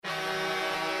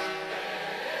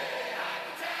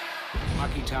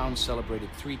Hockeytown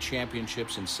celebrated 3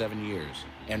 championships in 7 years,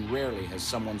 and rarely has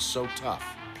someone so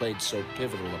tough played so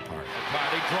pivotal a part.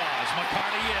 McCarty draws,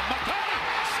 McCarty in, McCarty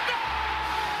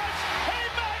scores! A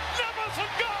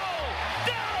magnificent goal!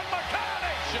 Darren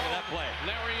McCarty! Show that play.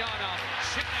 Lariano,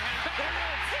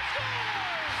 Shanahan, he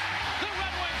scores! The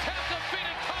Red Wings have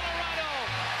defeated Colorado!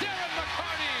 Darren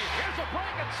McCarty! Here's a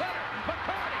break at center,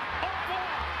 McCarty, off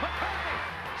wall, McCarty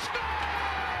scores!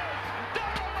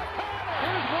 Darren McCarty!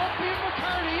 Here's Volpe and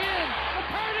McCarty in!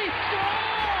 McCarty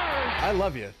scores! I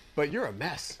love you, but you're a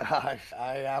mess. I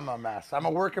am a mess. I'm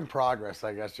a work in progress,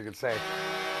 I guess you could say.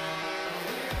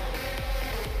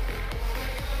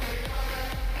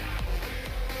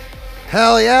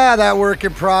 Hell yeah, that work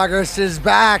in progress is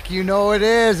back. You know it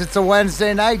is. It's a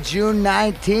Wednesday night, June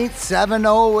 19th,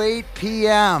 7:08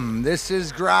 p.m. This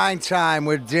is Grind Time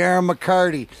with Darren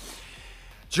McCarty.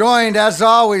 Joined, as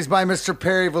always, by Mr.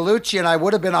 Perry Vellucci, and I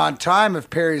would have been on time if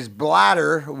Perry's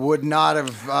bladder would not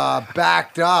have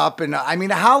backed up. And I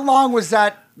mean, how long was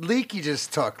that leak you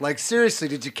just took? Like, seriously,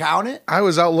 did you count it? I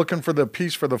was out looking for the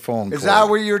piece for the phone cord. Is that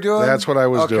what you were doing? That's what I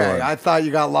was doing. Okay, I thought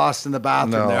you got lost in the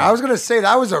bathroom No. there. I was going to say,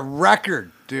 that was a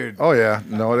record, dude. Oh, yeah.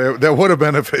 No, that would have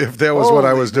been if that was what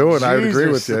I was doing. Holy I would agree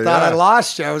Jesus, with you. I thought yeah. I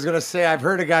lost you. I was going to say, I've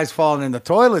heard of guys falling in the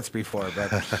toilets before, but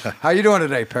how you doing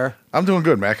today, Per? I'm doing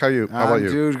good, Mac. How about you? I'm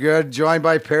doing good. Joined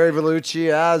by Perry Vellucci,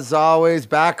 as always,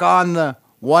 back on the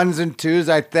ones and twos.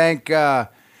 I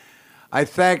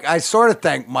sort of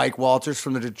thank Mike Walters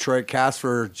from the Detroit Cast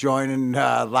for joining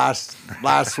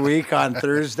last week on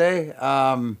Thursday,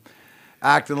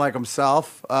 acting like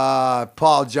himself.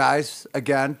 Apologize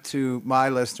again to my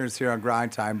listeners here on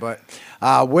Grind Time. But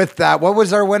with that, what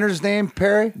was our winner's name,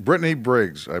 Perry? Brittany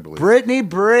Briggs, I believe. Brittany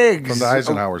Briggs. From the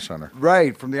Eisenhower Center.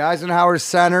 Right, from the Eisenhower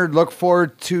Center. Look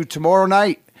forward to tomorrow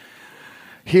night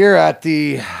here at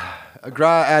the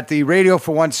Radio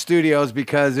for One Studios,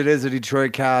 because it is a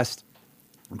Detroit Cast.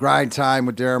 Grind Time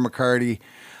with Darren McCarty.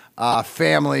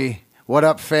 Family, what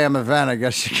up fam event, I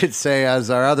guess you could say, as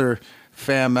our other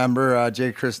fam member,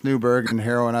 J. Chris Newberg, and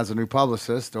heroin as a new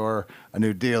publicist, or a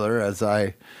new dealer, as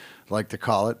I like to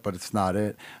call it, but it's not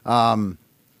it.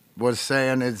 Was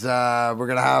saying is we're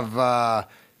going to have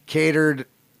catered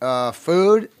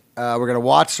food. We're going to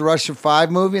watch the Russian 5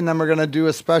 movie, and then we're going to do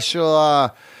a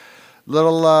special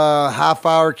little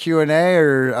half-hour Q&A,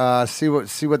 or see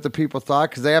what the people thought,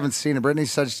 because they haven't seen it. Brittany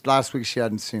said last week she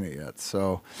hadn't seen it yet.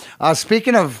 So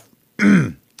speaking of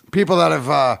people that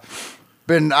have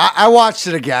been, I watched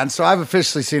it again, so I've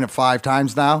officially seen it 5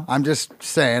 times now. I'm just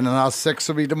saying, and now 6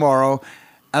 will be tomorrow,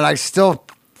 and I still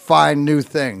find new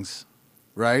things.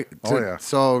 Right? Oh, yeah.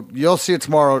 So you'll see it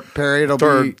tomorrow, Perry. It'll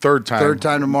be third time. Third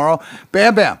time tomorrow.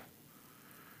 Bam Bam.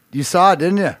 You saw it,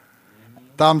 didn't you?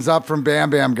 Thumbs up from Bam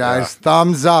Bam, guys. Yeah.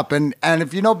 Thumbs up. And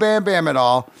if you know Bam Bam at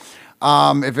all,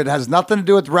 if it has nothing to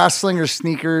do with wrestling or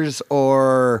sneakers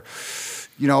or,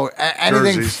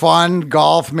 anything Jerseys. fun,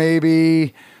 golf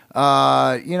maybe,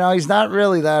 he's not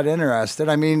really that interested.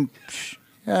 I mean,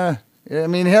 yeah. I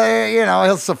mean,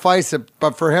 he'll suffice it.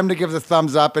 But for him to give the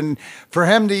thumbs up, and for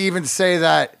him to even say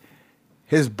that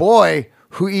his boy,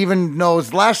 who even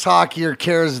knows less hockey or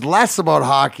cares less about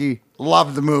hockey,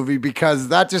 loved the movie, because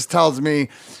that just tells me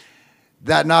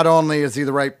that not only is he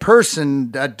the right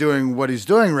person at doing what he's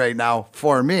doing right now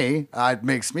for me, it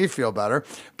makes me feel better,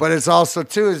 but it's also,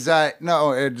 too, is that, in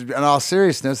all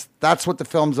seriousness, that's what the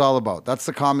film's all about. That's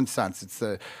the common sense. It's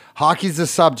hockey's the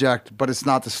subject, but it's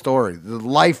not the story. The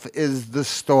life is the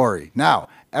story. Now,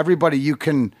 everybody, you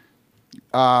can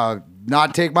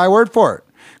not take my word for it,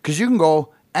 because you can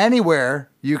go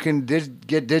anywhere. You can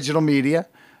get digital media,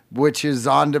 which is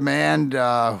on demand,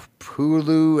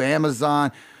 Hulu,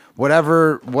 Amazon,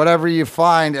 whatever you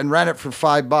find, and rent it for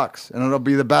 $5, and it'll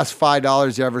be the best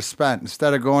 $5 you ever spent.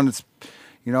 Instead of going,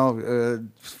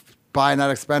 buying that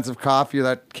expensive coffee or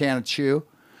that can of chew.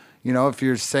 If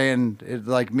you're saying it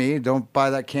like me, don't buy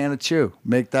that can of chew.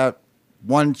 Make that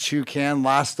one chew can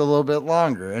last a little bit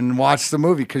longer, and watch the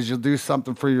movie, because you'll do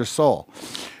something for your soul.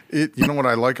 You know what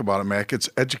I like about it, Mac? It's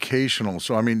educational.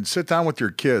 So, I mean, sit down with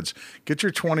your kids. Get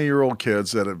your 20-year-old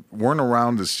kids that weren't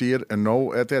around to see it and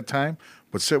know at that time,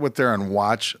 but sit with there and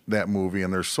watch that movie.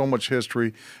 And there's so much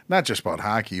history, not just about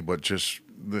hockey, but just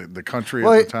the country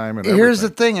at the time. And here's the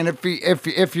thing, and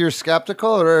if you're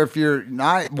skeptical, or if you're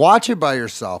not, watch it by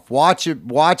yourself. Watch it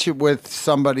with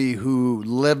somebody who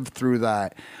lived through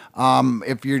that.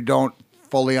 If you don't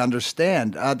fully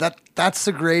understand, that's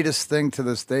the greatest thing to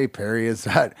this day, Perry, is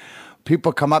that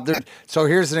people come up there. So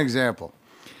here's an example.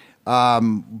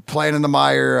 Playing in the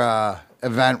Meyer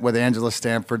event with Angela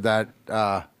Stanford that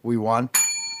we won.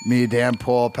 Me, Dan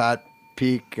Pohl, Pat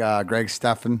Peak, Greg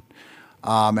Steffen.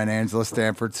 and Angela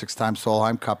Stanford, 6-time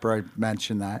Solheim Cupper. I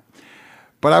mentioned that.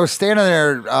 But I was standing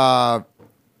there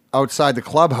outside the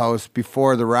clubhouse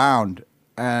before the round,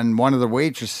 and one of the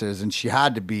waitresses, and she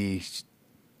had to be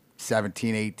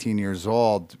 17, 18 years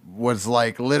old, was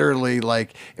like literally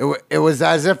like, it was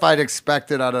as if I'd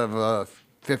expected out of a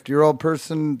 50-year-old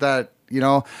person that,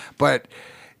 but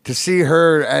to see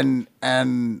her and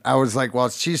I was like, well,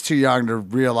 she's too young to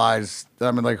realize.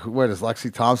 I mean, like, what is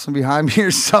Lexi Thompson behind me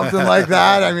or something like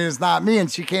that? I mean, it's not me. And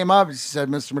she came up and she said,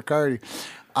 Mr. McCarty,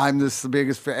 I'm the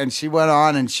biggest fan. And she went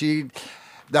on and she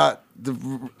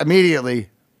immediately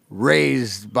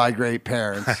raised by great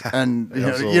parents, and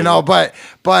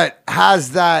but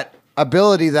has that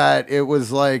ability that it was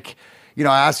like, I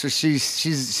asked her, she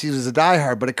was a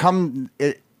diehard, but it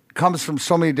comes from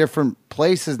so many different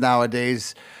places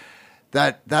nowadays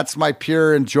that's my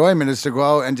pure enjoyment, is to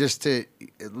go out and just to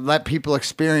let people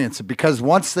experience it, because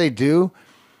once they do,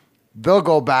 they'll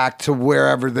go back to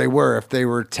wherever they were. If they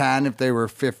were 10, if they were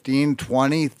 15,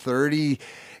 20, 30,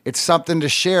 it's something to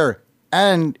share.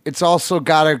 And it's also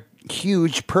got a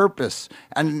huge purpose.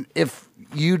 And if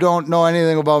you don't know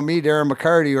anything about me, Darren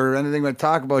McCarty, or anything I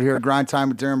talk about here at Grind Time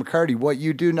with Darren McCarty, what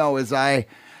you do know is I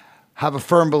have a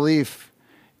firm belief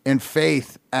in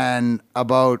faith and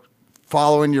about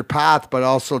following your path, but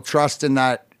also trusting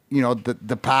that,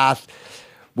 the path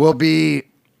will be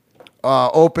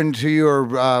open to you,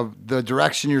 or the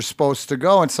direction you're supposed to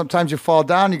go. And sometimes you fall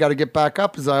down, you got to get back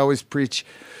up, as I always preach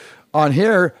on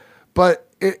here. But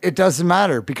it doesn't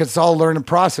matter, because it's all a learning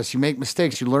process. You make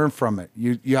mistakes, you learn from it.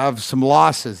 You have some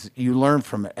losses, you learn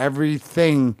from it.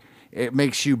 Everything, it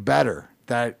makes you better.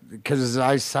 Because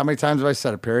how many times have I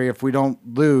said it, Perry? If we don't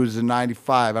lose in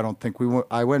 95, I don't think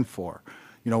I win 4.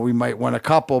 We might win a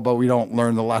couple, but we don't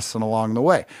learn the lesson along the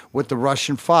way. With the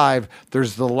Russian 5,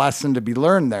 there's the lesson to be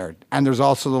learned there. And there's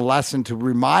also the lesson to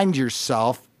remind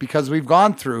yourself, because we've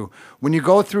gone through, when you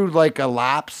go through like a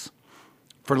lapse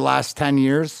for the last 10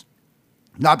 years,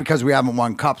 not because we haven't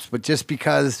won cups, but just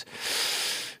because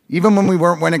even when we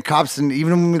weren't winning cups, and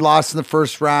even when we lost in the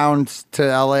first round to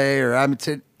LA or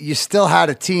Edmonton, you still had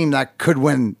a team that could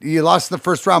win. You lost in the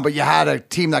first round, but you had a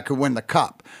team that could win the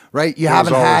cup, right? You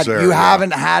haven't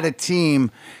had a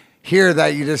team here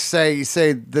that you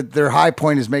say that their high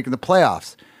point is making the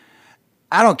playoffs.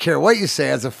 I don't care what you say.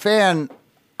 As a fan,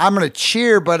 I'm going to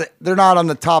cheer, but they're not on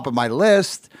the top of my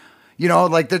list.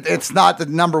 It's not the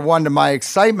number one to my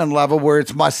excitement level where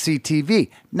it's must-see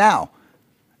TV. Now,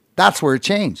 that's where it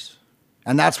changed.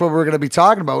 And that's what we're going to be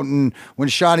talking about. And when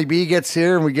Shawnee B gets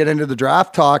here and we get into the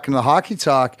draft talk and the hockey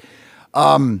talk,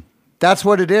 that's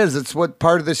what it is. It's what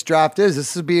part of this draft is.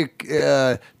 This would be,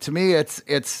 to me,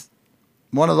 it's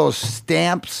one of those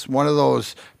stamps, one of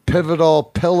those pivotal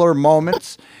pillar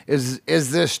moments is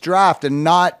this draft, and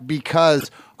not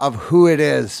because of who it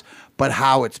is, but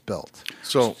how it's built.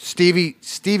 So Stevie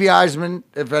Eisman,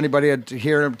 if anybody had to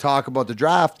hear him talk about the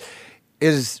draft,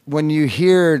 is when you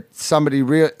hear somebody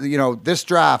this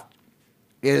draft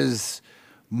is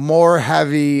more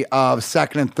heavy of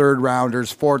second and third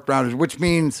rounders, fourth rounders, which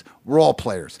means role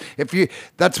players.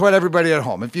 That's what everybody at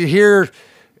home. If you hear,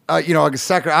 I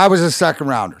was a second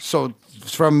rounder. So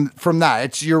from that,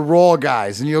 it's your role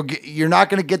guys, and you're not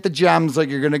going to get the gems like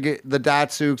you're going to get the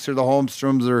Datsuks or the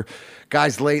Holmstroms or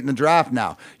guys late in the draft.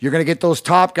 Now you're going to get those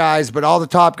top guys, but all the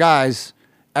top guys,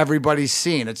 everybody's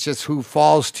seen. It's just who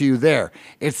falls to you there.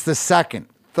 It's the second,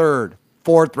 third,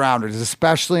 fourth rounders,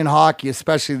 especially in hockey,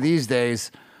 especially these days,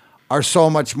 are so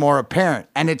much more apparent.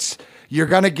 And you're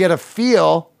going to get a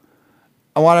feel.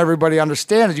 I want everybody to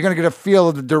understand it. You're going to get a feel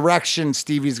of the direction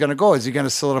Stevie's going to go. Is he going to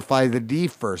solidify the D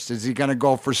first? Is he going to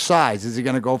go for size? Is he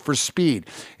going to go for speed?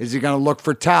 Is he going to look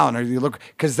for talent?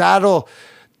 Because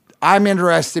I'm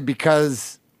interested,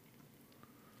 because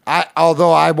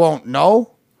although I won't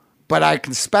know, but I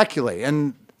can speculate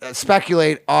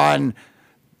on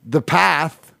the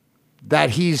path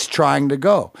that he's trying to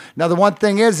go. Now, the one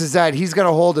thing is that he's going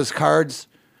to hold his cards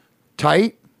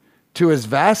tight to his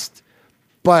vest,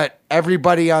 but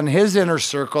everybody on his inner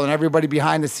circle and everybody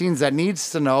behind the scenes that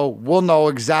needs to know will know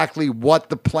exactly what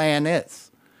the plan is.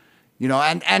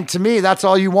 And to me, that's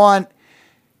all you want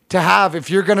to have. If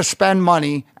you're going to spend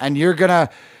money and you're going to,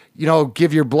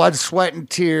 give your blood, sweat, and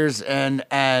tears and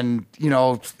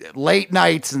late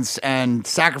nights and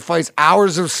sacrifice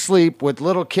hours of sleep with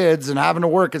little kids and having to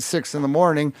work at 6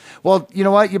 a.m. Well, you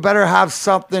know what? You better have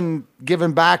something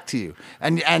given back to you.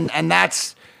 And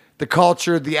that's the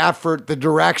culture, the effort, the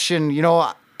direction,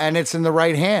 and it's in the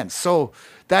right hands. So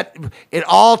that it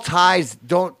all ties,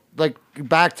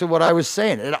 back to what I was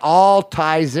saying, it all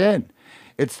ties in.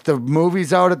 It's the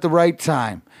movie's out at the right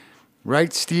time,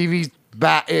 right? Stevie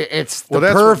It's the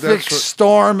Well, perfect that's what-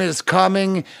 storm is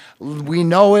coming. We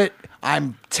know it.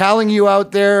 I'm telling you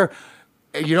out there,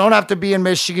 you don't have to be in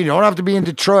Michigan. You don't have to be in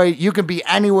Detroit. You can be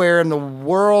anywhere in the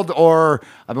world. Or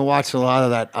I've been watching a lot of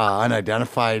that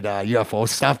unidentified UFO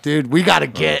stuff, dude.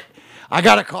 I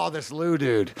got to call this Lou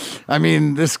dude. I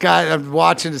mean, this guy, I'm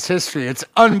watching his history. It's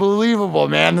unbelievable,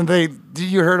 man. And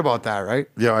you heard about that, right?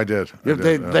 Yeah, I did.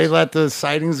 They let the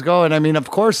sightings go. And I mean,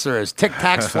 of course there is. Tic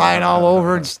Tacs flying all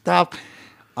over and stuff.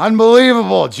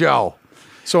 Unbelievable, Joe.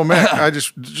 So, Matt, I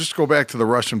just go back to the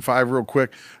Russian 5 real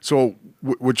quick. So,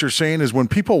 what you're saying is when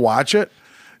people watch it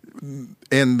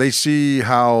and they see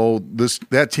how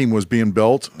that team was being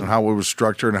built and how it was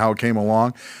structured and how it came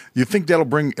along, you think that'll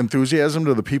bring enthusiasm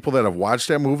to the people that have watched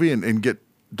that movie and get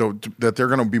that they're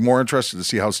going to be more interested to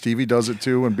see how Stevie does it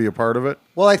too and be a part of it?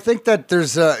 Well, I think that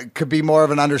could be more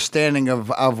of an understanding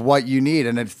of what you need,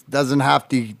 and it doesn't have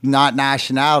to not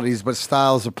nationalities, but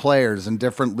styles of players and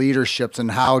different leaderships,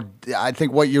 and how I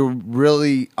think what you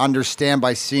really understand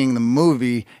by seeing the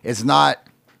movie is not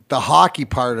the hockey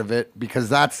part of it,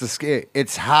 because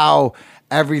it's how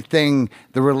everything,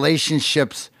 the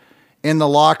relationships in the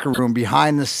locker room,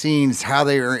 behind the scenes, how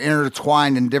they are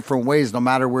intertwined in different ways, no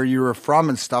matter where you were from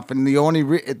and stuff. And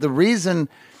the reason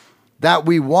that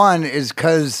we won is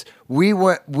because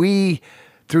we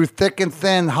through thick and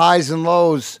thin, highs and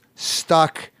lows,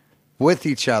 stuck with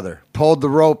each other, pulled the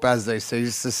rope, as they say.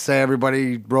 Used to say,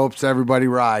 everybody ropes, everybody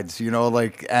rides.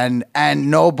 And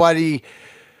nobody,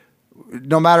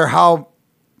 no matter how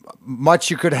much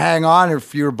you could hang on,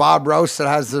 if you're Bob Rouse that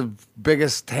has the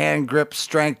biggest hand grip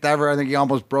strength ever, I think he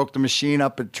almost broke the machine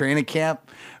up at training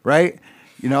camp, right?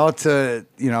 To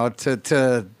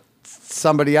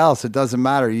somebody else, it doesn't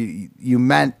matter. You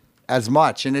meant as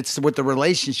much, and it's with the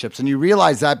relationships, and you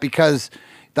realize that because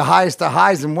the highest of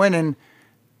highs and winning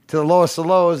to the lowest of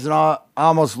lows, and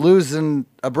almost losing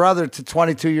a brother to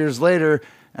 22 years later,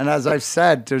 and as I've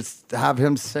said, to have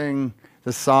him sing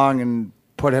the song and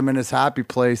put him in his happy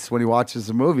place when he watches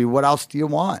the movie. What else do you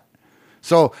want?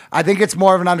 So I think it's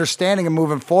more of an understanding and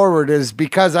moving forward is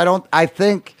because I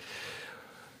think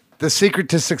the secret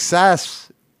to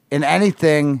success in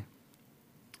anything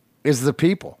is the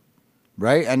people,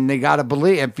 right? And they got to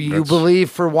believe. If you believe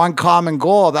for one common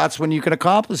goal, that's when you can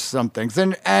accomplish some things.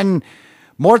 And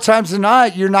more times than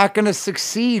not, you're not going to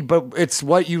succeed, but it's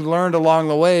what you learned along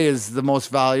the way is the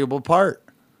most valuable part.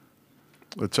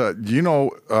 It's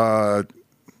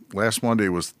last Monday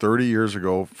was 30 years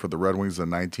ago for the Red Wings, the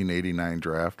 1989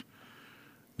 draft. Do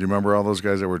you remember all those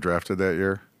guys that were drafted that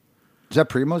year? Is that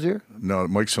Primo's year? No,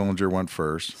 Mike Sillinger went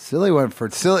first. Silly went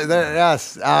first.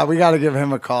 Yes. We got to give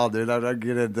him a call, dude. I'll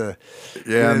get into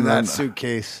that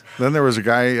suitcase. Then there was a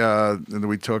guy that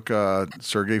we took,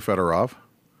 Sergei Fedorov.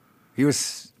 He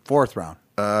was 4th round.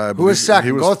 Who was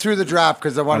second? Go through the draft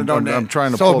because I want to know names. I'm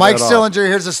trying to pull Mike that Sillinger,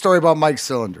 here's a story about Mike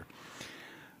Sillinger.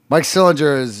 Mike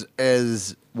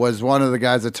Sillinger was one of the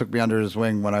guys that took me under his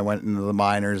wing when I went into the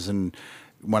minors, and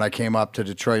when I came up to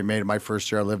Detroit, made it my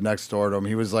first year. I lived next door to him.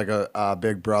 He was like a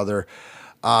big brother.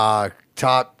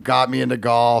 Got me into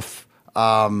golf.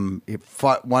 He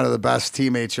fought one of the best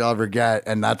teammates you'll ever get,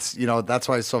 and that's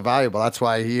why he's so valuable. That's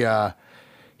why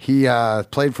he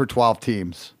played for 12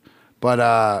 teams.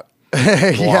 But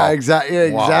yeah,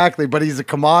 exactly. But he's a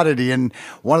commodity and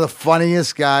one of the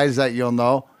funniest guys that you'll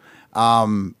know,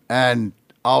 and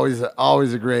always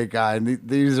a great guy. And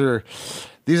these are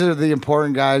the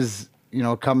important guys,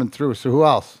 coming through. So who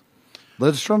else?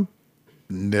 Lidstrom?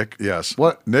 Nick, yes.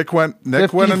 What? Nick went in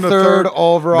the third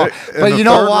overall. But you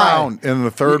know why? In the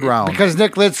third round. Because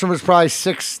Nick Lidstrom was probably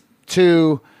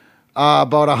 6'2",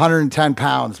 about 110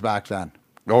 pounds back then.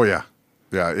 Oh yeah.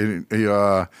 Yeah.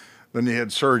 Then you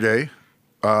had Sergei.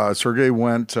 Sergei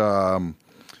went he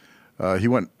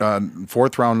went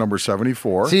 4th round, number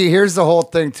 74. See, here's the whole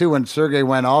thing too. When Sergei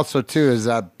went also too is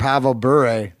that Pavel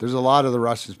Bure. There's a lot of the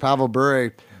Russians. Pavel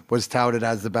Bure was touted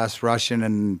as the best Russian,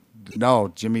 and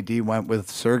no, Jimmy D went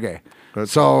with Sergei.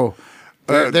 So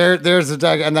there's the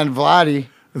deck, and then Vladdy.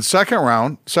 The second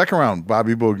round,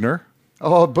 Bobby Bugner.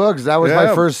 Oh, Bugs, that was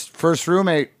my first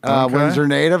roommate, Windsor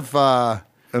native.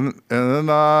 And then in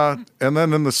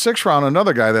the 6th round,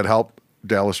 another guy that helped,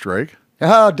 Dallas Drake.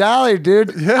 Oh, Dally,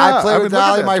 dude. Yeah, I played with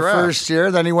Dally my first year.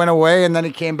 Then he went away, and then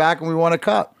he came back, and we won a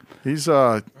cup. He's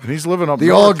living up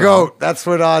the old goat. That's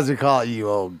what Ozzy called it, you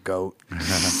old goat.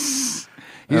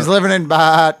 He's living in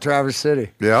Traverse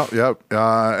City. Yeah.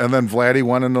 And then Vladdy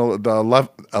won in the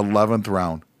 11th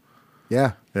round.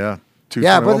 Yeah. Yeah.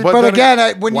 But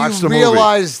again, when you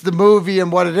realize the movie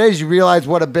and what it is, you realize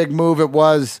what a big move it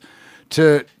was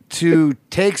to to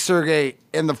take Sergey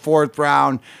in the 4th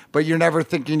round, but you're never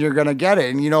thinking you're going to get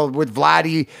it. And, with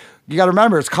Vladdy, you got to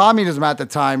remember, it's communism at the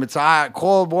time. It's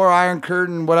Cold War, Iron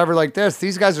Curtain, whatever like this.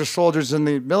 These guys are soldiers in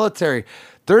the military.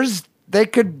 They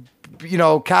could,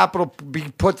 capital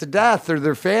be put to death or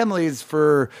their families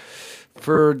for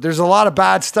there's a lot of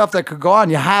bad stuff that could go on.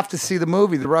 You have to see the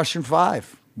movie, The Russian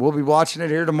Five. We'll be watching it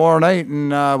here tomorrow night,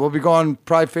 and we'll be going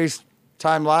probably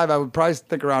FaceTime Live. I would probably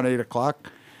think around 8 o'clock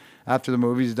after the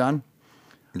movie's done.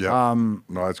 Yeah.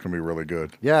 No, that's going to be really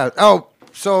good. Yeah. Oh,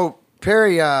 so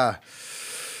Perry,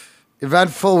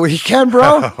 eventful weekend,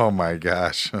 bro. Oh my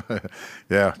gosh.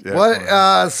 Yeah.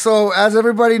 What? So as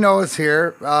everybody knows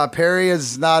here, Perry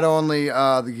is not only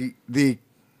the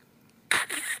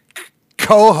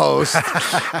co-host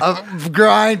of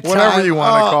Grind Time. Whatever you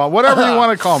want to call me. Whatever you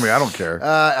want to call me. I don't care.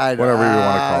 I know. Whatever you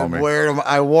want to call me.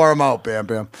 I wore him out, Bam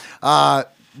Bam.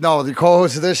 No, the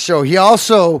co-host of this show. He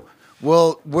also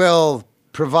will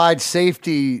provide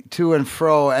safety to and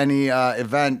fro any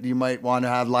event you might want to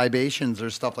have libations or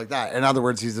stuff like that. In other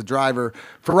words, he's a driver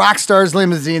for Rockstar's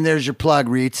Limousine. There's your plug,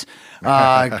 Reitz.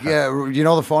 Yeah, you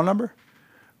know the phone number?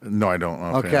 No, I don't.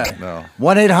 Okay. No.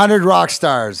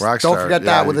 1-800-ROCKSTARS. Rockstar. Don't forget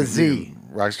that with a Z.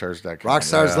 Rockstars.com.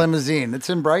 Rockstar's Limousine.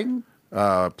 It's in Brighton?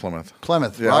 Plymouth.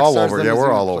 Plymouth. Yeah, Rockstar's all over. Yeah, Limousine.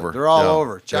 we're all over. They're all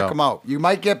over. Check them out. You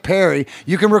might get Perry.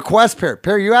 You can request Perry.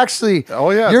 Perry, you actually.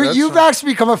 Oh yeah. You've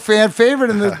actually become a fan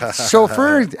favorite in the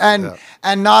chauffeur,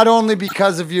 and not only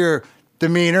because of your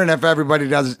demeanor. And if everybody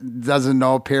doesn't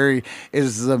know, Perry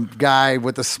is the guy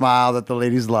with the smile that the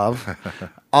ladies love.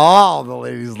 All the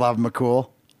ladies love McCool.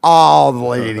 All the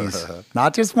ladies,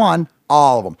 not just one.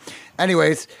 All of them.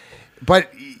 Anyways, but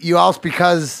you also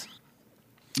because.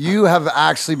 You have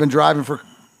actually been driving for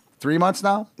 3 months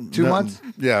now? 2 months?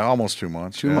 Yeah, almost 2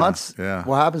 months. 2 months? Yeah.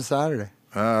 What happened Saturday?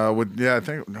 I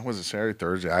think, was it Saturday,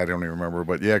 Thursday? I don't even remember.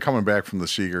 But yeah, coming back from the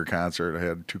Seeger concert, I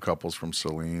had 2 couples from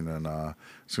Saline. And as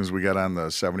soon as we got on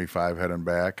the 75 heading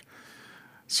back,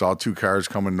 saw 2 cars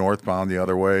coming northbound the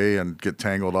other way and get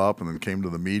tangled up, and then came to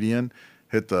the median.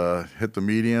 Hit the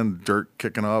median, dirt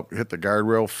kicking up, hit the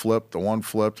guardrail, flipped. The one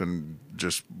flipped and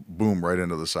just boom right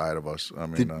into the side of us. I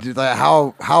mean,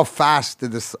 how fast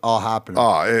did this all happen?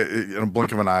 In a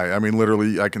blink of an eye. I mean,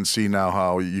 literally, I can see now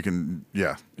how you can.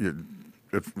 Yeah,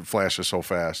 it flashes so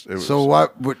fast. It was, so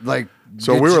what? Like,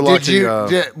 so we were lucky.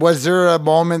 Was there a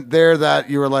moment there that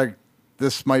you were like,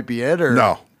 "This might be it"? Or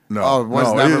no. Oh, it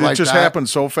was never like it just that? happened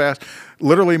so fast.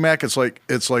 Literally, Mac, it's like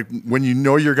when you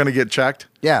know you're going to get checked.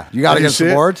 Yeah, you got to get some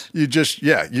boards. You just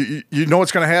you know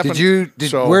what's going to happen.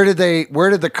 Where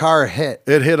did the car hit?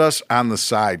 It hit us on the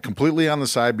side, completely on the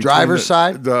side. Driver's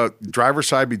side? The driver's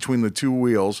side between the 2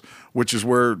 wheels, which is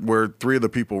where 3 of the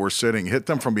people were sitting. Hit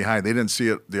them from behind. They didn't see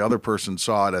it. The other person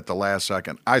saw it at the last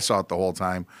second. I saw it the whole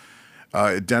time.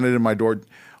 It dented in my door.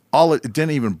 It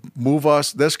didn't even move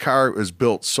us. This car is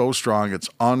built so strong. It's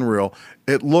unreal.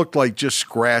 It looked like just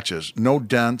scratches, no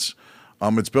dents.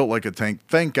 It's built like a tank.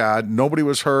 Thank God nobody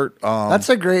was hurt. That's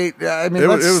a great. I mean,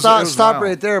 stop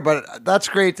right there. But that's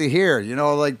great to hear.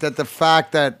 Like that. The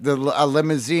fact that a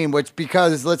limousine,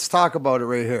 because let's talk about it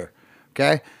right here.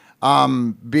 Okay,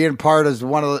 being part of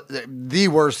one of the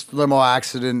worst limo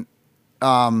accident.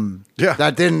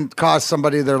 That didn't cost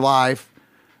somebody their life.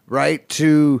 Right?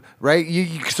 So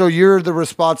you're the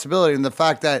responsibility, and the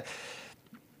fact that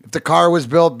if the car was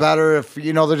built better, if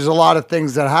there's a lot of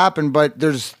things that happen, but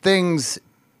there's things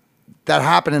that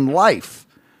happen in life.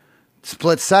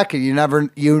 Split second, you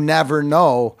never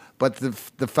know. But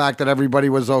the fact that everybody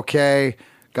was okay,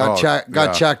 got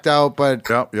checked out, but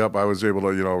yep. I was able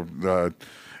to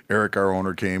Eric, our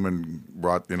owner, came and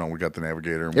brought, we got the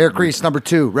Navigator. Eric Reese, number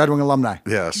 2, Red Wing alumni.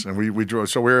 Yes, and we drove.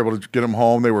 So we were able to get him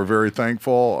home. They were very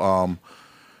thankful. And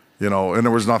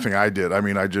there was nothing I did. I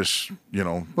mean, I just,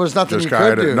 there's nothing just you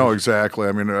could do. No, exactly.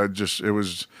 I mean, it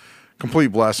was complete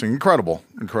blessing. Incredible.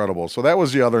 So that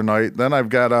was the other night. Then I've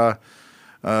got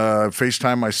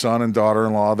FaceTime my son and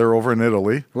daughter-in-law. They're over in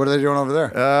Italy. What are they doing over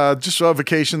there? Just a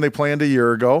vacation they planned a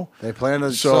year ago. They planned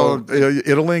to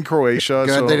Italy and Croatia.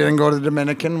 Good. So, they didn't go to the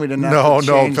Dominican. We didn't have to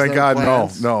change thank God,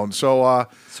 plans. no.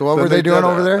 So what were they doing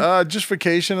over there? Just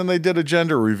vacation, and they did a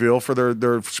gender reveal for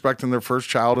they're expecting their first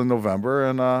child in November,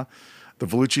 and the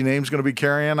Vellucci name's going to be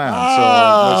carrying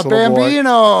on. So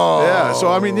Bambino. Yeah.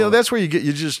 So I mean, that's where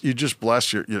you just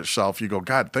bless yourself. You go,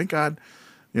 God, thank God.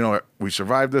 We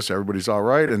survived this. Everybody's all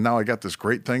right. And now I got this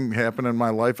great thing happening in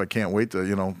my life. I can't wait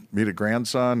to, meet a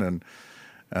grandson. And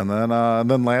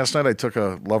then last night I took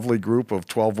a lovely group of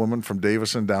 12 women from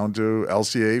Davison down to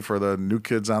LCA for the New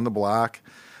Kids on the Block,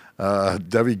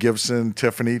 Debbie Gibson,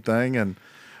 Tiffany thing. And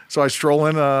so I stroll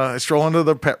into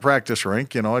the practice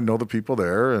rink. I know the people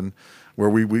there, and where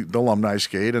we the alumni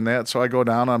skate and that. So I go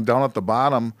down. I'm down at the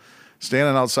bottom,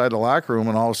 standing outside the locker room,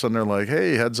 and all of a sudden they're like,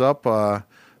 "Hey, heads up!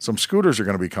 Some scooters are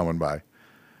going to be coming by."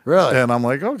 Really? And I'm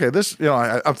like, okay, this,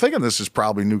 I'm thinking this is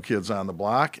probably New Kids on the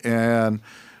Block. And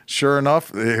sure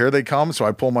enough, here they come. So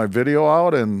I pull my video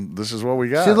out, and this is what we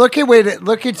got. See,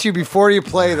 look at you before you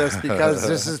play this, because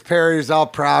this is Perry's all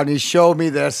proud. And he showed me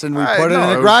this, and we put it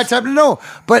in the grind time. No,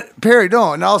 but Perry,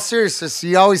 no, in all seriousness,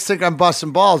 you always think I'm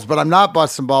busting balls, but I'm not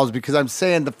busting balls, because I'm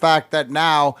saying the fact that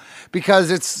now,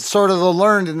 because it's sort of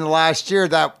learned in the last year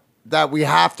that we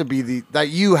have to be that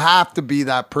you have to be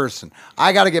that person.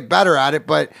 I got to get better at it,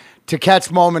 but to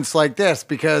catch moments like this,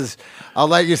 because I'll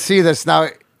let you see this now.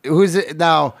 Who's it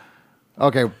now?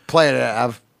 Okay, play it,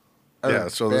 Av. Yeah,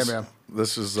 so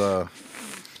this is the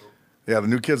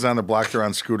New Kids on the Block. They're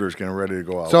on scooters, getting ready to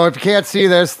go out. So if you can't see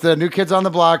this, the New Kids on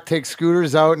the Block take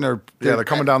scooters out, and they're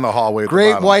coming down the hallway.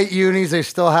 Great white unis they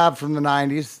still have from the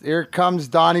 90s. Here comes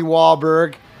Donnie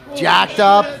Wahlberg, jacked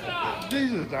up.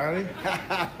 Jesus, Donnie.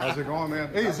 How's it going, man?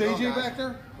 Hey, is AJ back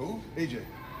there? Who? AJ.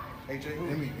 AJ who?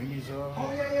 Amy's,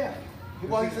 Oh, yeah.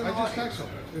 I just texted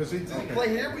him. Is he? Play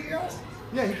here with you guys?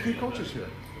 Yeah, he coaches here.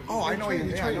 Oh, I know he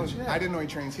trains. I didn't know he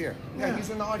trains here. Yeah, he's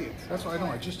in the audience. That's what I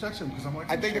know. I just texted him because I'm like,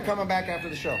 I think they're coming back after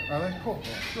the show. Are they? Cool.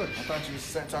 Good. I thought you were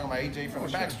talking about AJ from the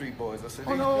Backstreet Boys. I said,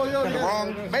 Oh, no, yeah. the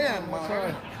wrong band.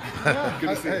 That's right. Good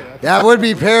to see you. That would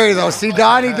be Perry, though. See,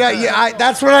 Donnie,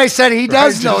 that's what I said. He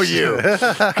does know you,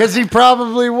 because he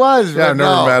probably was. Yeah, I've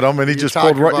never met him, and he just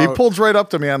pulls right up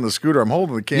to me on the scooter. I'm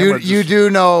holding the camera. You do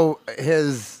know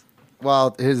his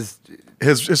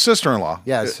sister-in-law.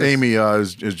 Yeah, Amy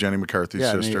is Jenny McCarthy's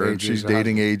Yeah, sister, and she's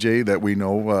dating AJ that we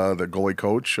know, the goalie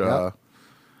coach. Yep.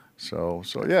 So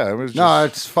yeah, it was. No,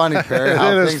 it's funny, Perry,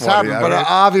 how things happen. But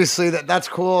obviously, that's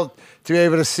cool to be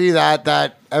able to see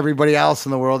that everybody else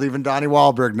in the world, even Donnie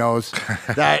Wahlberg, knows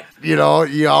that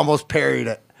you almost parried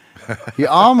it. You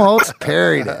almost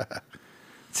parried it.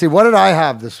 See, what did I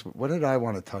have what did I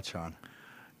want to touch on?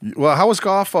 Well, how was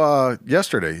golf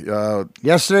yesterday?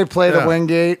 Yesterday played at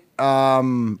Wingate,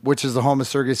 which is the home of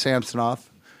Sergei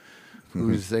Samsonov,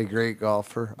 who's a great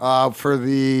golfer. For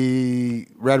the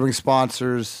Red Wing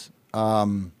sponsors,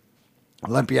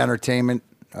 Olympia Entertainment,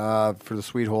 for the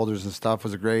suite holders and stuff,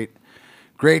 was a great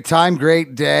time,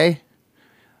 great day.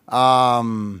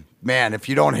 Man, if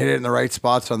you don't hit it in the right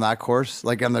spots on that course,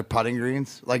 like on the putting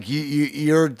greens, like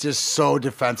you're just so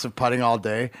defensive putting all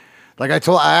day. Like I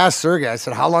asked Sergey, I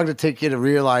said, how long did it take you to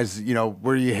realize,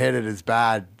 where you hit it is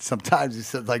bad? Sometimes he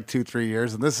said like 2-3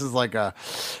 years. And this is like a,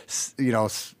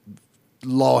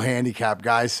 low handicap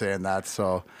guy saying that.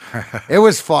 So it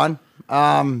was fun.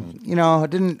 I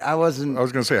was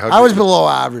going to say, I was below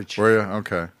average. Were you?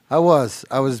 Okay. I was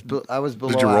below average.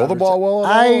 Did you roll the ball well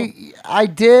at all? I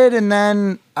did, and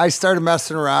then I started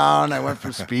messing around. I went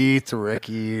from Spieth to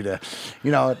Ricky to,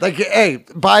 hey,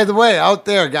 by the way, out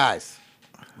there, guys,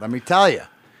 let me tell you,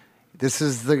 this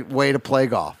is the way to play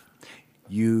golf.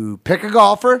 You pick a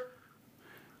golfer,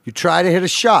 you try to hit a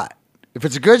shot. If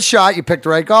it's a good shot, you pick the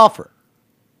right golfer.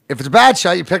 If it's a bad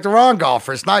shot, you pick the wrong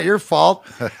golfer. It's not your fault.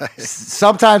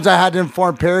 Sometimes I had to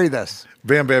inform Perry this.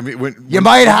 Bam, you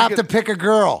might have to pick a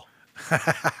girl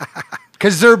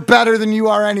because they're better than you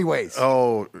are anyways.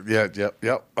 Oh, yeah.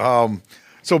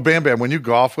 So Bam Bam, when you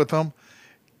golf with him,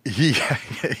 he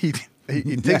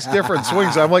takes different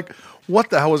swings. I'm like, what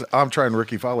the hell I'm trying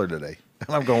Ricky Fowler today.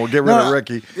 And I'm going, well, get rid of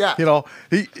Ricky. Yeah.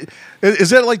 Is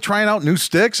that like trying out new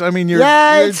sticks? I mean,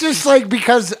 it's just like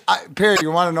because, Perry,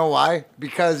 you want to know why?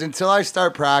 Because until I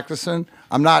start practicing,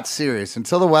 I'm not serious.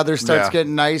 Until the weather starts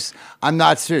getting nice, I'm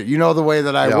not serious. You know the way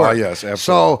that I work. Yes, absolutely.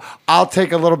 So I'll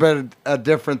take a little bit of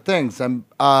different things.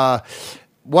 What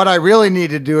I really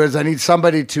need to do is I need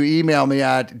somebody to email me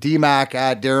at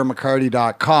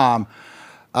dmac@darrenmccarty.com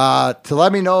to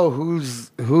let me know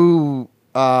who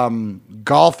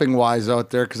golfing wise out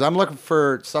there, because I'm looking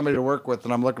for somebody to work with,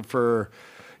 and I'm looking for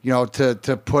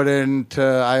to put into.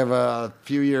 I have a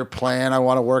few-year plan I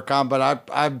want to work on, but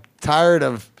I'm tired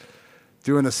of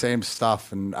doing the same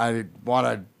stuff, and I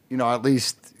want to at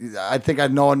least I think I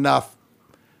know enough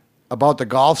about the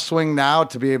golf swing now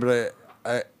to be able to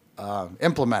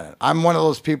implement it. I'm one of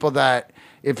those people that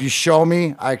if you show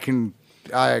me, I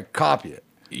copy it.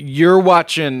 You're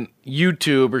watching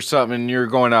YouTube or something, and you're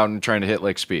going out and trying to hit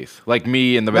like Spieth, like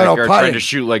me in the backyard trying to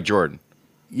shoot like Jordan.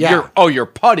 Yeah. You're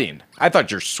putting. I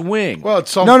thought your swing. Well,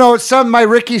 it's it's my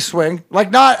Ricky swing,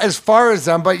 like not as far as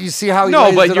them, but you see how he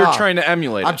lays it you're off. trying to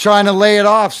emulate. I'm trying to lay it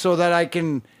off so that I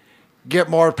can get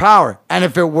more power. And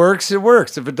if it works, it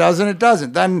works. If it doesn't, it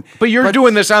doesn't. But you're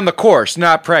doing this on the course,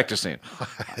 not practicing.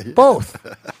 Both.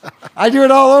 I do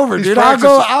it all over, dude. I'll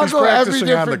go every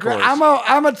different.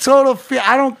 I'm a total.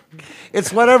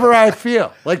 It's whatever I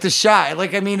feel. Like the shot.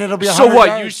 Like, I mean, it'll be. So what?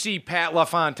 yards. You see Pat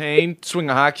LaFontaine swing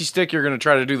a hockey stick? You're going to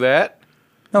try to do that?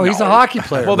 No, he's a hockey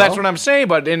player. Well, that's bro. what I'm saying.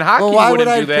 But in hockey, Well, why you wouldn't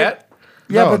would I do that.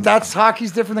 Yeah, No. but that's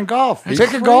hockey's different than golf. He's Pick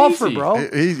a crazy. golfer, bro.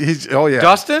 He's oh yeah.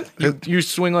 Dustin, you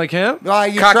swing like him? You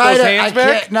Cock tried those it. hands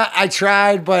back? I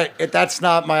tried, but that's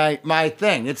not my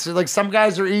thing. It's like some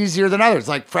guys are easier than others.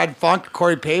 Like Fred Funk,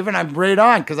 Corey Pavin. I'm right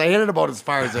on because I hit it about as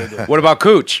far as I do. What about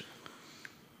Cooch?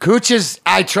 Cooch is.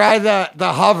 I try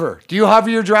the hover. Do you hover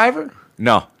your driver?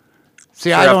 No. See,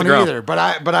 Straight I off don't the ground. either.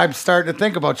 But I'm starting to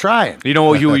think about trying. You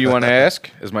know who you want to ask?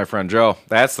 Is my friend Joe.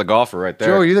 That's the golfer right there.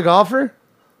 Joe, are you the golfer?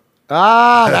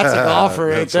 Ah, that's a golfer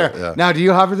right That's there. it, yeah. Now, do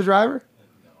you hover the driver?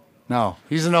 No,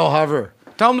 he's a no hover.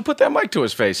 Tell him to put that mic to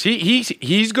his face.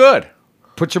 He's good.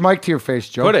 Put your mic to your face,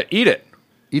 Joe. Put it. Eat it.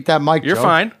 Eat that mic. You're Joe.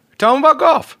 fine. Tell him about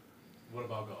golf.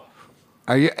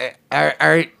 Are you?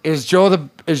 Is Joe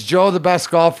the best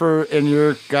golfer in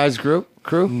your guys' crew?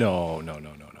 No.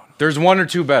 There's one or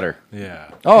two better.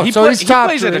 Yeah. Oh, so he's top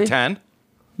he plays at a three. 10.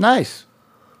 Nice.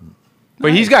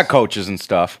 But he's got coaches and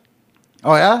stuff.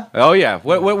 Oh yeah. Oh yeah.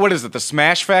 What is it? The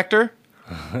smash factor?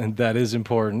 That is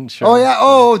important. Sure. Oh yeah.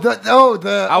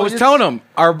 The. I was telling him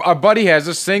our buddy has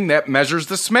this thing that measures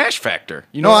the smash factor.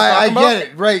 You know No, what I'm I talking about? get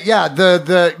it. Right.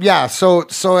 Yeah. Yeah.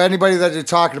 So anybody that you're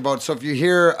talking about. So if you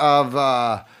hear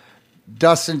of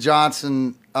Dustin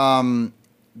Johnson,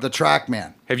 the track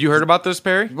man. Have you heard about this,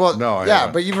 Perry? Well, No, I yeah,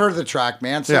 haven't. but you've heard of the track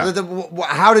man. So Yeah.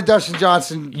 how did Dustin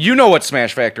Johnson? You know what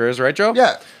smash factor is, right, Joe?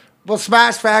 Yeah. Well,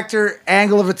 smash factor,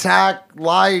 angle of attack,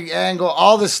 lie angle,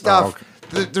 all this stuff.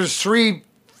 There's three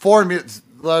formulas.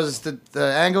 There's the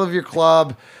angle of your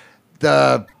club.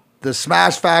 The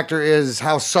smash factor is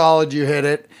how solid you hit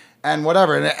it, and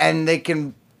whatever. And they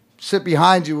can sit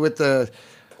behind you with a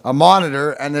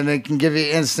monitor, and then they can give you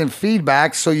instant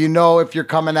feedback, so you know if you're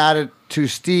coming at it too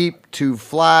steep, too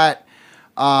flat,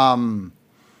 or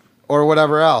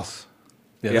whatever else.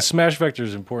 Yeah, the smash factor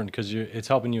is important because it's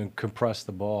helping you compress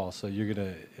the ball, so you're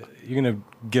gonna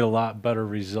get a lot better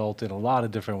result in a lot of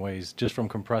different ways just from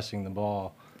compressing the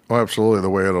ball. Oh, absolutely.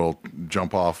 The way it'll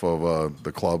jump off of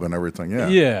the club and everything. Yeah.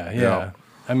 Yeah.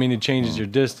 I mean, it changes your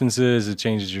distances, it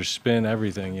changes your spin,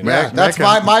 everything. You know? Yeah, that's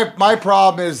my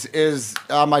problem is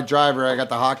on my driver. I got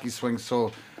the hockey swing,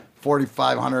 so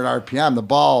 4,500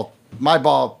 RPM. My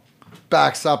ball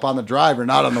backs up on the driver,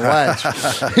 not on the wedge.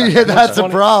 Yeah, that's a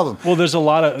problem. Well, there's a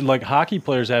lot of hockey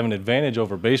players have an advantage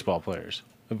over baseball players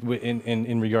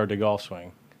in regard to golf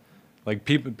swing. Like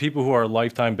people who are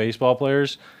lifetime baseball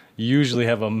players usually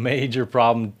have a major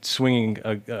problem swinging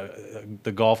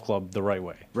the golf club the right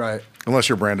way. Right. Unless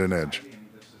you're Brandon Edge.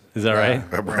 Is that right?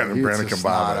 Brandon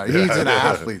Kambana. He's an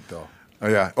athlete, though. Oh,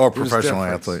 yeah. Oh, professional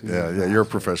difference. athlete. Yeah. You're a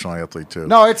professional athlete, too.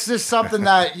 No, it's just something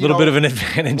that A little bit of an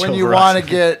advantage when you over want us.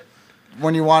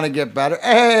 to get better.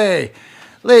 Hey,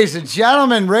 ladies and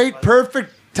gentlemen,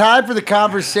 perfect time for the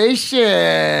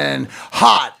conversation.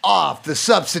 Hot off the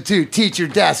substitute teacher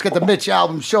desk at the Mitch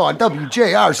Albom Show on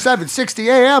WJR 760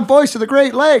 AM, voice of the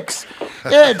Great Lakes.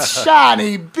 It's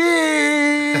Shawnee B.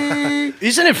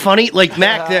 Isn't it funny? Like,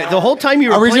 Mac, the whole time you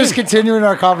were Are we playing, just continuing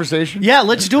our conversation? Yeah,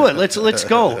 let's do it. Let's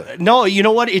go. No, you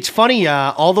know what? It's funny.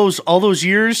 All those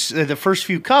years, the first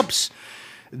few cups,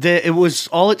 it was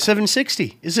all at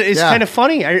 760. It's kind of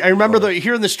funny. I remember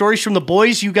hearing the stories from the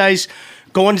boys. You guys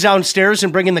going downstairs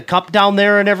and bringing the cup down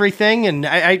there and everything, and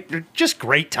I just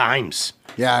great times.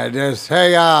 Yeah, it is.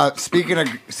 Hey, speaking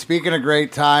of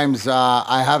great times,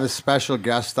 I have a special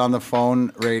guest on the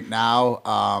phone right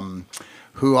now.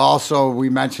 Who also, we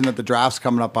mentioned that the draft's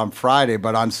coming up on Friday,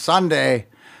 but on Sunday,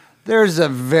 there's a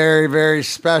very, very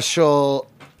special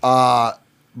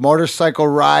motorcycle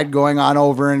ride going on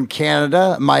over in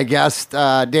Canada. My guest,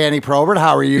 Danny Probert,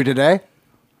 how are you today?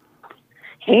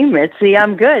 Hey, Mitzi,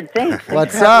 I'm good. Thanks.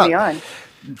 What's for having up? me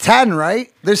on. 10,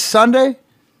 right? This Sunday?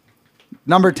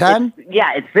 Number 10?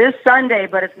 It's this Sunday,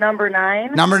 but it's number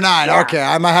 9. Number 9. Yeah. Okay,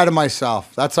 I'm ahead of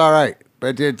myself. That's all right.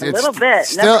 But it's A little bit.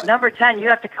 Still, Number 10. You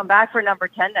have to come back for number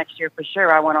 10 next year for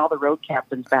sure. I want all the road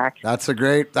captains back. That's a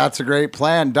great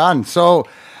plan. Done. So,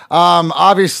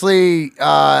 obviously,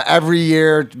 every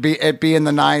year, it being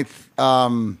the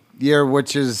 9th year,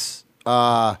 which is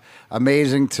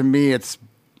amazing to me. It's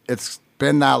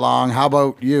been that long. How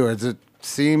about you? Does it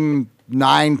seem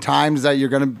 9 times that you're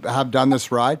going to have done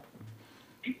this ride?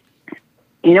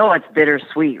 You know, it's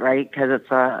bittersweet, right? Because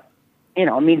it's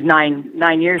it means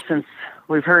 9 years since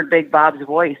we've heard Big Bob's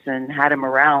voice and had him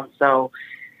around. So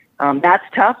that's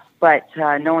tough. But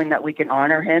knowing that we can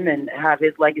honor him and have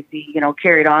his legacy,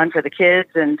 carried on for the kids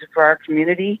and for our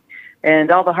community,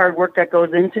 and all the hard work that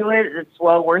goes into it, it's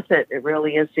well worth it. It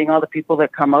really is, seeing all the people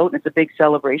that come out, and it's a big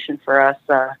celebration for us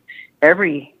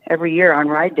every year on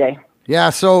Ride Day.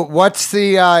 Yeah. So what's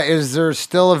is there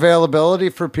still availability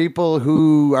for people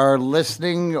who are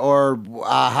listening, or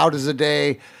how does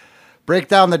break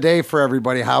down the day for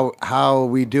everybody, how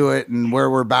we do it and where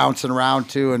we're bouncing around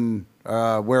to and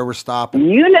where we're stopping?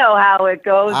 You know how it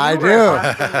goes. I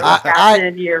do.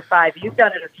 In year 5, you've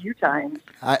done it a few times.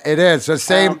 It is the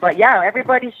same. But yeah,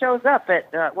 everybody shows up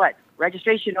at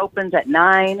registration opens at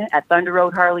 9 at Thunder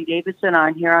Road Harley Davidson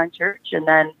on Huron Church, and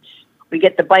then we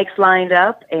get the bikes lined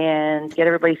up and get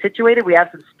everybody situated. We have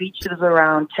some speeches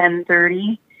around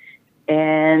 10:30,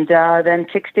 and then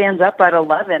kickstands up at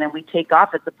 11, and we take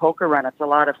off. It's a poker run. It's a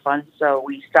lot of fun. So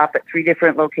we stop at 3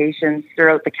 different locations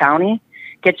throughout the county.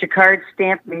 Get your card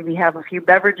stamped, maybe have a few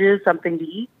beverages, something to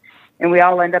eat, and we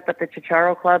all end up at the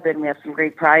Chicharo Club, and we have some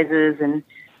great prizes and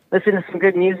listen to some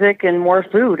good music and more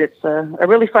food. It's a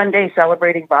really fun day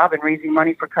celebrating Bob and raising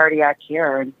money for cardiac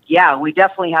care. And yeah, we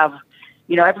definitely have,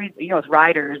 as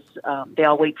riders, they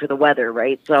all wait for the weather,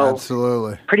 right? So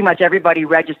absolutely, pretty much everybody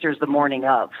registers the morning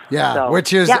of. Yeah, so,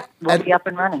 which is we'll be up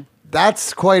and running.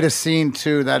 That's quite a scene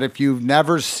too, that if you've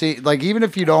never seen, like, even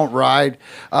if you don't ride,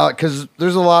 because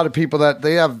there's a lot of people that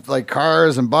they have like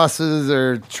cars and buses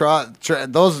or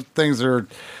those things are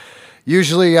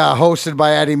usually hosted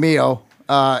by Eddie Mio,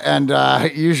 and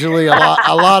usually a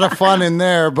lot of fun in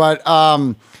there, but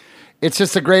it's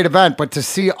just a great event. But to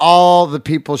see all the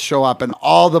people show up and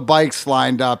all the bikes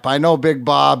lined up, I know Big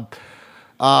Bob,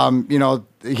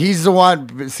 he's the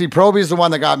one. See, Proby's the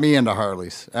one that got me into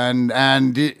Harleys, and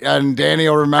Danny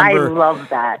will remember. I love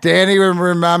that. Danny will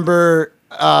remember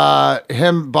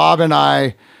him, Bob, and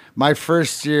I. My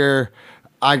first year,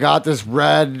 I got this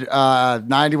red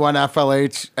 91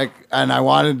 FLH, and I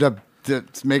wanted to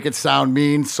make it sound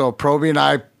mean. So Proby and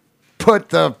I put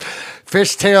the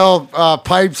fishtail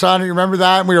pipes on it. You remember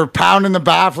that? And we were pounding the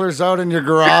bafflers out in your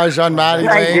garage on Matty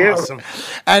Lane. I do. Awesome.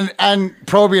 And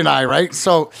Proby and I, right?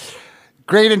 So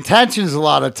great intentions a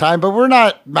lot of time, but we're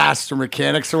not master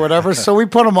mechanics or whatever. So we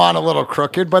put them on a little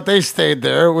crooked, but they stayed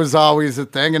there. It was always a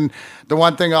thing. And the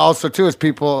one thing also too is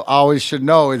people always should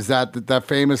know is that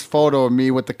famous photo of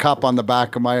me with the cup on the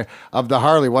back of the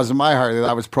Harley wasn't my Harley.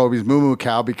 That was Proby's Moo Moo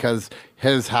cow, because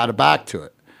his had a back to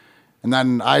it. And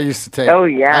then I used to take. Oh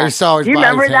yeah. I used to always. Do you buy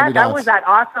remember his that? That hand-me-downs. was that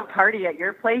awesome party at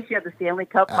your place. You had the Stanley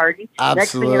Cup party. Absolutely.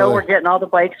 Next thing you know, we're getting all the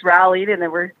bikes rallied, and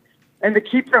then and the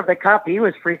keeper of the cup, he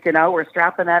was freaking out. We're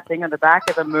strapping that thing on the back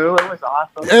of the Moo. It was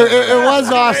awesome. It was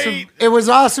awesome. It was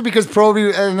awesome because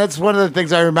Proby, and that's one of the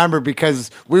things I remember, because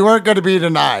we weren't going to be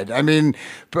denied. I mean,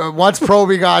 once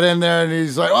Proby got in there and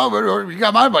he's like, "Oh, you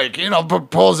got my bike,"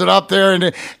 pulls it up there,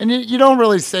 and you don't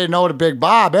really say no to Big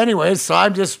Bob anyway. So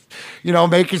I'm just,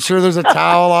 making sure there's a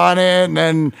towel on it, and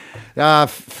then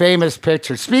famous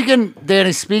picture.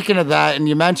 Danny, speaking of that, and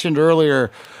you mentioned earlier,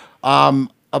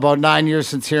 about 9 years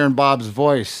since hearing Bob's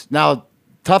voice. Now,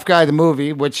 Tough Guy, the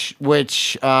movie, which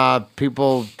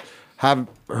people have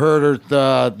heard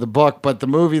the book, but the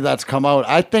movie that's come out,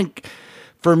 I think,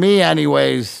 for me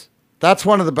anyways, that's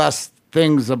one of the best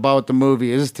things about the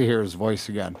movie is to hear his voice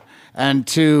again. And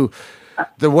to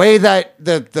the way that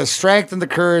the strength and the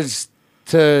courage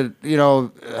to,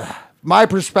 my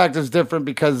perspective is different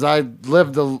because I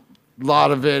lived a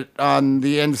lot of it on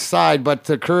the inside, but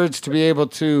the courage to be able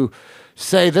to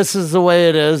say, this is the way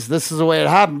it is, this is the way it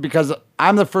happened, because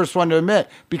I'm the first one to admit,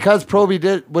 because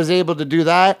Proby was able to do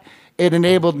that, it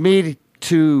enabled me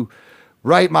to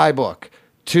write my book,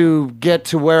 to get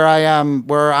to where I am,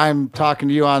 where I'm talking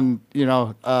to you on,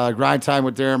 Grind Time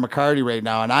with Darren McCarty right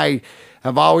now. And I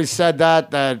have always said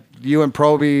that you and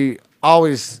Proby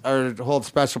always hold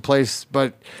special place,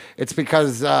 but it's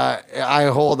because I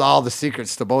hold all the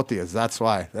secrets to both of you. That's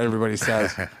why everybody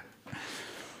says.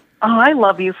 Oh, I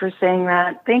love you for saying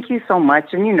that. Thank you so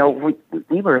much. And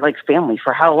we were like family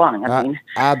for how long? I mean,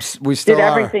 we still did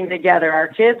everything together. Our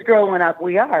kids growing up,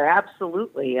 we are,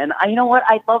 absolutely. And you know what?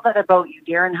 I love that about you,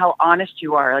 Darren, how honest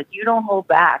you are. Like, you don't hold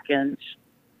back. And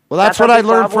well, that's what I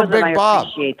learned from Big Bob. I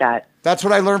appreciate that. That's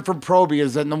what I learned from Proby,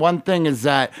 is that the one thing is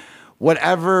that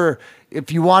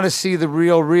if you want to see the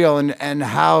real and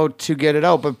how to get it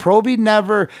out. But Proby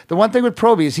the one thing with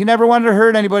Proby is he never wanted to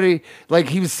hurt anybody. Like,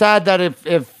 he was sad that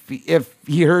if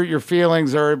he hurt your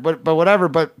feelings but whatever.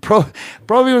 But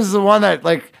Proby was the one that,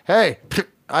 like, hey,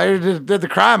 I did the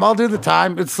crime, I'll do the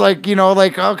time. It's like,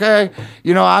 okay,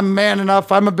 I'm man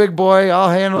enough, I'm a big boy, I'll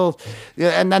handle.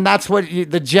 And then that's what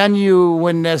the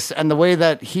genuineness and the way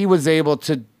that he was able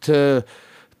to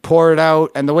pour it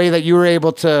out, and the way that you were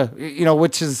able to,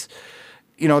 which is,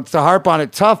 to harp on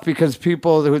it tough because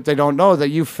people who they don't know that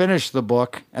you finished the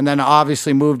book and then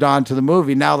obviously moved on to the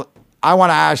movie. Now, I want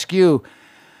to ask you,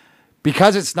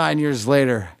 because it's 9 years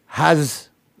later, has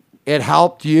it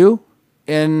helped you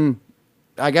in,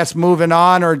 I guess, moving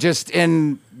on, or just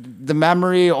in the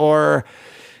memory, or,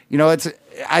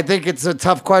 I think it's a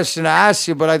tough question to ask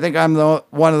you, but I think I'm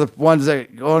one of the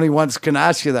only ones can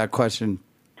ask you that question.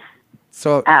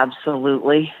 So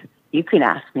absolutely, you can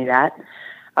ask me that.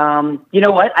 You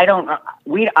know what? I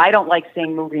don't like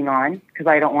saying moving on because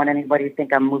I don't want anybody to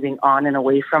think I'm moving on and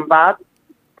away from Bob.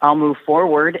 I'll move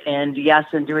forward, and yes,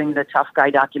 in doing the Tough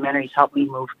Guy documentaries helped me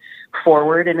move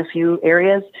forward in a few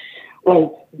areas.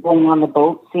 Well, going on the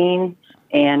boat scene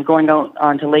and going out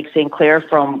onto Lake St. Clair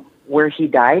from where he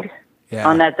died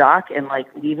on that dock, and like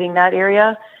leaving that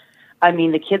area. I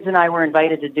mean, the kids and I were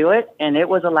invited to do it, and it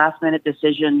was a last minute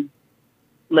decision,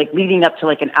 like leading up to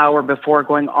like an hour before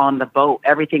going on the boat.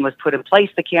 Everything was put in place.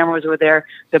 The cameras were there.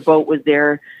 The boat was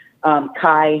there.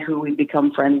 Kai, who we've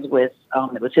become friends with,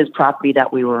 it was his property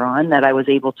that we were on that I was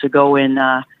able to go and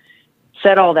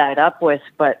set all that up with.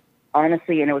 But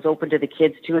honestly, and it was open to the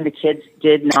kids too, and the kids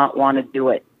did not want to do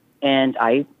it. And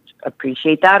I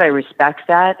appreciate that. I respect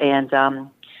that.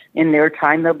 And in their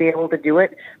time, they'll be able to do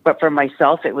it. But for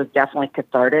myself, it was definitely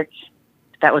cathartic.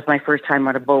 That was my first time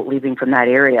on a boat leaving from that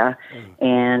area.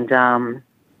 And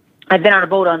I've been on a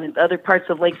boat on other parts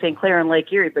of Lake St. Clair and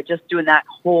Lake Erie, but just doing that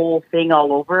whole thing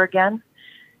all over again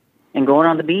and going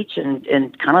on the beach and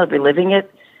kind of reliving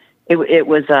it, it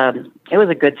was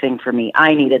a good thing for me.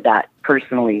 I needed that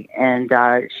personally, and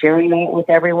sharing that with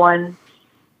everyone,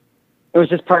 it was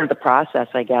just part of the process,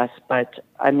 I guess. But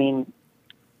I mean,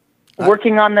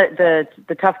 working on the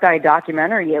Tough Guy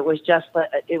documentary, it was just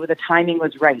the timing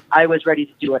was right. I was ready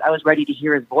to do it. I was ready to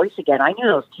hear his voice again. I knew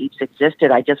those tapes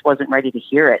existed. I just wasn't ready to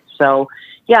hear it. So,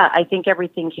 yeah, I think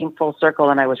everything came full circle,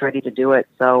 and I was ready to do it.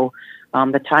 So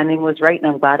the timing was right,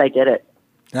 and I'm glad I did it.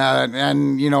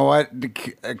 And you know what?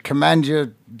 Commend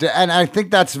you. And I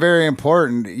think that's very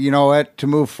important, to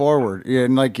move forward.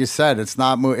 And like you said, it's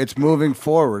it's moving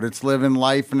forward. It's living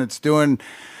life, and it's doing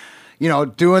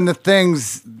the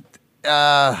things,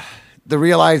 the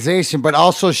realization, but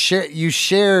also you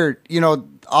share,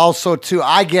 also too,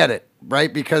 I get it,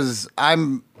 right? Because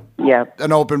I'm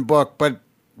an open book, but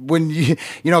when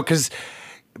because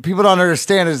people don't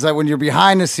understand is that when you're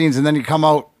behind the scenes and then you come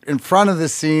out in front of the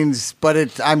scenes,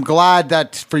 but I'm glad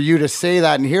that for you to say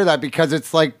that and hear that, because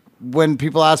it's like when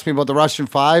people ask me about the Russian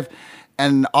Five,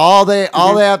 and all they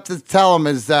have to tell them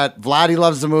is that Vladdy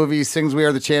loves the movie, he sings "We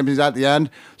Are the Champions" at the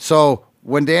end. So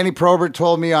when Danny Probert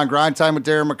told me on Grind Time with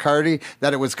Darren McCarty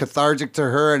that it was cathartic to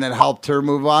her and it helped her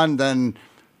move on, then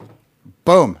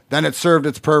boom, then it served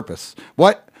its purpose.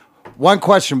 One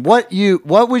question, what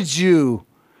would you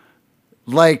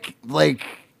like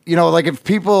if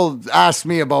people ask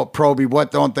me about Proby,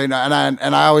 what don't they know?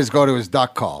 And I always go to his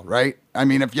duck call, right? I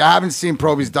mean, if you haven't seen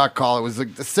Proby's duck call, it was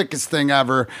like the sickest thing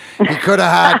ever. He could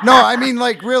have had, no, I mean,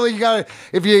 like really, you gotta,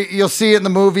 you'll see it in the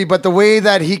movie, but the way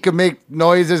that he could make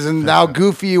noises and how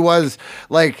goofy he was,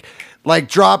 like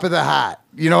drop of the hat,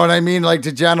 you know what I mean? Like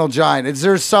the Gentle Giant. Is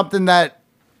there something that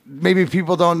maybe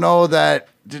people don't know, that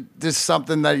this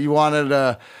something that you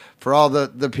wanted for all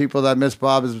the people that miss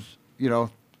Bob is,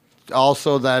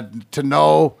 also that to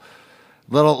know,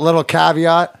 little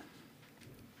caveat?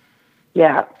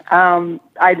 Yeah.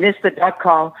 I missed the duck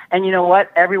call, and you know what?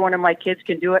 Every one of my kids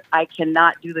can do it. I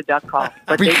cannot do the duck call,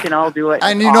 but they can all do it.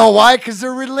 And you know why? Because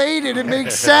they're related. It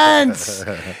makes sense.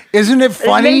 Isn't it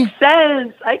funny? It makes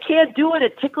sense. I can't do it.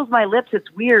 It tickles my lips.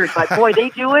 It's weird, but boy, they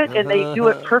do it, and they do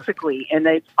it perfectly, and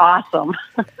it's awesome.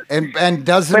 And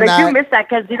doesn't but that... I do miss that,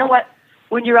 because you know what?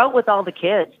 When you're out with all the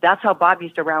kids, that's how Bob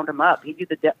used to round them up. He'd do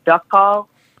the duck call.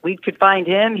 We could find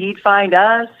him. He'd find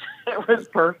us. It was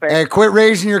perfect. Hey, quit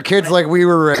raising your kids like we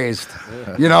were raised.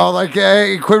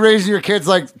 Hey, quit raising your kids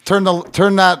like turn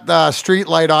that street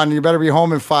light on. You better be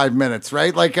home in 5 minutes,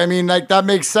 right? Like, I mean, like that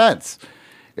makes sense.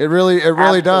 It really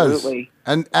Absolutely. does.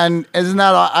 And isn't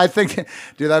that? I think,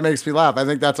 dude, that makes me laugh. I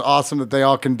think that's awesome that they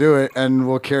all can do it, and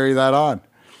we'll carry that on.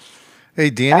 Hey,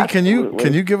 Danny, can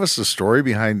you give us the story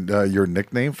behind your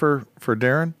nickname for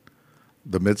Darren,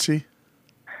 the Mitzi?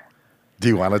 Do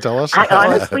you want to tell us?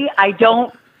 I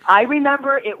don't. I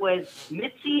remember it was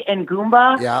Mitzi and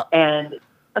Goomba. Yeah. And,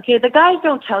 okay, the guys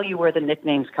don't tell you where the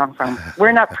nicknames come from.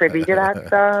 We're not privy to that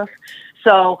stuff.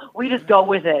 So we just go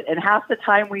with it. And half the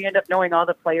time we end up knowing all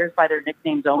the players by their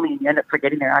nicknames only, and you end up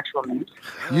forgetting their actual names.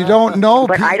 You don't know.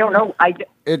 But I don't know.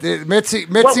 Mitzi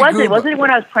what was Gooba. it? Wasn't it when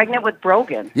I was pregnant with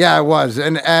Brogan? Yeah, it was.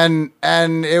 And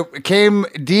it came,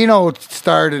 Dino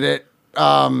started it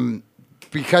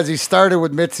because he started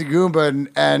with Mitzi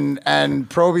Goomba, and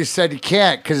Proby said he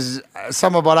can't because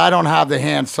some about I don't have the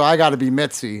hands, so I got to be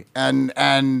Mitzi,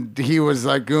 and he was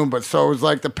like Goomba, so it was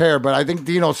like the pair. But I think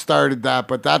Dino started that.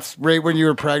 But that's right when you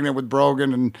were pregnant with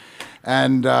Brogan,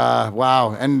 and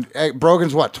wow, and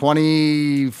Brogan's what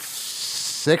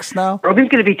 26 now? Brogan's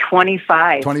going to be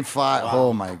 25. 25. Wow.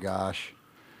 Oh my gosh.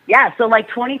 Yeah, so like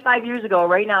 25 years ago,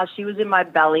 right now, she was in my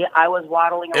belly. I was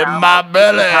waddling around. In my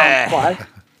belly.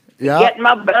 Yeah. Get in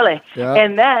my belly. Yeah.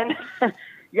 And then,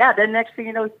 then next thing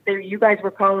you know, you guys were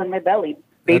calling my belly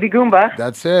Baby Goomba.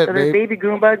 That's it. So there's Baby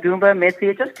Goomba, Mitzi.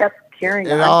 It just kept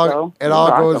carrying on. It all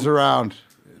goes around.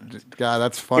 God,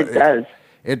 that's fun. It does.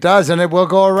 It does, and it will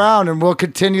go around, and we'll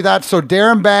continue that. So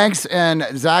Darren Banks and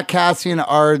Zach Cassian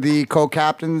are the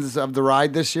co-captains of the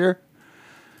ride this year?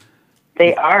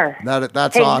 They are.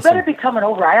 That's hey, awesome. You better be coming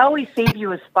over. I always save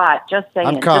you a spot, just saying,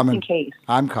 I'm coming. just in case.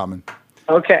 I'm coming.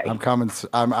 Okay. I'm coming.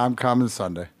 I'm coming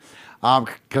Sunday,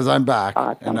 because I'm back,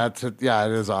 awesome. And that's it. Yeah,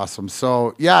 it is awesome.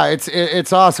 So yeah,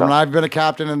 it's awesome. And I've been a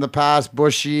captain in the past.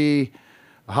 Bushy,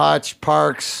 Hutch,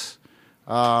 Parks,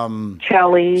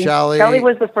 Kelly. Kelly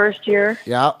was the first year.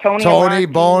 Yeah. Tony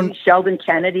Bone, Sheldon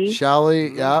Kennedy.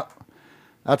 Shelly. Yeah.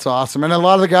 That's awesome, and a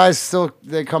lot of the guys still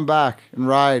they come back and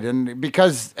ride, and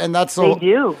that's they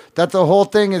do. That the whole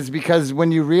thing is because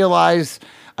when you realize,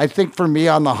 I think for me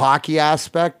on the hockey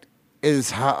aspect is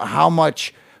how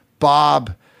much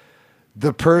Bob,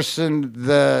 the person,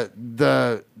 the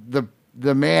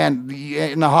man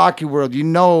in the hockey world, you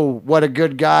know what a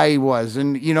good guy he was,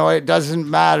 and you know it doesn't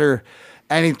matter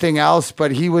anything else,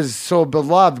 but he was so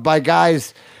beloved by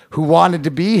guys who wanted to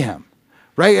be him.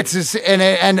 Right, it's just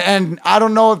and I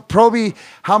don't know if Proby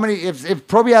if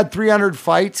Proby had 300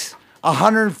 fights,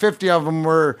 150 of them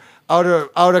were out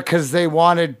of because they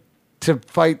wanted to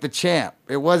fight the champ.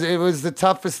 It was the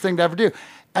toughest thing to ever do,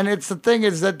 and it's the thing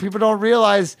is that people don't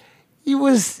realize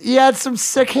he had some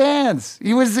sick hands.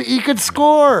 He could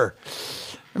score.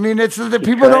 I mean, it's that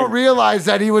people don't realize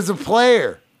that he was a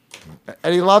player,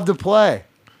 and he loved to play.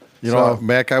 You know,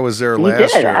 Mac, I was there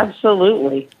last year.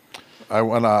 Absolutely. I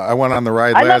went on the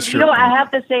ride last year. You know, I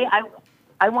have to say,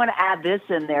 I want to add this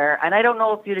in there, and I don't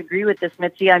know if you'd agree with this,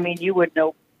 Mitzi. I mean, you would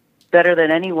know better than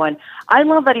anyone. I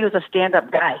love that he was a stand-up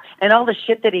guy, and all the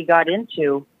shit that he got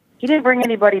into, he didn't bring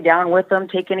anybody down with him,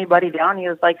 take anybody down. He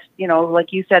was like, you know,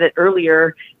 like you said it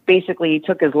earlier, basically he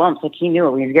took his lumps, like he knew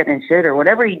it when he was getting in shit or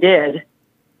whatever he did.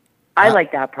 I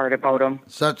like that part about him.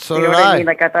 So you know what I mean?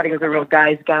 Like I thought he was a real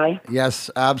guy's guy.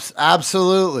 Yes,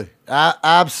 absolutely,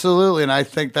 absolutely. And I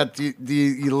think that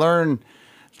you learn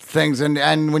things.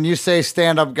 And when you say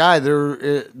stand-up guy,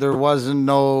 there wasn't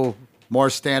no more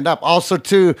stand-up. Also,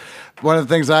 too, one of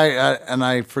the things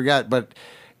I forget, but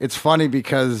it's funny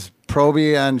because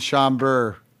Proby and Sean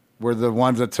Burr were the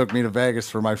ones that took me to Vegas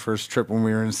for my first trip when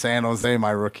we were in San Jose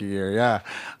my rookie year. Yeah,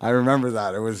 I remember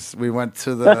that. We went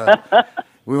to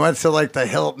like the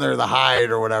Hilton or the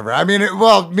Hyatt or whatever. I mean,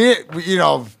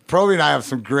 Proby and I have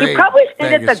some great. You probably stayed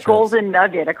Vegas at the trips. Golden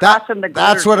Nugget across from the.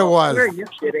 That's what it was. Are you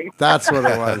kidding? That's what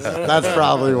it was. That's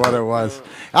probably what it was.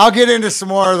 I'll get into some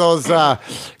more of those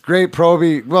great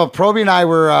Proby. Well, Proby and I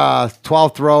were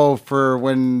 12th row for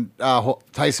when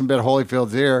Tyson bit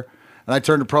Holyfield's ear, and I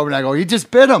turned to Proby and I go, "He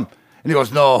just bit him." And he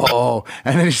goes, "No."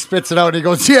 And then he spits it out and he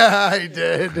goes, "Yeah, he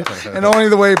did." And only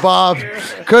the way Bob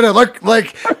could have looked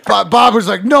like Bob was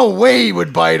like, "No way he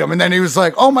would bite him." And then he was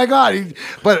like, "Oh my God."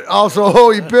 But also,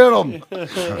 he bit him.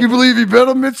 You believe he bit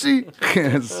him, Mitzi?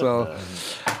 So,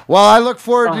 well, I look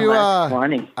forward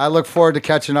to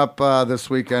catching up this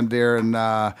weekend, dear. And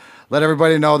let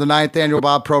everybody know the 9th annual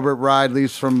Bob Probert ride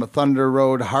leaves from Thunder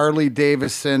Road, Harley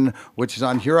Davidson, which is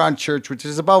on Huron Church, which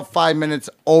is about 5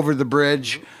 minutes over the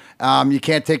bridge. You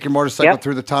can't take your motorcycle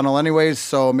through the tunnel anyways,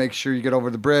 so make sure you get over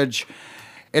the bridge.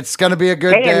 It's going to be a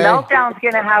good day. And Meltdown's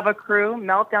going to have a crew.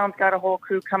 Meltdown's got a whole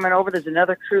crew coming over. There's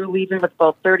another crew leaving with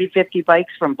about 30, 50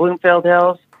 bikes from Bloomfield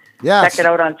Hills. Yes. Check it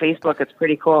out on Facebook. It's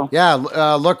pretty cool. Yeah,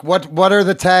 look, what are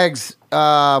the tags?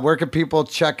 Where can people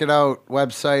check it out?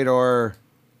 Website or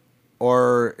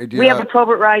we have a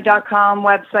ProbertRide.com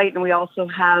website, and we also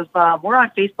have we're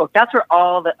on Facebook. That's where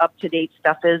all the up-to-date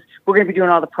stuff is. We're going to be doing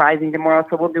all the prizing tomorrow,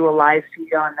 so we'll do a live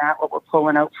feed on that, what we're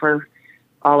pulling out for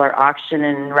all our auction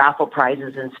and raffle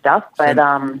prizes and stuff. But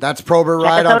that's Probert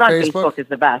Ride on Facebook? Facebook is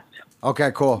the best. Okay,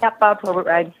 cool. Yep, Probert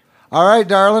Ride. All right,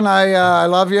 darling. I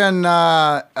love you, and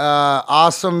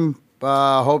awesome.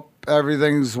 Hope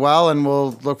everything's well, and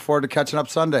we'll look forward to catching up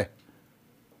Sunday.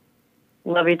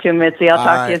 Love you too, Mitzi. I'll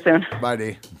talk to you soon. Bye,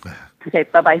 D. Okay,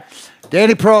 bye-bye.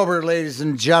 Danny Probert, ladies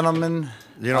and gentlemen.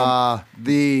 You know,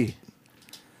 the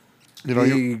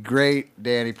great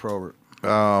Danny Probert.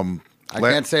 I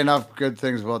can't say enough good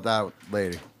things about that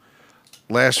lady.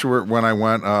 Last year when I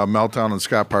went, Meltdown and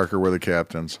Scott Parker were the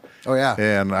captains. Oh, yeah.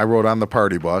 And I rode on the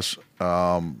party bus,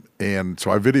 and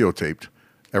so I videotaped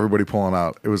everybody pulling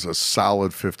out. It was a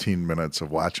solid 15 minutes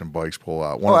of watching bikes pull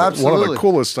out. One of the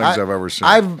coolest things I've ever seen.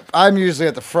 I'm usually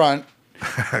at the front.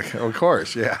 Of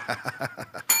course, yeah.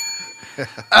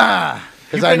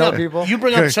 Because I know people. You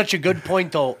bring up such a good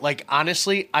point, though. Like,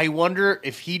 honestly, I wonder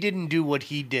if he didn't do what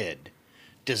he did,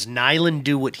 does Nyland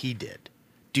do what he did?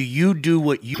 Do you do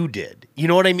what you did? You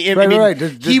know what I mean? Right.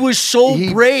 He was so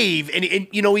brave, and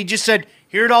he just said,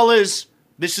 "Here it all is.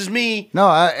 This is me." No,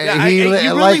 you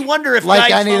really wonder if like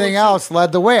guys anything else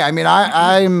led the way. I mean,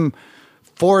 I'm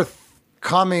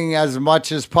forthcoming as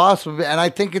much as possible, and I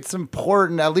think it's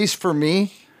important, at least for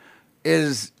me,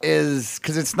 is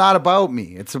because it's not about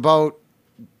me. It's about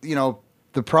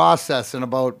the process and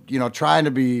about trying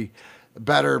to be a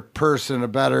better person, a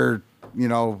better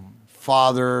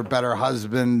father, a better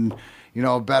husband,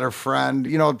 better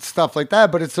friend, stuff like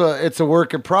that. But it's a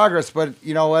work in progress. But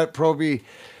you know what, Proby?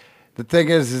 The thing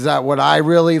is that what I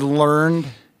really learned,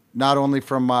 not only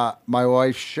from my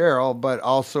wife Cheryl, but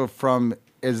also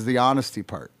is the honesty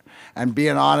part, and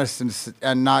being honest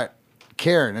and not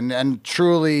caring, and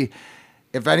truly,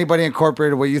 if anybody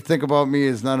incorporated what you think about me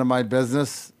is none of my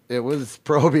business. It was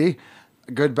Proby,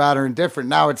 good, bad, or indifferent.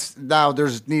 Now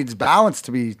there's needs balance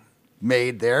to be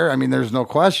made there. I mean, there's no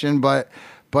question, but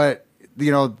I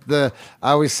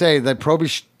always say that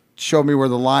Proby showed me where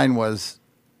the line was,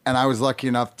 and I was lucky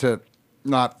enough to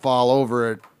not fall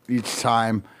over it each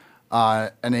time,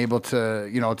 and able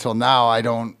to, till now, I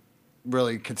don't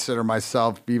really consider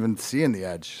myself even seeing the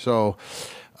edge. So,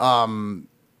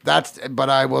 but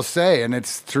I will say, and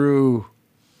it's through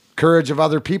courage of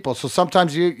other people. So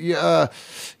sometimes you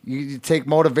take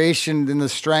motivation in the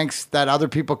strengths that other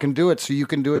people can do it, so you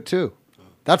can do it too.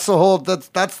 That's the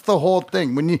whole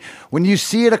thing. When you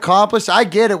see it accomplished, I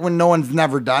get it when no one's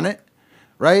never done it,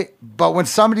 right? But when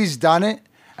somebody's done it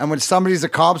and when somebody's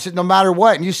accomplished it, no matter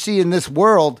what, and you see in this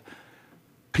world,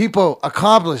 people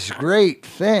accomplish great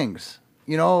things,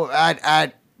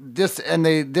 at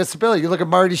the disability. You look at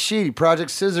Marty Sheedy, Project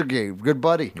Scissorgate, good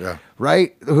buddy, yeah,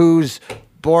 right? Who's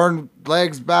born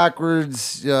legs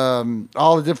backwards,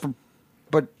 all the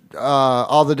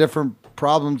different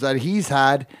problems that he's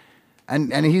had.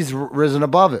 And he's risen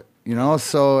above it,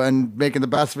 so, and making the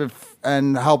best of it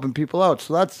and helping people out.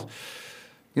 So that's,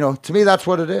 to me, that's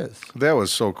what it is. That was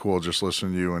so cool just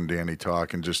listening to you and Danny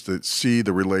talk and just to see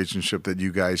the relationship that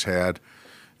you guys had.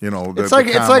 It's like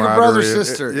a brother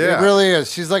sister. Yeah. It really is.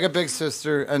 She's like a big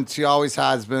sister, and she always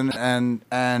has been.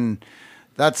 And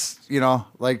that's,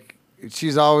 like,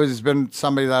 she's always been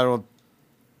somebody that will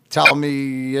tell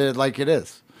me it like it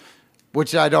is,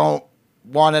 which I don't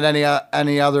want it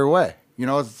any other way.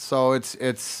 So it's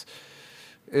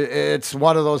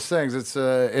one of those things.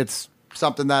 It's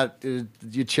something that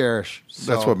you cherish.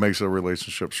 So. That's what makes a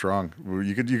relationship strong.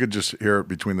 You could just hear it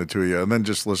between the two of you, and then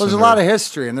just listen. There's a lot of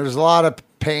history, and there's a lot of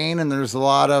pain, and there's a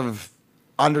lot of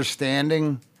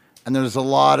understanding, and there's a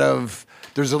lot of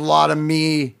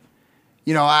me.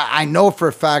 I know for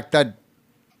a fact that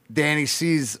Danny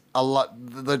sees a lot.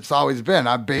 That's always been.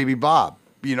 I'm Baby Bob.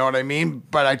 You know what I mean?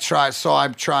 But I'm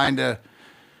trying to,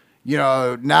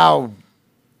 now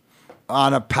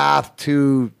on a path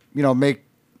to, make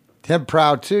him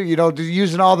proud too,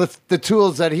 using all the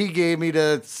tools that he gave me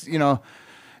to,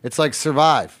 it's like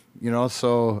survive,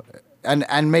 so,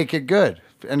 and make it good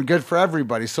and good for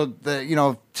everybody. So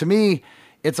to me,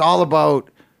 it's all about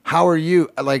how are you,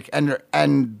 like,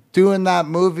 and doing that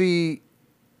movie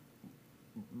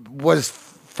was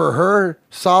for her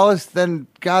solace, then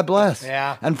God bless.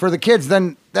 Yeah. And for the kids,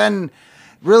 then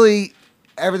really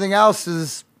everything else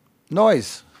is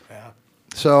noise. Yeah.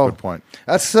 So good point.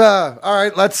 That's all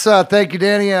right. Let's thank you,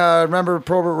 Danny. Remember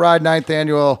Probert Ride 9th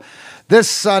Annual this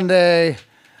Sunday.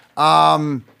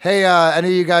 Hey, any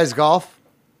of you guys golf?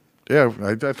 Yeah,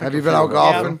 I think. Have you been out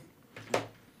golfing? A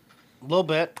little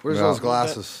bit. Where's those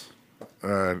glasses?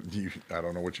 I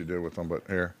don't know what you did with them, but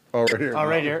here. Oh, right here. Oh,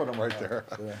 right here. Put them right there.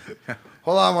 Yeah.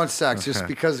 Hold on one sec, just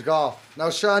because golf. Now,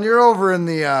 Sean, you're over in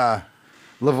the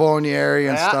Livonia area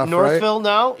and stuff, Northville right?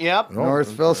 now. Yep.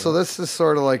 Northville. So this is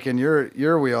sort of like in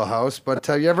your wheelhouse. But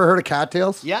have you ever heard of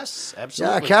Cattails? Yes,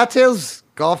 absolutely. Yeah, Cattails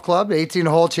Golf Club,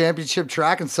 18-hole championship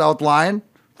track in South Lyon,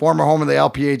 former home of the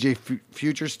LPGA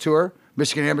Futures Tour,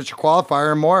 Michigan Amateur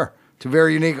Qualifier, and more. Two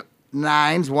very unique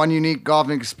nines, one unique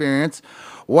golfing experience.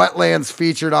 Wetlands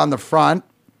featured on the front.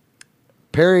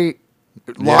 Perry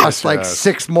lost like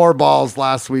 6 more balls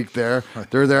last week there.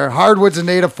 They're there. Hardwoods and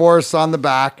native forests on the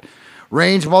back.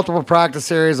 Range, multiple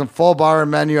practice areas, and full bar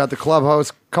and menu at the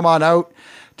clubhouse. Come on out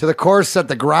to the course at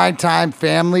the Grind Time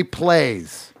Family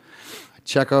Plays.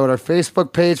 Check out our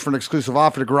Facebook page for an exclusive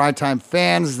offer to Grind Time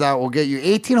fans that will get you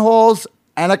 18 holes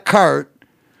and a cart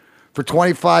for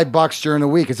 $25 during the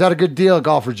week. Is that a good deal,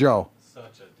 Golfer Joe?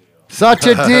 Such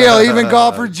a deal. Even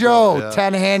Golfer Joe. Yeah.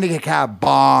 10 handicap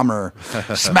bomber.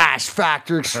 Smash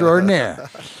factor extraordinaire.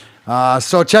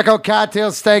 So check out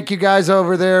Cattails. Thank you guys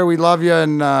over there. We love you,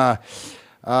 and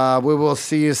we will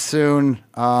see you soon.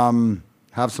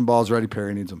 Have some balls ready.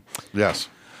 Perry needs them. Yes.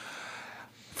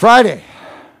 Friday.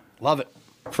 Love it.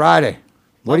 Friday.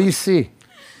 What do you see?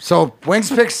 So Wings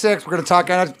pick 6. We're going to talk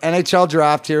NHL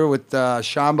draft here with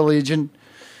Sean Baligian.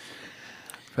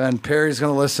 And Perry's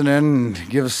going to listen in and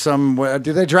give us some.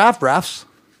 Do they draft refs?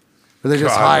 Or they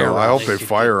just hire them? I hope they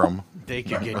fire them. They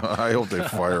could get. I hope they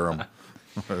fire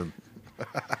them.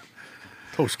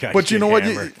 Those guys. But you know what?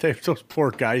 Those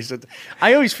poor guys.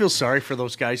 I always feel sorry for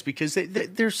those guys because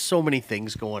there's so many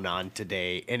things going on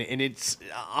today, and it's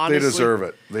honestly. They deserve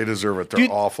it. They deserve it.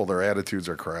 They're awful. Their attitudes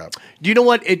are crap. Do you know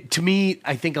what? To me,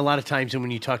 I think a lot of times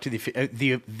when you talk to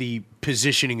the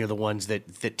positioning are the ones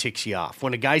that ticks you off.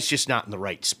 When a guy's just not in the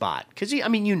right spot, because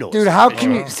dude, how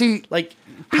can you see? Like,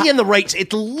 be in the right.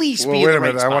 At least be in the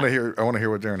right spot. I want to hear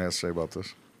what Darren has to say about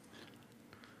this.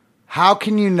 How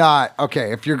can you not?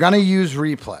 Okay, if you're going to use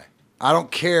replay, I don't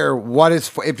care what it's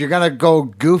for. If you're going to go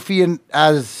goofy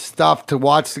as stuff to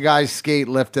watch the guys skate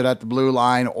lifted at the blue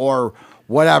line or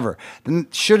whatever, then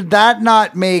should that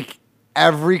not make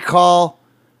every call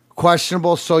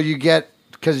questionable? So you get,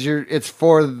 because it's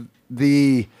for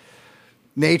the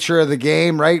nature of the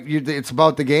game, right? It's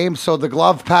about the game. So the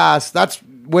glove pass, that's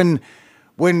when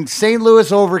St.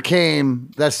 Louis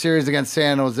overcame that series against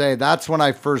San Jose, that's when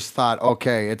I first thought,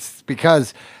 okay, it's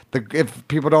because if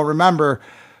people don't remember,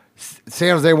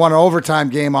 San Jose won an overtime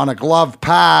game on a glove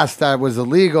pass that was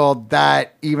illegal,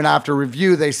 that even after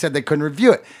review, they said they couldn't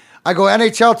review it. I go,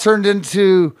 NHL turned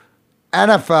into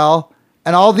NFL,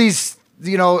 and all these,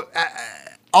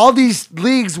 all these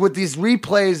leagues with these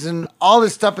replays and all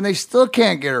this stuff, and they still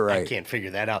can't get it right. I can't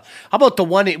figure that out. How about the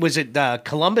one? It was at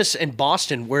Columbus and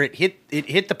Boston where it hit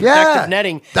the protective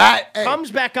netting. That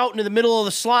comes back out into the middle of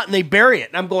the slot and they bury it.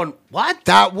 And I'm going, what?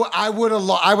 I would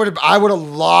have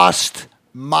lost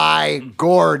my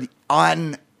gourd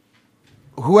on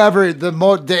whoever if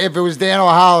it was Dan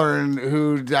O'Halloran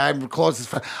who I'm closest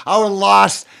friend. I would have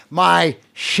lost my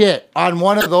shit on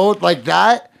one of those like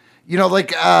that.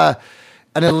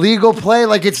 An illegal play,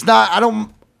 like it's not.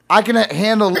 I can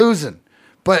handle losing,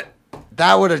 but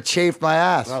that would have chafed my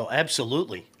ass. Oh,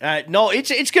 absolutely. No,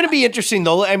 it's going to be interesting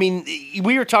though. I mean,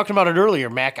 we were talking about it earlier,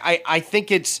 Mac. I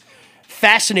think it's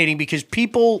fascinating because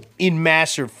people in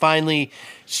mass are finally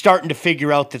starting to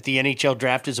figure out that the NHL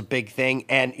draft is a big thing,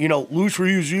 and lose for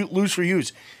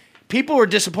use. People are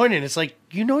disappointed. It's like,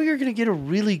 you're going to get a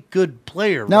really good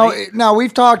player, right? Now,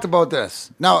 we've talked about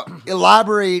this. Now,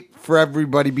 elaborate for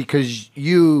everybody because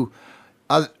you,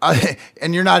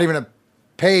 and you're not even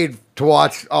paid to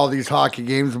watch all these hockey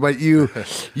games, but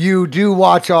you do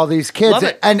watch all these kids. Love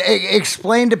it. And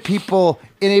explain to people,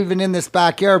 even in this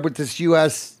backyard with this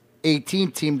US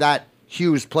 18 team that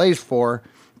Hughes plays for,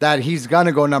 that he's going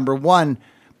to go number 1,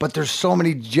 but there's so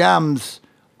many gems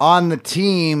on the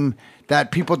team that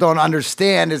people don't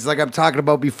understand. Is like I'm talking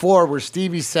about before, where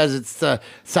Stevie says it's the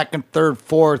second, third,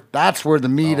 fourth. That's where the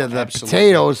meat of the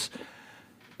potatoes.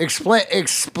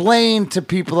 Explain to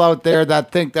people out there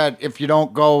that think that if you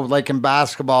don't go like in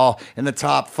basketball in the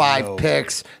top 5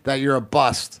 picks, that you're a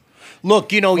bust.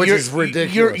 Look, which is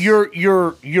ridiculous.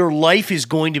 Your life is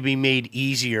going to be made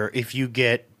easier if you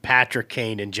get Patrick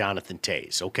Kane and Jonathan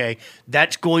Toews, okay?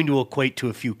 That's going to equate to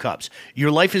a few cups.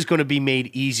 Your life is going to be made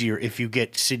easier if you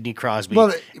get Sidney Crosby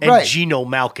and Geno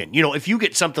Malkin. If you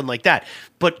get something like that.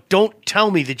 But don't tell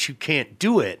me that you can't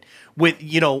do it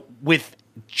with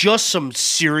just some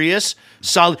serious,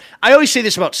 solid. I always say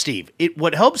this about Steve.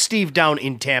 What helped Steve down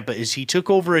in Tampa is he took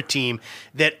over a team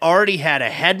that already had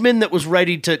a Hedman that was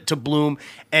ready to bloom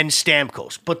and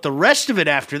Stamkos. But the rest of it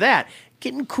after that,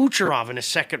 getting Kucherov in a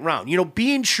second round,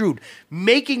 being shrewd,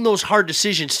 making those hard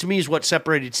decisions, to me is what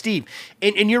separated Steve.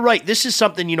 And you're right, this is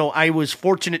something, I was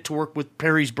fortunate to work with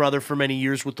Perry's brother for many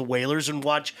years with the Whalers and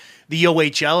watch the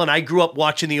OHL, and I grew up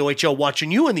watching the OHL,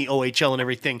 watching you in the OHL and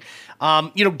everything.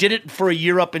 Did it for a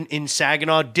year up in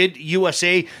Saginaw, did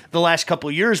USA the last couple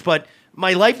of years, but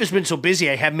my life has been so busy,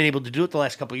 I haven't been able to do it the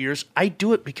last couple of years. I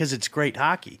do it because it's great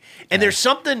hockey. And there's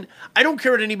something, I don't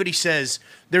care what anybody says,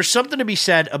 there's something to be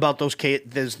said about those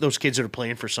kids that are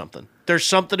playing for something. There's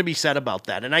something to be said about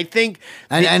that. And I think...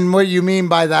 And what you mean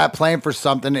by that, playing for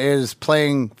something, is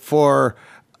playing for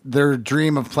their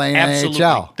dream of playing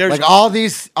NHL. Like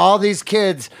all these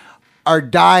kids are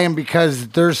dying because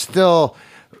they're still...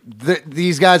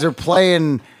 these guys are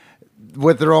playing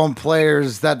with their own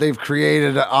players that they've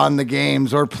created on the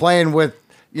games, or playing with,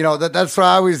 that's what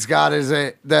I always got is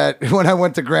that when I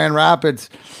went to Grand Rapids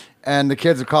and the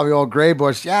kids would call me old Gray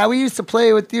Bush. Yeah, we used to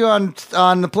play with you on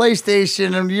the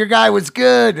PlayStation and your guy was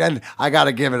good. And I got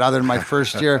to give it, other than my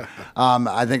first year.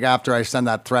 I think after I sent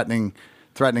that threatening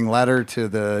letter to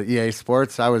the EA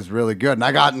Sports, I was really good. And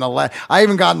I got I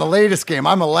even got in the latest game.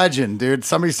 I'm a legend, dude.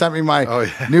 Somebody sent me my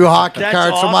new hockey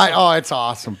card. Awesome. So it's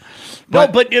awesome.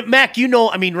 But Mac,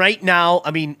 right now,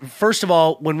 first of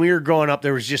all, when we were growing up,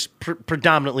 there was just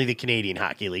predominantly the Canadian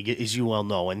Hockey League, as you well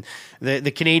know. And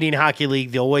the Canadian Hockey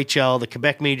League, the OHL, the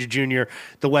Quebec Major Junior,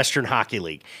 the Western Hockey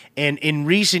League. And in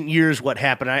recent years, what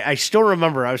happened, I still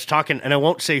remember, I was talking, and I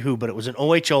won't say who, but it was an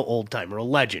OHL old-timer, a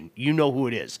legend. You know who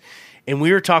it is. And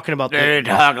we were talking about they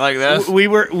talk like this. We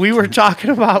were talking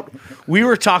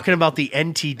about the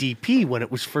NTDP when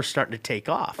it was first starting to take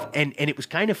off, and it was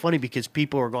kind of funny because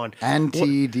people were going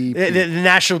NTDP, the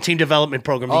National Team Development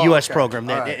Program, the U.S. program,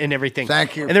 and everything.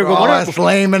 Thank you. And they were going,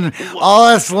 all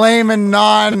us layman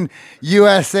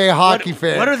non-USA hockey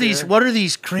fans. What are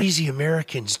these crazy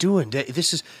Americans doing?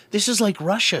 This is like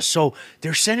Russia. So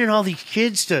they're sending all these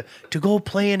kids to go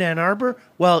play in Ann Arbor.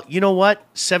 Well, you know what?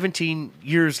 17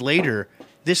 years later,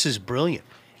 this is brilliant.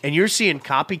 And you're seeing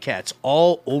copycats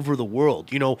all over the world,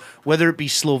 whether it be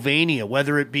Slovenia,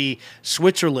 whether it be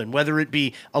Switzerland, whether it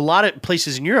be a lot of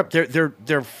places in Europe,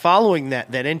 they're following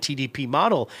that NTDP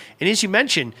model. And as you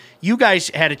mentioned, you guys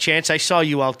had a chance. I saw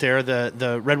you out there.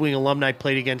 The Red Wing alumni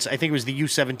played against, I think it was the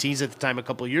U17s at the time a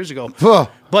couple of years ago.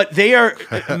 But they are,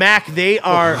 Mac, they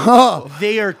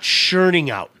are churning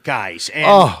out guys.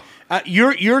 And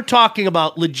you're talking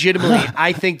about legitimately,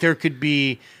 I think there could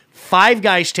be 5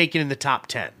 guys taken in the top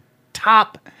 10.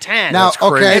 Top 10. Now,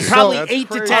 okay, and probably 8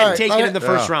 to 10 taken in the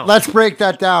first round. Let's break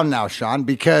that down now, Sean,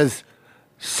 because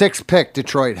 6 pick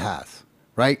Detroit has,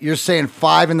 right? You're saying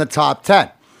 5 in the top 10.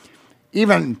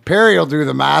 Even Perry will do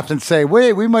the math and say,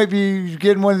 wait, we might be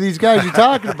getting one of these guys you're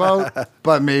talking about,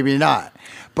 but maybe not.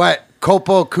 But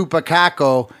Kopo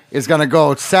Kupakako is going to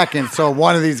go second, so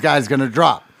one of these guys is going to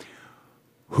drop.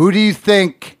 Who do you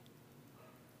think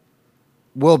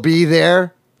will be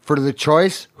there for the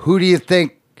choice? Who do you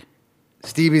think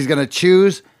Stevie's going to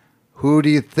choose? Who do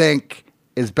you think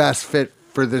is best fit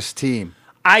for this team?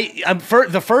 I'm for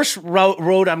the first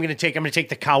road I'm going to take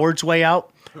the coward's way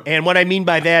out. And what I mean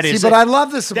by that is... See, but I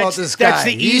love this about this guy. That's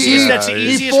the easiest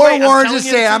He forewarns us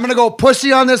saying, I'm going to go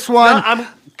pussy on this one. No, I'm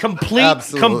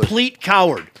complete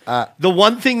coward. The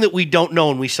one thing that we don't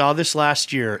know, and we saw this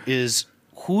last year, is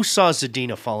who saw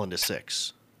Zadina fall into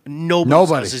 6?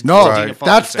 Nobody.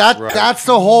 That's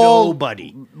the whole. Nobody.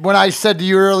 When I said to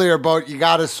you earlier about you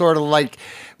got to sort of like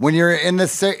when you're in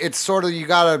the, it's sort of you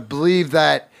got to believe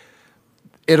that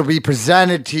it'll be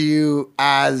presented to you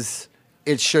as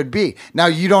it should be. Now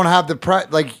you don't have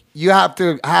you have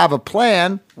to have a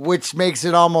plan, which makes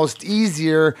it almost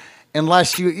easier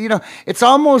unless it's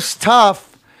almost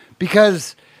tough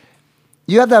because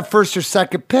you have that first or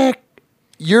second pick.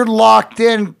 You're locked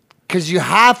in because you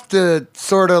have to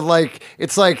sort of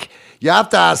it's like you have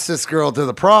to ask this girl to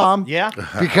the prom. Yeah.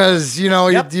 Because,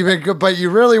 you've been good, but you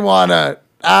really want to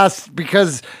ask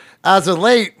because as of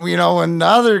late, and the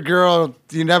other girl,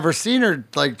 you never seen her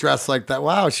dressed like that.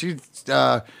 Wow, she's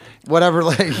whatever.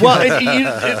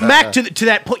 Mac, to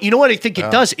that point, you know what I think it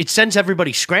does? It sends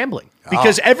everybody scrambling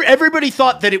because everybody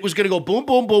thought that it was going to go boom,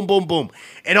 boom, boom, boom, boom.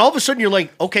 And all of a sudden you're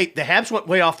like, okay, the Habs went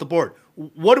way off the board.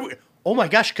 What do we... Oh my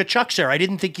gosh, Kachuk's there. I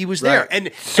didn't think he was there.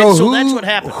 And so that's what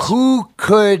happens. Who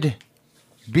could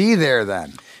be there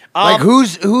then?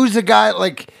 Who's the guy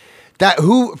that?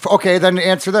 Okay, then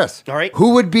answer this. All right.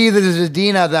 Who would be the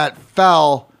Zadina that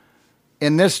fell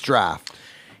in this draft?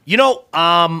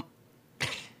 I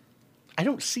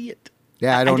don't see it.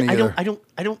 Yeah, I don't either.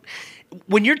 I don't.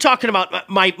 When you're talking about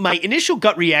my initial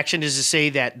gut reaction is to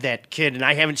say that kid, and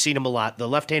I haven't seen him a lot. The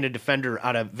left-handed defender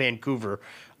out of Vancouver.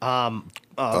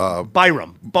 Bowen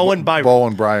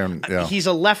Byram. Yeah. He's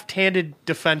a left-handed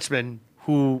defenseman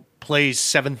who plays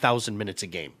 7,000 minutes a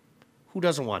game. Who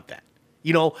doesn't want that?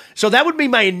 So that would be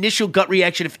my initial gut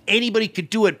reaction if anybody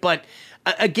could do it. But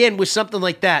again, with something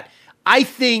like that, I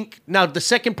think, now the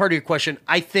second part of your question,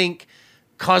 I think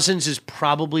Cousins is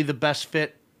probably the best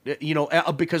fit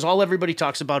because all everybody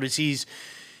talks about is he's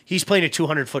playing a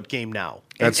 200-foot game now.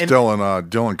 That's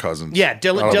Dylan Cousins. Yeah,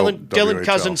 Dylan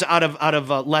Cousins out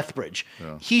of Lethbridge.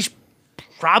 Yeah. He's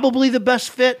probably the best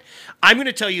fit. I'm going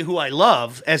to tell you who I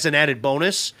love as an added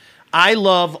bonus. I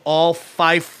love all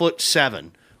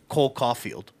 5'7" Cole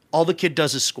Caulfield. All the kid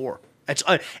does is score.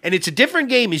 And it's a different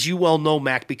game, as you well know,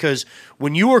 Mac, because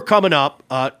when you were coming up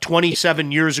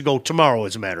 27 years ago tomorrow,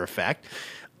 as a matter of fact,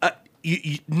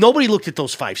 nobody looked at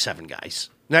those 5'7" guys.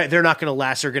 They're not going to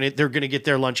last. They're going to get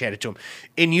their lunch handed to them.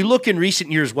 And you look in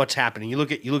recent years, what's happening. You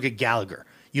look at Gallagher.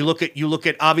 You look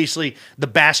at obviously the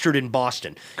bastard in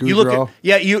Boston. Goudreau.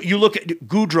 You look at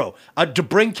Goudreau,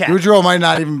 DeBrincat. Goudreau might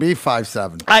not even be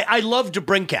 5'7". I love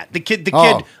DeBrincat, the kid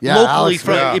locally Alex,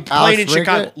 playing in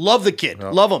Chicago. Rickett. Love the kid,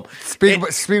 love him.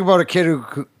 Speak about a kid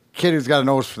who's got a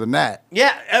nose for the net.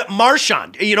 Yeah,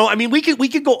 Marchand. We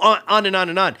could go on and on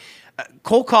and on.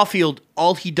 Cole Caulfield,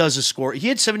 all he does is score. He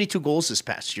had 72 goals this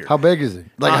past year. How big is he?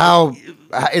 How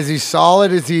is he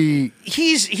solid? Is he?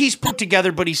 He's put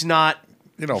together, but he's not.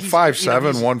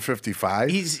 5'7",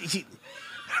 155.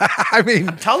 I mean,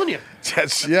 I'm telling you.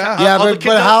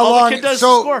 But how long?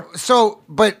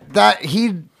 But that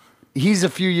he's a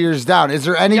few years down. Is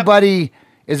there anybody? Yep.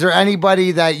 Is there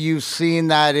anybody that you've seen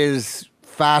that is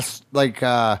fast, going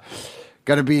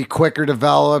to be quicker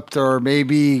developed, or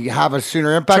maybe have a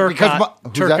sooner impact?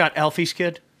 Turcotte, Alfie's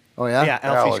kid. Oh yeah, yeah,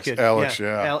 Alfie's kid. Alex,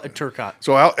 Turcotte.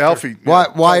 So Alfie,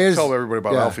 why is tell everybody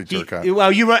about Alfie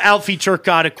Turcotte? Alfie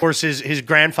Turcotte, of course, his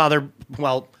grandfather.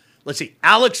 Well, let's see.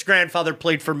 Alex's grandfather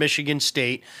played for Michigan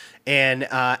State, and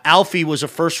Alfie was a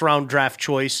first-round draft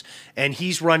choice, and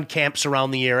he's run camps around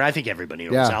the area. I think everybody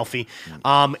knows Alfie.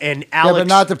 And Alex, but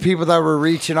not the people that were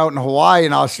reaching out in Hawaii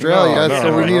and Australia.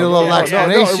 So we need a little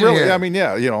explanation here. I mean,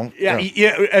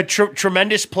 a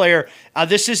tremendous player.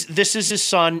 This is his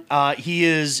son. He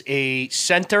is a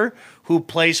center who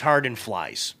plays hard and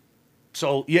flies.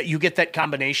 So you get that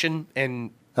combination,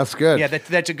 and that's good. Yeah,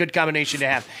 that's a good combination to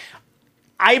have.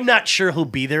 I'm not sure he'll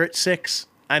be there at 6.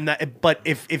 I'm not, but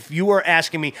if you were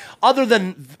asking me, other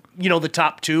than the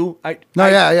top two, I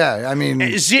mean,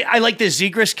 I like the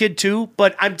Zegras kid too.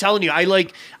 But I'm telling you, I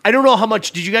don't know how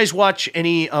much. Did you guys watch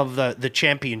any of the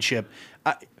championship?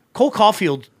 Cole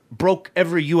Caulfield broke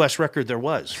every U.S. record there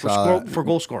was for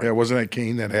goal scoring. Yeah, wasn't it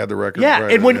Keane that had the record? Yeah,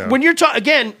 and when you're talking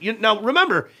again, now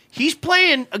remember he's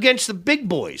playing against the big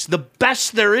boys, the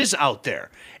best there is out there.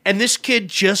 And this kid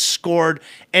just scored,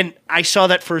 and I saw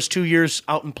that for his 2 years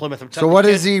out in Plymouth. So what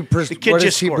is he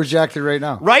projected right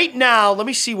now? Right now, let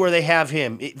me see where they have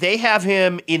him. They have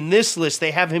him in this list.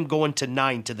 They have him going to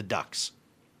 9 to the Ducks.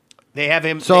 They have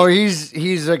him. So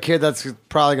he's a kid that's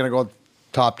probably going to go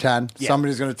top 10. Yeah.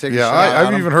 Somebody's going to take a shot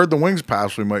I've even heard the Wings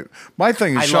possibly might. My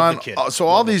thing is, Sean, so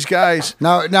all these guys.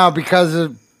 Now because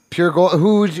of pure goal,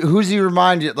 who's he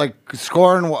remind you,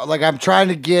 scoring? I'm trying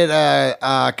to get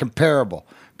a comparable.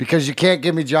 Because you can't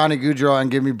give me Johnny Gaudreau and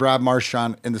give me Brad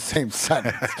Marchand in the same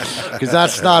sentence. Because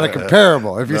that's not a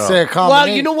comparable. If you say a combination.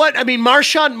 Well, you know what? I mean,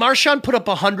 Marchand put up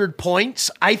 100 points.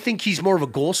 I think he's more of a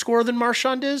goal scorer than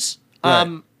Marchand is.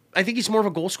 Right. I think he's more of a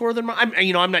goal scorer than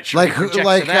I'm not sure.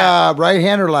 Right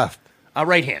hand or left?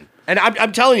 Right hand. And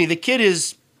I'm telling you, the kid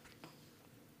is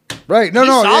right. No.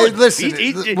 Solid. Listen,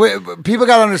 people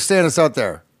got to understand this out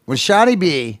there. When Shawnee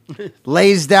B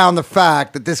lays down the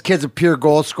fact that this kid's a pure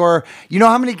goal scorer, you know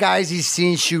how many guys he's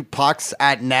seen shoot pucks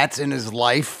at nets in his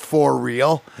life for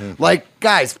real? Mm-hmm.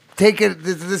 Guys, take it.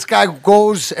 This guy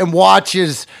goes and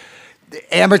watches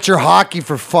amateur hockey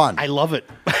for fun. I love it.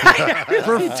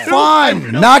 For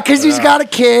fun. Not because he's got a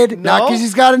kid. No. Not because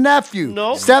he's got a nephew.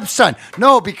 No. Stepson.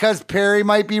 No, because Perry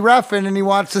might be reffing and he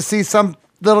wants to see some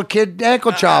little kid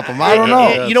ankle chop him. I don't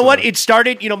know. You know what? It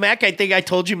started, Mac, I think I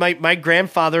told you my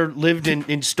grandfather lived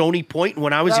in Stony Point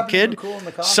when I was a kid.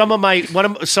 Some of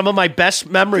my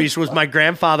best memories was my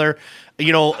grandfather,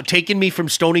 taking me from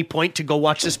Stony Point to go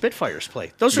watch the Spitfires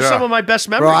play. Those are some of my best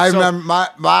memories. Bro,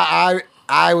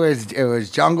 I remember it was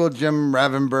Jungle Jim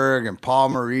Revenberg and Paul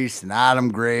Maurice and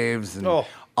Adam Graves and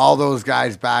all those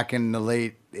guys back in the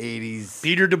late 80s.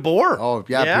 Peter DeBoer. Oh,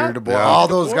 yeah, Peter DeBoer. Yeah. All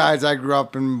those guys I grew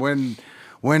up in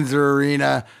Windsor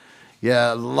Arena.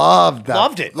 Yeah, loved that.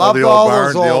 Loved it. Loved the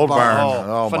old barn.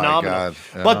 Oh, phenomenal. My God.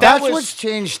 Yeah. But that's what's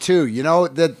changed too.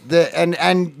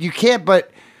 And you can't.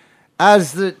 But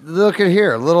look at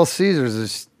here, Little Caesars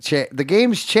is the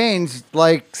game's changed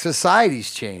like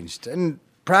society's changed, and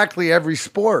practically every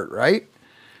sport, right?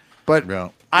 But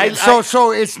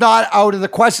so it's not out of the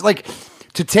question.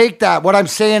 To take that, what I'm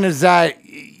saying is that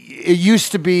it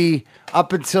used to be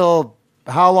up until.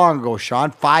 How long ago,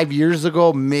 Sean? 5 years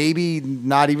ago, maybe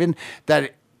not even,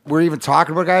 that we're even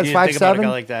talking about guys 5'7"? Think about a guy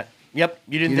like that. Yep.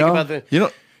 You didn't think about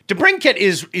the. DeBrincat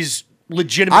is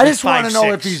legitimately. I just want to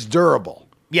know if he's durable.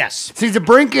 Yes. See,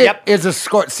 DeBrincat is a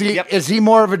score. See, is he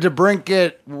more of a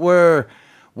DeBrincat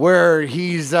where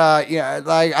he's like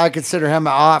I consider him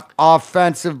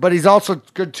offensive, but he's also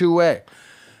good two-way.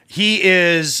 He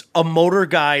is a motor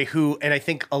guy who, and I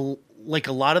think like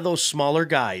a lot of those smaller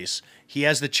guys, he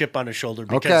has the chip on his shoulder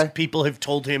because people have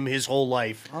told him his whole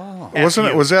life. Oh. Is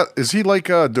he like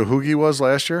DeHoogie was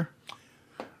last year?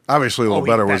 Obviously, a little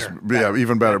better.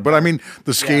 Even better. But I mean,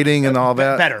 the skating and all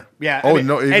that. Better, yeah. Oh,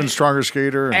 no, even stronger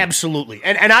skater. Absolutely,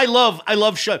 and I love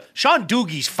Sean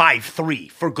Doogie's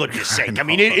 5'3", for goodness sake. I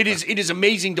mean, it is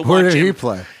amazing to watch him. Where did he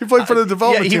play? He played for the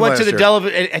development team. He went to the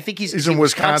development. I think he's in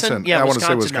Wisconsin. Yeah, I want to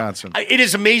say Wisconsin. It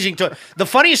is amazing to. The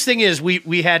funniest thing is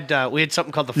we had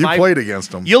something called the You five. played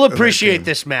against him. You'll appreciate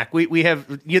this, Mac. We have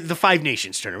the Five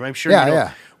Nations tournament. I'm sure.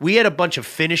 Yeah. We had a bunch of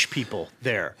Finnish people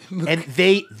there, and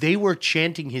they were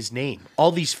chanting his name.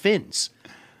 All these Finns,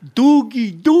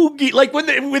 Doogie, like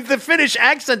with the Finnish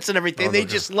accents and everything. They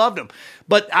just loved him.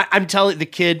 But I'm telling the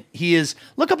kid, he is.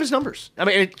 Look up his numbers. I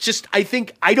mean, it's just. I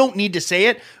think I don't need to say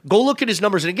it. Go look at his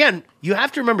numbers. And again, you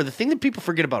have to remember the thing that people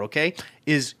forget about. Okay,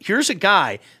 is here's a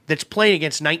guy that's playing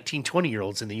against 19,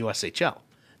 20-year-olds in the USHL.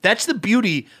 That's the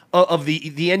beauty of the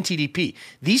NTDP.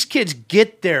 These kids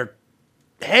get their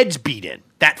heads beat in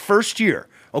that first year,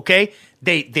 okay?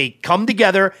 They come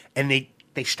together and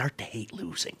they start to hate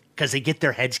losing because they get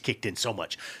their heads kicked in so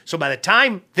much. So by the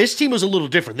time, this team was a little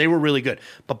different. They were really good.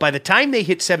 But by the time they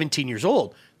hit 17 years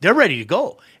old, they're ready to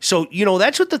go. So,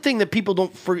 that's what the thing that people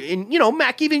don't forget.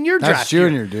 Mac, even your draft. That's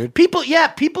Junior, dude.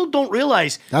 People don't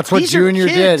realize. That's what Junior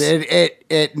did.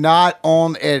 It not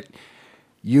only,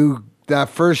 that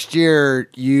first year,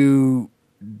 you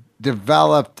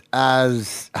developed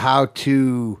as how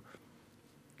to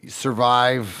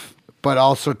survive, but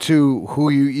also to who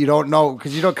you don't know,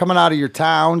 because you don't coming out of your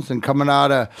towns and coming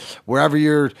out of wherever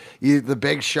you're the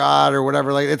big shot or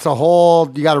whatever. Like it's a whole,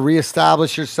 you got to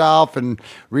reestablish yourself and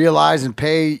realize and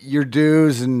pay your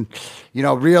dues and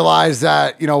realize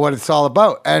that what it's all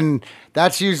about. And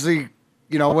that's usually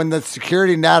when the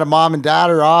security net of mom and dad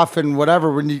are off and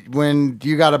whatever, when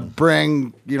you got to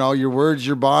bring, your words,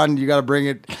 your bond, you got to bring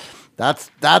it.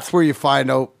 That's where you find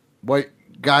out what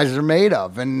guys are made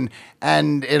of, and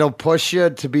it'll push you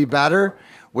to be better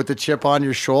with the chip on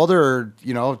your shoulder, or,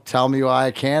 tell me why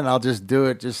I can. I'll just do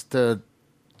it just to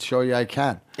show you I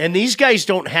can. And these guys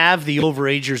don't have the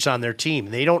overagers on their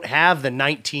team. They don't have the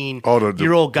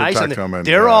 19-year-old guys on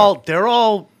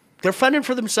there. They're fending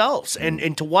for themselves,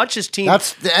 and to watch this team.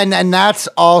 That's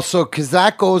also because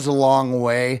that goes a long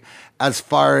way as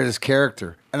far as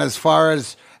character and as far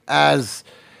as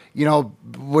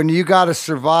when you got to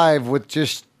survive with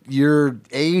just your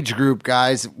age group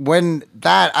guys. When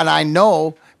that, and I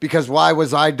know because why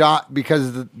was I not?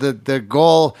 Because the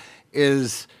goal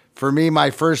is for me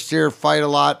my first year fight a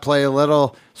lot, play a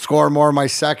little, score more my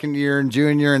second year and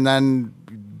junior, and then.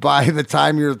 By the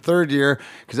time you're third year,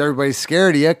 because everybody's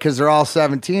scared of you because they're all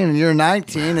 17 and you're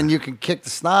 19 and you can kick the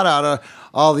snot out of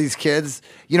all these kids.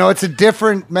 It's a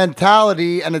different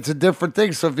mentality and it's a different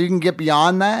thing. So if you can get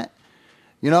beyond that,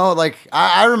 like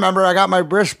I remember I got my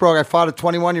wrist broke. I fought a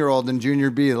 21-year-old in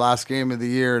Junior B, the last game of the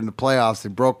year in the playoffs. They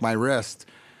broke my wrist.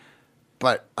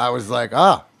 But I was like,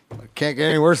 I can't get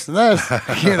any worse than this.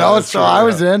 So I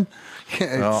was in.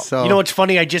 So it's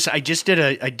funny. I did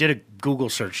a Google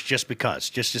search just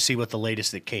to see what the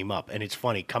latest that came up, and it's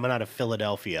funny coming out of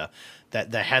Philadelphia that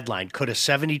the headline: could a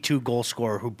 72 goal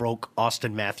scorer who broke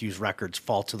Austin Matthews' records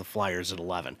fall to the Flyers at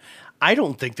 11? I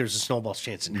don't think there's a snowball's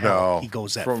chance in hell he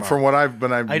goes that far. From what I've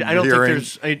been I don't hearing,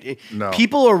 think there's.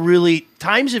 People are really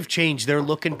times have changed. They're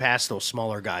looking past those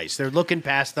smaller guys. They're looking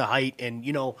past the height, and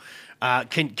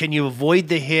can you avoid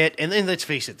the hit? And then let's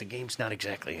face it, the game's not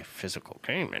exactly a physical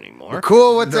game anymore.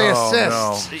 McCool with the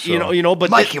assist. But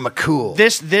Mikey McCool.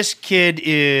 This kid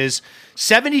is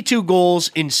 72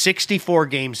 goals in 64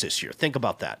 games this year. Think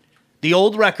about that. The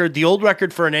old record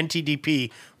for an NTDP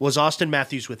was Austin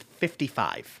Matthews with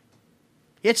 55.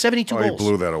 He had 72 goals. He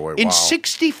blew that away. In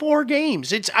 64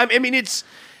 games. It's.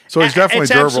 So he's definitely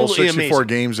durable. 64 amazing.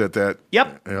 games at that.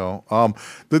 Yep.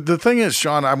 The thing is,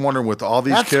 Sean, I'm wondering with all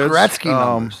these kids. That's Gretzky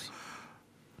numbers.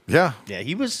 Yeah. Yeah,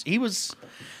 he was.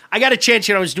 I got a chance.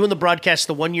 I was doing the broadcast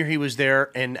the one year he was there,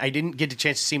 and I didn't get a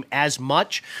chance to see him as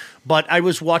much. But I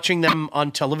was watching them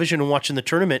on television and watching the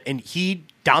tournament, and he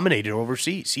dominated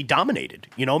overseas. He dominated.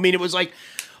 It was like,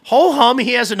 ho hum.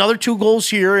 He has another 2 goals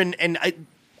here, and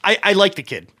I like the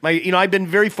kid. I've been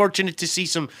very fortunate to see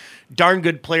some darn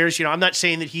good players. I'm not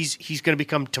saying that he's going to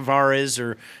become Tavares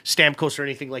or Stamkos or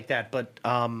anything like that, but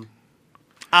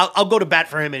I'll go to bat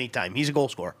for him anytime. He's a goal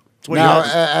scorer.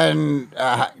 Good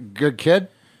kid.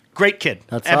 Great kid.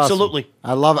 That's absolutely.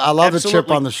 Awesome. I love the chip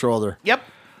on the shoulder. Yep.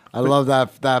 I love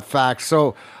that fact.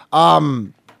 So,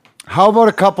 how about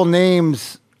a couple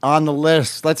names on the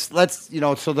list? Let's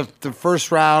so the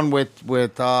first round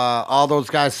with all those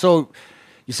guys. So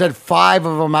you said 5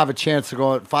 of them have a chance to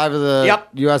go. 5 of the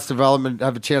U.S. development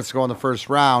have a chance to go in the first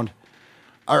round,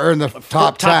 or in the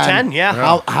top 10.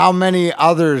 Yeah. How many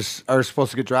others are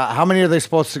supposed to get drafted? How many are they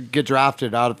supposed to get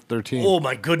drafted out of their team? Oh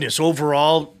my goodness!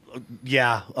 Overall,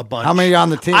 a bunch. How many on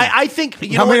the team? I think.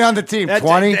 How many on the team?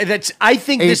 20. I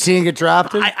think 18 get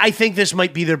drafted. I think this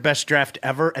might be their best draft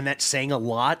ever, and that's saying a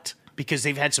lot because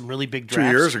they've had some really big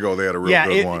drafts. 2 years ago, they had a real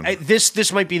good one.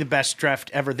 This might be the best draft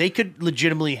ever. They could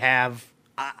legitimately have,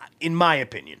 in my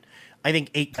opinion, I think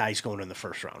 8 guys going in the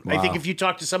first round. Wow. I think if you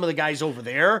talk to some of the guys over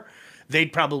there,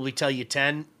 they'd probably tell you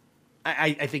 10.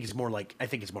 I think it's more like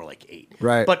 8.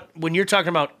 Right. But when you're talking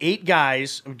about 8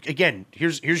 guys, again,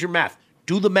 here's your math.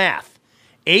 Do the math.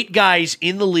 8 guys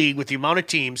in the league with the amount of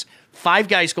teams, 5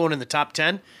 guys going in the top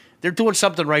 10. They're doing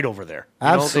something right over there.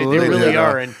 Absolutely, they really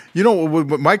are. And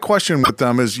my question with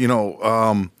them is,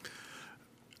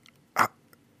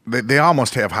 they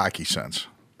almost have hockey sense.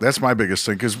 That's my biggest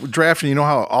thing because drafting. You know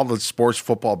how all the sports,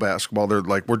 football, basketball, they're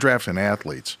like we're drafting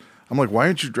athletes. I'm like, why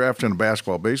aren't you drafting a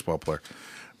basketball, baseball player?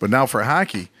 But now for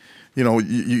hockey,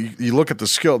 you look at the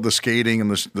skill, the skating,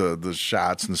 and the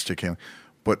shots and the stick handling.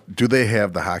 But do they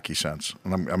have the hockey sense?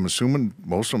 And I'm assuming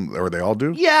most of them, or they all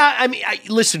do. Yeah, I mean,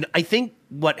 listen. I think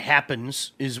what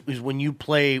happens is when you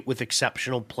play with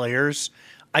exceptional players,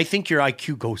 I think your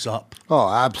IQ goes up. Oh,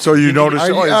 absolutely. So you notice, it's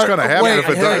going to happen if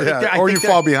it does, or you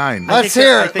fall behind. Let's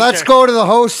hear it. Let's go to the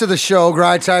host of the show,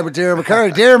 Grind Time with Darren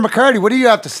McCarty. Darren McCarty, what do you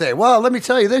have to say? Well, let me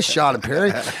tell you this, Sean and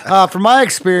Perry. From my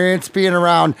experience being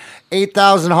around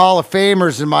 8,000 Hall of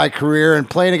Famers in my career and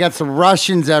playing against the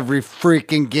Russians every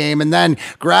freaking game and then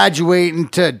graduating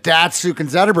to Datsuk and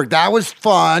Zetterberg. That was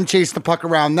fun, chasing the puck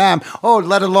around them. Oh,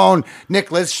 let alone Nick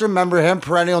Lidstrom. Remember him?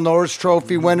 Perennial Norris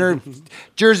Trophy winner.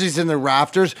 Jerseys in the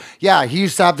rafters. Yeah, he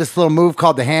used to have this little move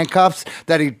called the handcuffs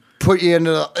that he put you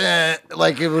into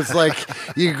like it was like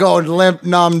you go limp,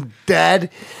 numb, dead.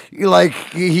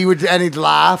 Like and he'd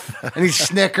laugh and he'd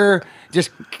snicker.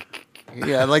 Just...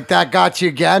 Yeah, like that got you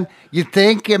again. You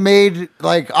think it made,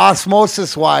 like,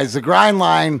 osmosis-wise, the grind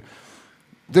line,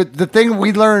 the thing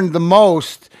we learned the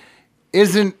most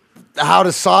isn't how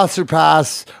to saucer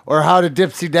pass or how to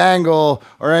dipsy dangle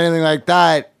or anything like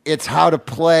that. It's how to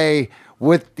play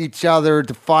with each other,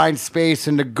 to find space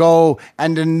and to go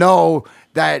and to know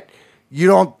that you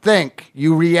don't think,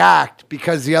 you react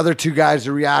because the other 2 guys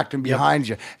are reacting behind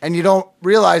you. And you don't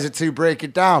realize it till you break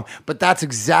it down. But that's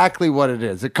exactly what it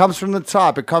is. It comes from the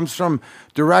top. It comes from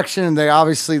direction. And they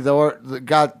obviously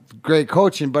got great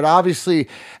coaching. But obviously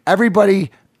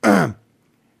everybody, and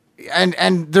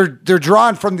they're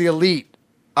drawn from the elite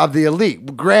of the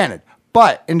elite, granted.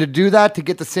 But, and to do that, to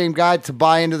get the same guy to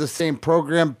buy into the same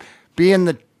program, be in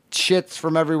the shits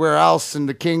from everywhere else and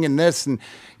the king and this and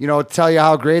tell you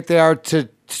how great they are to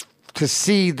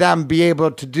see them be able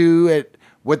to do it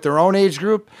with their own age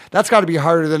group. That's got to be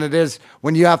harder than it is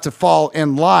when you have to fall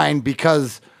in line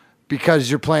because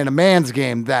you're playing a man's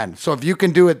game then. So if you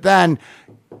can do it then,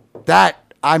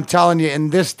 that I'm telling you,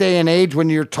 in this day and age when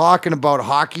you're talking about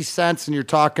hockey sense and you're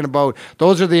talking about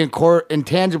those are the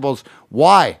intangibles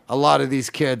why a lot of these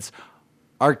kids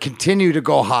continue to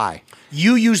go high.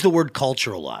 You use the word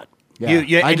culture a lot.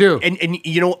 Yeah, I do. And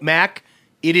you know what, Mac?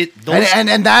 It is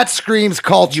and that screams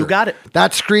culture. You got it.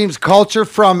 That screams culture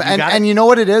from and you know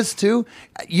what it is too?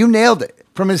 You nailed it.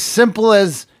 From as simple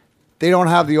as they don't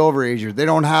have the overager. They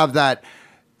don't have that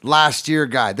last year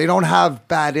guy. They don't have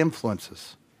bad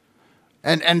influences.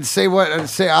 And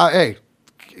hey,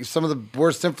 some of the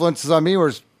worst influences on me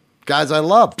were guys I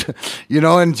loved,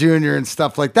 in junior and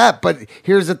stuff like that. But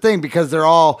here's the thing, because they're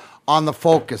all on the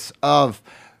focus of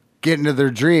getting to their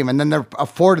dream. And then they're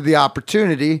afforded the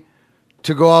opportunity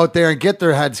to go out there and get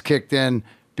their heads kicked in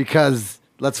because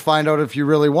let's find out if you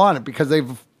really want it, because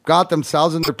they've got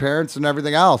themselves and their parents and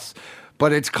everything else.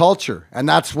 But it's culture, and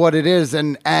that's what it is.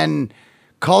 And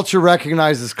culture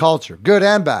recognizes culture, good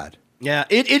and bad. Yeah,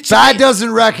 it's bad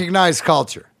doesn't recognize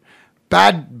culture.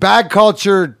 Bad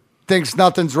culture thinks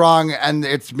nothing's wrong and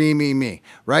it's me,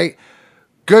 right?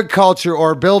 Good culture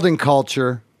or building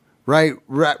culture, right,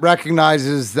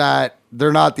 recognizes that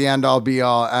they're not the end all be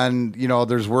all, and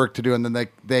there's work to do, and then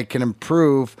they can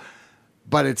improve.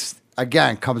 But it's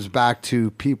again comes back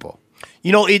to people.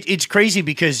 You know, it's crazy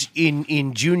because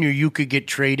in junior you could get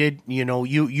traded. You know,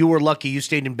 you were lucky you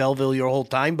stayed in Belleville your whole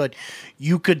time, but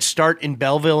you could start in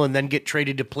Belleville and then get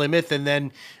traded to Plymouth and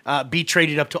then be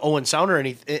traded up to Owen Sound or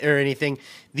anything.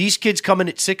 These kids come in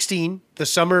at 16, the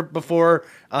summer before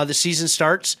the season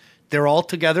starts. They're all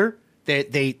together.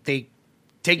 They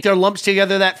take their lumps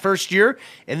together that first year,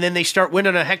 and then they start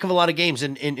winning a heck of a lot of games.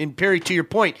 And Perry, to your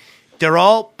point, they're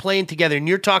all playing together, and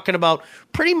you're talking about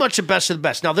pretty much the best of the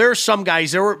best. Now, there are some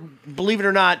guys, believe it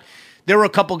or not, there were a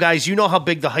couple guys, you know how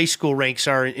big the high school ranks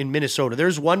are in Minnesota.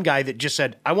 There's one guy that just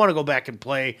said, I want to go back and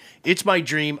play. It's my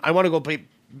dream. I want to go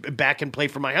back and play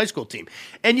for my high school team.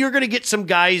 And you're going to get some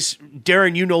guys,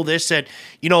 Darren, you know this, that,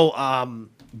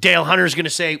 Dale Hunter's going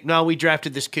to say, no, we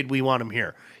drafted this kid. We want him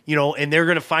here. And they're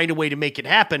going to find a way to make it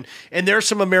happen. And there are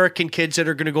some American kids that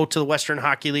are going to go to the Western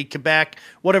Hockey League, Quebec,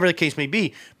 whatever the case may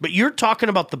be. But you're talking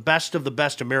about the best of the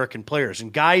best American players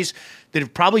and guys that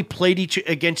have probably played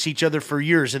against each other for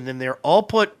years, and then they're all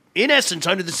put, in essence,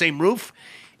 under the same roof,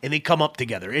 and they come up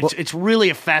together. It's really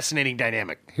a fascinating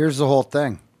dynamic. Here's the whole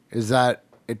thing, is that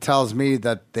it tells me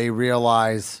that they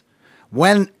realize,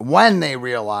 when they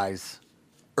realize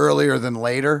earlier than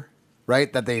later,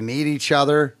 right, that they need each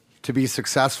other to be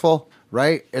successful,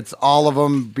 right? It's all of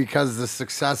them, because the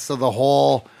success of the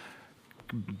whole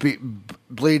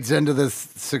bleeds into the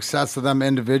success of them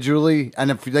individually.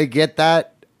 And if they get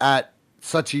that at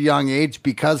such a young age,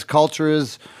 because culture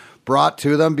is brought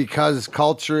to them, because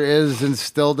culture is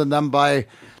instilled in them by,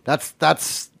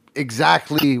 that's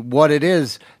exactly what it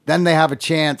is, then they have a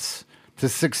chance to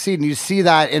succeed. And you see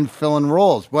that in filling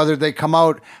roles, whether they come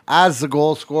out as the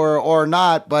goal scorer or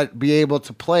not, but be able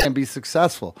to play and be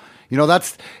successful.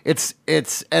 It's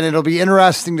and it'll be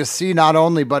interesting to see, not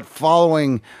only, but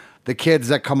following the kids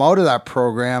that come out of that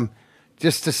program,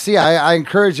 just to see. I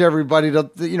encourage everybody to,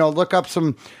 look up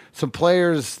some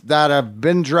players that have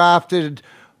been drafted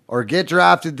or get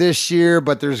drafted this year,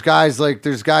 but there's guys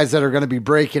that are going to be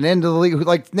breaking into the league.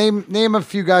 Like, name a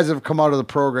few guys that have come out of the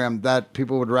program that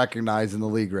people would recognize in the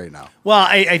league right now. Well,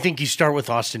 I think you start with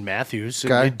Austin Matthews.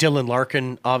 Okay. Dylan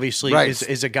Larkin, obviously, right,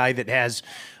 is a guy that has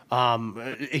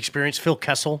experience. Phil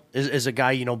Kessel is a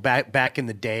guy, back in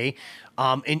the day.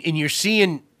 And you're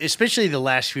seeing, especially the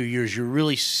last few years, you're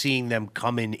really seeing them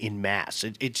come in mass.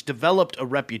 It's developed a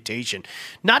reputation,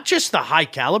 not just the high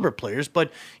caliber players,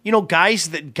 but guys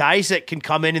that can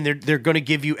come in and they're going to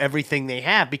give you everything they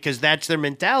have, because that's their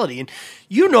mentality. And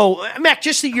Mac,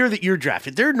 just the year that you're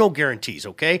drafted, there are no guarantees,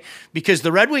 okay? Because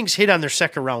the Red Wings hit on their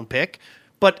second round pick.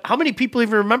 But how many people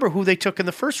even remember who they took in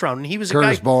the first round? And he was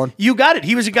Curtis guy. Bowen. You got it.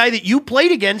 He was a guy that you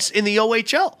played against in the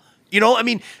OHL.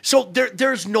 So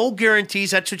there's no guarantees.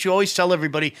 That's what you always tell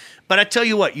everybody. But I tell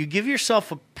you what, you give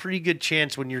yourself a pretty good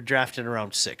chance when you're drafted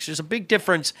around 6. There's a big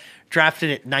difference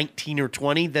drafted at 19 or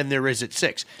 20 than there is at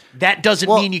 6. That doesn't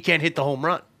mean you can't hit the home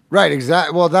run. Right,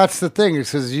 exactly. Well, that's the thing.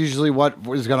 It's because usually what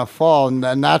is going to fall,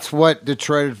 and that's what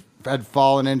Detroit had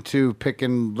fallen into,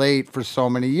 picking late for so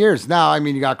many years. Now,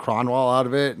 you got Cronwall out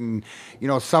of it, and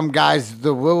some guys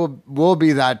that will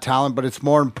be that talent, but it's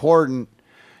more important.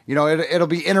 It'll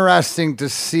be interesting to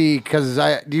see, because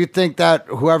do you think that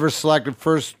whoever's selected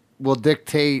first will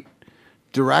dictate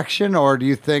direction, or do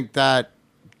you think that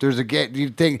do you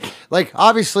think, like,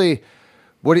 obviously,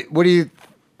 what do you,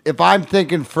 if I'm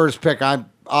thinking first pick, I'm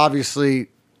obviously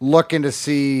looking to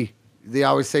see, they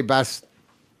always say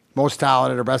most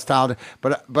talented or best talented,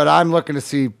 but I'm looking to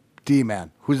see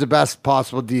D-man. Who's the best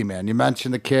possible D-man? You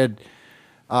mentioned the kid,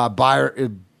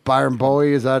 Byron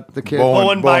Bowie, is that the kid?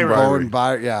 Bowen Byron.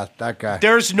 Yeah, that guy.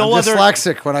 There's no I'm other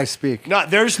dyslexic when I speak. No,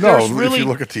 there's if really, you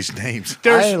look at these names,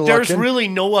 there's really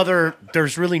no other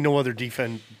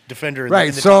defender in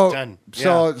right. the top 10.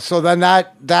 So then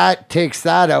that takes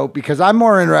that out, because I'm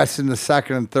more interested in the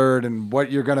second and third and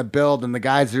what you're going to build and the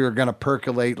guys who are going to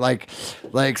percolate. Like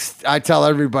I tell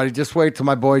everybody, just wait till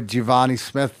my boy Giovanni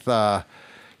Smith.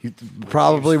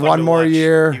 Probably one more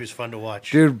year. He was fun to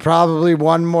watch, dude. Probably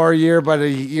one more year, but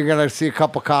you're gonna see a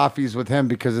couple coffees with him,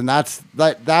 because that's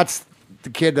the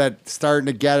kid that's starting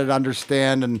to get it,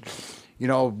 understand, and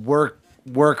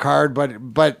work hard.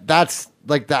 But that's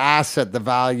like the asset, the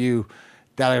value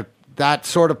that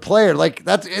sort of player. Like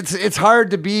it's hard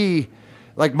to be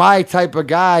like my type of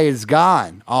guy is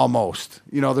gone almost.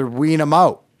 They're weaning him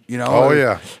out. Oh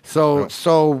yeah. So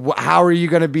how are you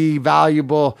going to be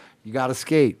valuable? You got to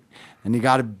skate, and you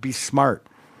got to be smart,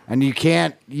 and you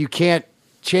can't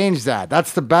change that.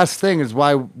 That's the best thing, is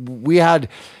why we had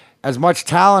as much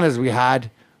talent as we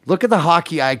had. Look at the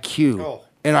hockey IQ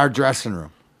in our dressing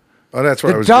room. Oh, that's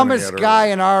what I was dumbest guy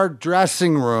in our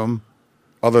dressing room,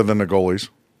 other than the goalies.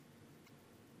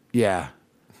 Yeah.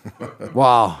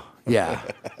 Wow. Yeah.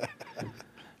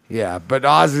 Yeah, but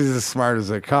Ozzy's as smart as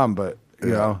they come, but, you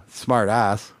know, smart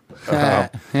ass.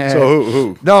 So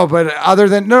who? No, but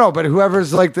but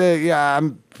whoever's like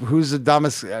who's the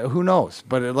dumbest, who knows?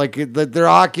 But their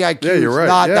hockey IQ Yeah, you're right. is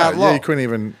not that low. Yeah, you couldn't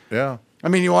even, I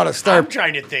mean, you want to start I'm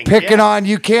trying to think. picking on,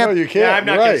 you can't. No, you can't. Yeah, I'm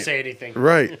not going Right. to say anything.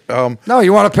 Right. No,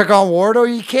 you want to pick on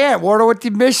Wardo? You can't. Wardo went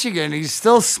to Michigan. He's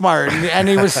still smart. And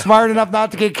he was smart enough not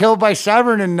to get killed by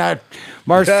Severn in that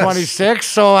March 26th.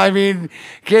 So, I mean,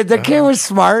 the kid was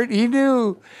smart. He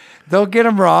knew. Don't get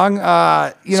him wrong.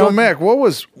 So, Mac, what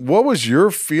was your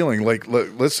feeling? Like,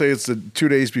 let's say it's the 2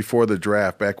 days before the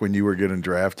draft, back when you were getting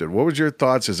drafted. What was your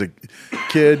thoughts as a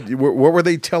kid? What were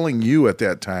they telling you at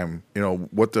that time? You know,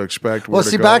 what to expect? Well,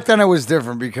 see, back then it was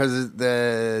different because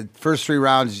the first 3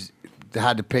 rounds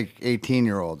had to pick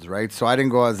 18-year-olds, right? So I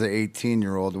didn't go as an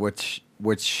 18-year-old,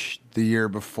 which the year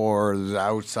before there was an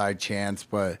outside chance,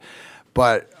 but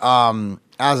as a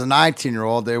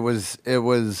 19-year-old, it was.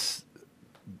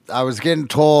 I was getting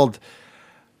told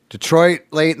Detroit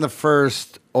late in the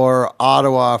first or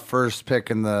Ottawa first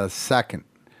pick in the second.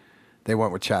 They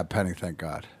went with Chad Penny, thank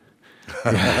God.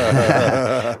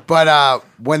 But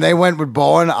when they went with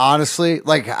Bowen, honestly,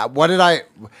 like, what did I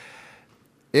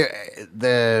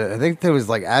think there was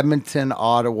like Edmonton,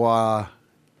 Ottawa,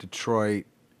 Detroit,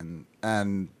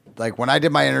 and like when I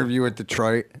did my interview with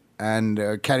Detroit,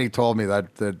 and Kenny told me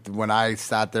that when I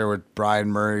sat there with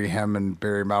Brian Murray, him and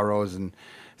Barry Melrose, and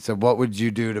said, what would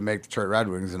you do to make Detroit Red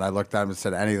Wings? And I looked at him and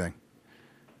said, anything.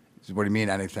 He said, what do you mean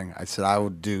anything? I said, I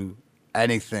would do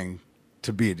anything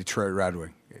to be a Detroit Red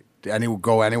Wing.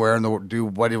 Go anywhere and do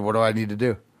what do I need to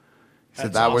do? He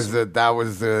said that was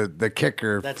the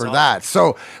kicker for that.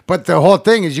 So, but the whole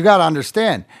thing is you got to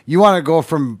understand, you want to go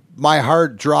from my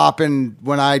heart dropping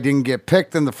when I didn't get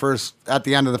picked at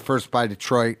the end of the first by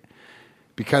Detroit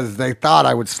because they thought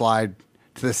I would slide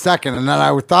to the second. And then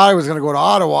I thought I was going to go to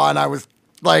Ottawa, and I was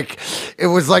like, it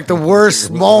was like the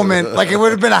worst moment. Like, it would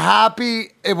have been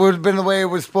it would have been the way it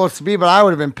was supposed to be, but I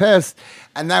would have been pissed.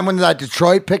 And then when that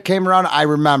Detroit pick came around, I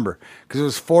remember because it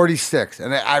was 46.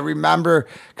 And I remember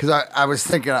because I was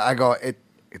thinking, I go, it's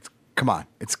come on,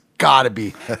 it's got to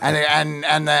be.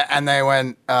 And they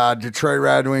went, Detroit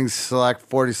Red Wings select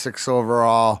 46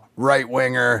 overall, right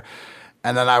winger.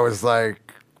 And then I was like,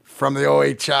 from the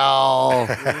OHL,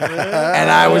 and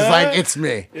I was like, "It's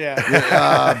me,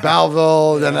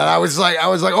 Belleville." And then I was like,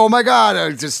 "Oh my god!"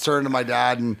 I just turned to my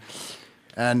dad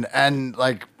and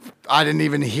like I didn't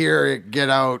even hear it get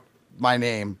out my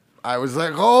name. I was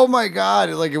like, "Oh my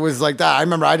god!" Like it was like that. I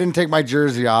remember I didn't take my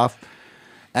jersey off,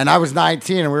 and I was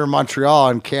 19, and we were in Montreal,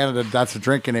 in Canada. That's a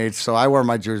drinking age, so I wore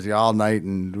my jersey all night,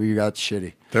 and we got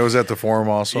shitty. That was at the Forum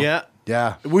also. Yeah.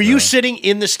 Yeah. Were you sitting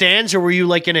in the stands, or were you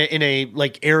like in a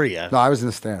like area? No, I was in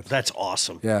the stands. That's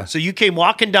awesome. Yeah. So you came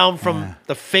walking down from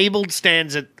the fabled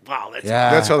stands at that's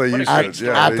That's how they used it.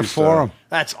 Yeah, at the Forum.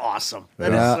 That's awesome.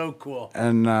 That is so cool.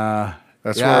 And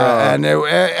that's where and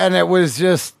it was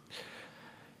just,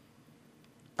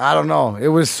 I don't know. It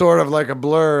was sort of like a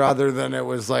blur. Other than it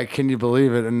was like, can you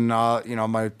believe it? And you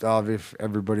know,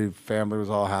 everybody, family was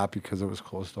all happy because it was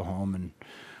close to home, and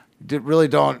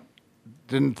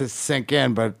didn't sink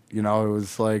in, but you know, it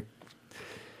was like,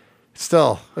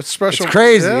 still, it's special. It's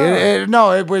crazy.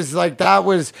 Yeah. It was like that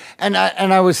was, and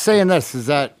I was saying this is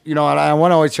that, you know, I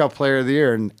won OHL Player of the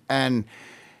Year, and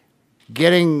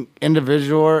getting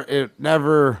individual, it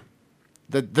never,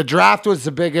 the draft was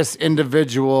the biggest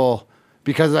individual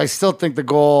because I still think the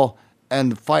goal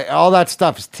and the fight, all that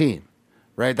stuff is team,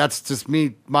 right? That's just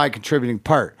my contributing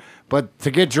part. But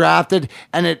to get drafted,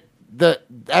 and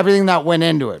everything that went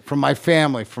into it, from my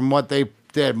family, from what they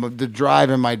did, the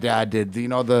driving my dad did, you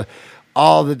know,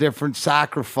 all the different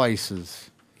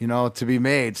sacrifices, you know, to be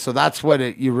made. So that's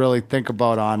what you really think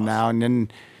about on now. And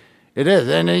then it is.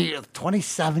 And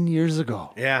 27 years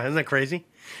ago. Yeah, isn't that crazy?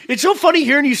 It's so funny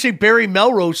hearing you say Barry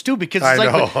Melrose too, because it's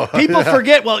like people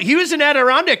forget. Well, he was in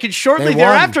Adirondack, and shortly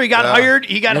thereafter he got hired.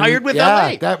 He got hired with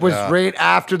LA. That was right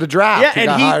after the draft.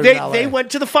 Yeah, and they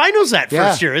went to the finals that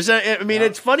first year. I mean,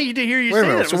 it's funny to hear you say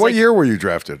that. So what year were you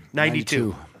drafted?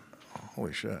 92.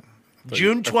 Holy shit!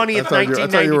 June 20th, 1992. I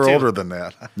thought you were older than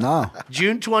that. No.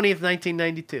 June 20th,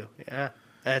 1992. Yeah,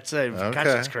 gosh,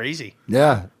 that's crazy.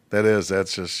 Yeah, that is.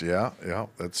 That's just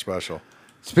that's special.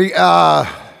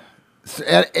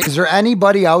 Is there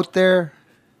anybody out there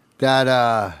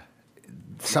that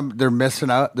they're missing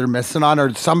on,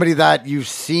 or somebody that you've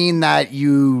seen that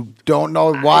you don't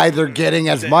know why they're getting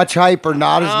as much hype or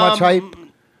not as much hype?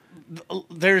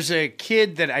 There's a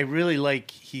kid that I really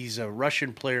like. He's a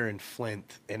Russian player in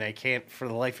Flint, and I can't, for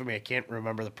the life of me, I can't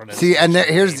remember the pronunciation. See, and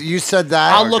here's you said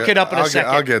that. I'll look it up in a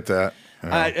second. I'll get that.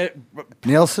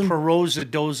 Nielsen?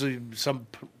 Perozadozi, some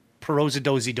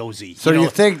Perozadozi. So do you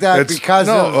think that because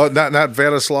of... not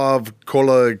Vladislav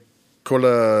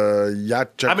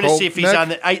Kolayachkov? I'm going to see if he's on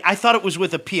the... I thought it was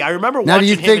with a P. I remember now, watching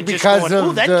do you him think and just because going, of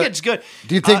 "Ooh, that kid's good."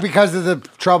 Do you think because of the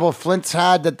trouble Flint's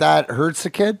had that hurts the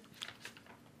kid?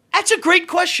 That's a great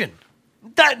question.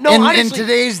 Honestly, in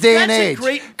today's day and age,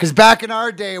 because back in our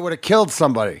day, it would have killed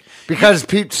somebody because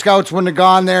scouts wouldn't have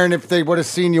gone there, and if they would have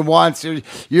seen you once,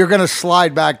 you're going to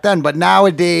slide back then. But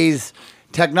nowadays,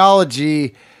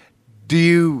 technology,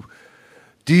 do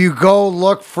you go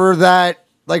look for that?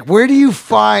 Like, where do you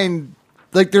find?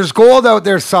 Like, there's gold out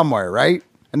there somewhere, right?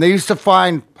 And they used to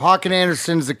find Håkan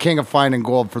Andersson's the king of finding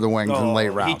gold for the Wings in late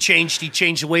rounds. He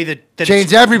changed the way that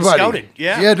changed everybody. Scouted.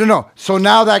 Yeah, no. So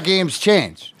now that game's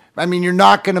changed. I mean, you're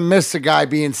not going to miss a guy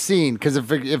being seen because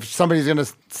if somebody's going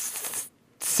to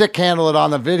sick handle it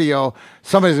on the video,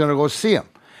 somebody's going to go see him.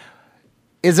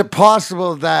 Is it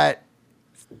possible that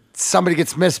somebody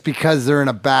gets missed because they're in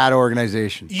a bad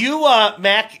organization? You,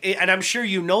 Mac, and I'm sure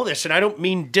you know this, and I don't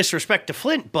mean disrespect to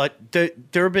Flint, but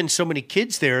there have been so many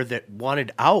kids there that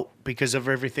wanted out because of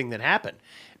everything that happened.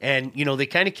 And, they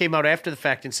kind of came out after the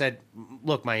fact and said,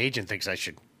 look, my agent thinks I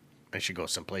should go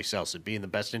someplace else. It'd be in the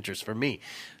best interest for me.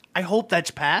 I hope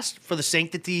that's passed for the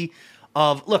sanctity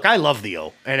of... Look, I love the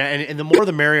O, and the more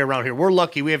the merrier around here. We're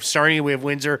lucky. We have Sarnia, we have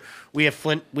Windsor, we have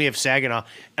Flint, we have Saginaw,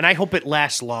 and I hope it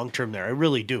lasts long-term there. I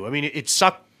really do. I mean, it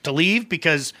sucked to leave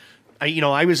because,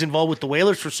 I was involved with the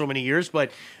Whalers for so many years,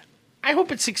 but I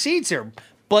hope it succeeds there.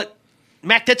 But,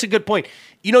 Mac, that's a good point.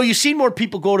 You've seen more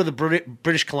people go to the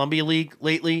British Columbia League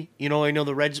lately. I know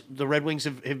the Red Wings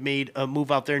have made a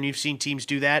move out there, and you've seen teams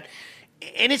do that.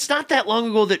 And it's not that long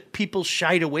ago that people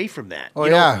shied away from that. Oh,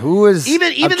 yeah. Who is... Even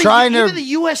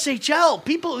the USHL,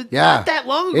 people... Not that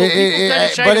long ago, people kind of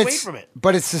shied away from it.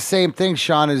 But it's the same thing,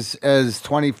 Sean, as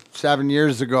 27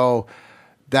 years ago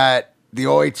that the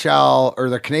OHL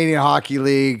or the Canadian Hockey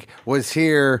League was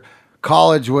here.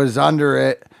 College was under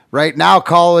it. Right now,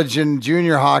 college and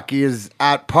junior hockey is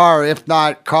at par. If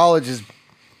not, college is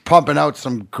pumping out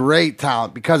some great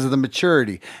talent because of the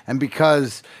maturity and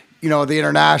because... the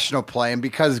international play, and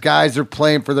because guys are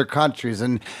playing for their countries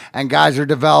and guys are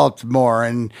developed more.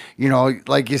 And,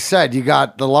 like you said, you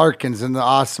got the Larkins and the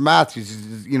Austin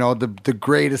Matthews, the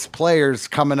greatest players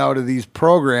coming out of these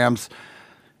programs.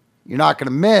 You're not going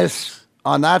to miss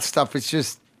on that stuff. It's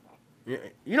just...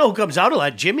 who comes out a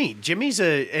lot? Jimmy. Jimmy's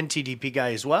a NTDP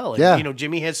guy as well. And, yeah.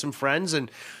 Jimmy has some friends, and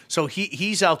so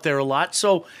he's out there a lot.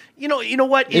 So, you know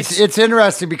what? It's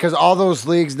interesting because all those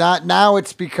leagues, now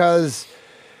it's because...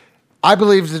 I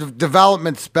believe the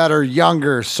development's better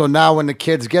younger. So now when the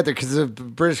kids get there, because the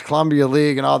British Columbia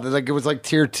League and all that, it was like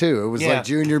tier 2. It was like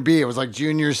junior B. It was like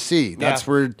junior C. That's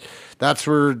where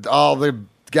all the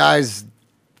guys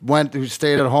went who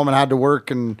stayed at home and had to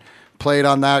work and played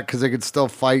on that because they could still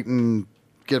fight and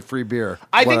get free beer.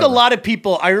 I think a lot of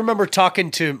people, I remember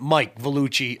talking to Mike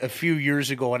Vellucci a few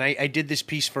years ago, and I did this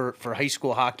piece for high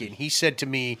school hockey, and he said to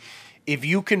me, if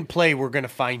you can play, we're going to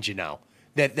find you now.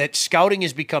 That scouting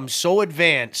has become so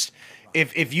advanced.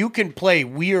 If you can play,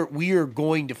 we are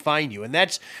going to find you. And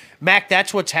that's, Mac,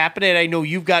 that's what's happening. I know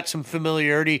you've got some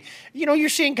familiarity. You're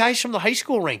seeing guys from the high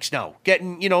school ranks now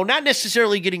getting, not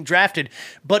necessarily getting drafted,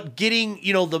 but getting,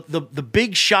 the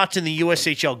big shots in the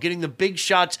USHL, getting the big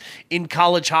shots in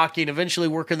college hockey and eventually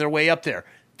working their way up there.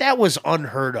 That was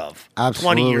unheard of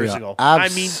 20 years ago.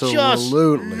 Absolutely.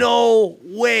 I mean, just no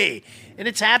way. And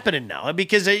it's happening now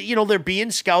because, they're being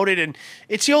scouted. And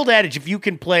it's the old adage, if you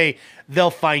can play,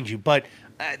 they'll find you. But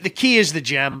the key is the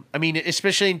gem. I mean,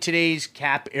 especially in today's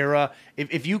cap era,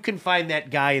 if you can find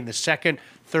that guy in the second,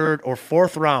 third, or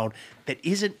fourth round that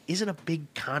isn't a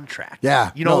big contract. Yeah.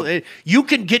 You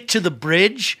can get to the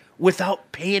bridge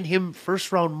without paying him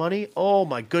first-round money. Oh,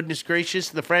 my goodness gracious,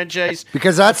 the franchise.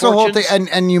 Because that's the whole thing.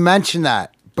 And you mentioned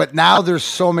that. But now there's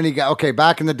so many guys. Okay,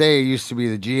 back in the day, it used to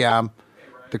be the GM,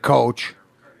 the coach,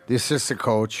 the assistant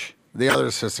coach, the other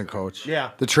assistant coach,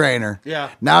 the trainer.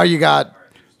 Yeah. Now you got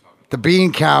the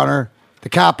bean counter, the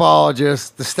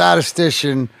capologist, the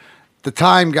statistician, the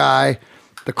time guy,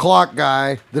 the clock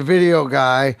guy, the video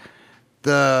guy,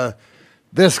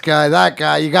 this guy, that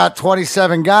guy. You got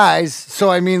 27 guys. So,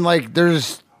 I mean, like,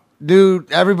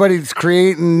 everybody's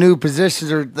creating new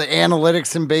positions or the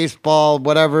analytics in baseball,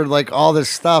 whatever, like all this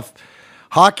stuff.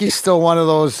 Hockey's still one of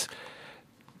those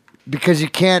because you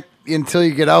can't, until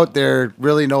you get out there,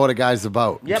 really know what a guy's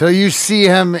about. Yep. Until you see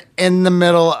him in the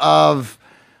middle of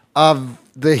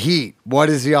the heat? What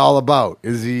is he all about?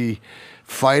 Is he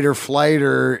fight or flight,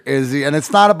 or is he? And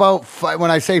it's not about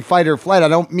when I say fight or flight, I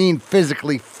don't mean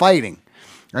physically fighting.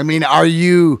 I mean, are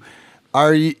you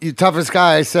toughest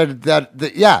guy? I said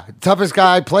that toughest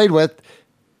guy I played with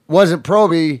wasn't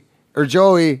Proby or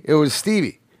Joey, it was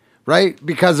Stevie, right?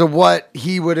 Because of what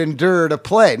he would endure to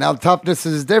play. Now, toughness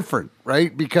is different,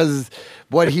 right? Because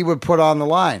what he would put on the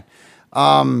line.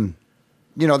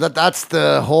 That's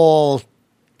the whole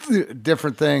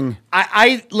different thing.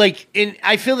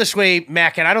 I feel this way,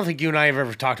 Mac, and I don't think you and I have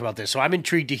ever talked about this, so I'm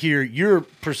intrigued to hear your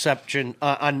perception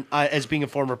on as being a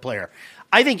former player.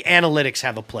 I think analytics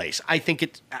have a place. I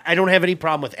don't have any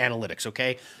problem with analytics,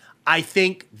 okay? I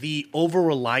think the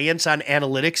over-reliance on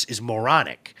analytics is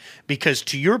moronic because,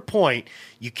 to your point,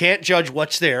 you can't judge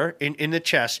what's there in the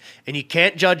chest, and you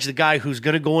can't judge the guy who's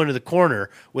going to go into the corner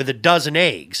with a dozen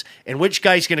eggs, and which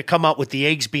guy's going to come out with the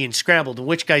eggs being scrambled, and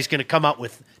which guy's going to come out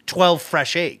with 12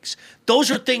 fresh eggs.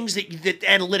 Those are things that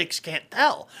analytics can't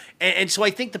tell. And so I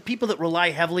think the people that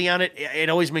rely heavily on it, it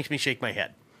always makes me shake my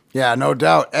head. Yeah, no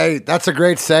doubt. Hey, that's a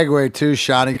great segue too,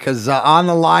 Shawnee, because on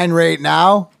the line right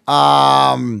now,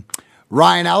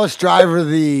 Ryan Ellis, driver of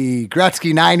the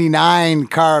Gretzky 99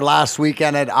 car last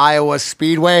weekend at Iowa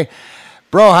Speedway.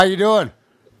 Bro, how you doing?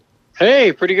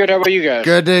 Hey, pretty good. How about you guys?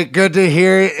 Good to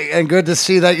hear and good to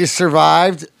see that you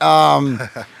survived.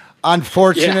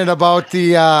 Unfortunate about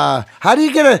the how do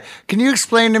you get can you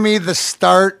explain to me the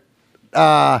start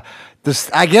I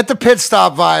get the pit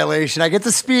stop violation, I get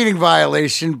the speeding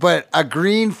violation, but a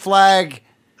green flag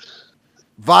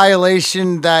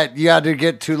violation that you had to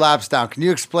get 2 laps down. Can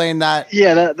you explain that?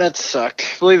 Yeah, that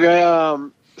sucked. Believe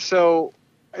me. So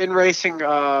in racing,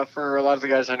 for a lot of the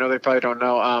guys I know, they probably don't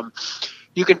know,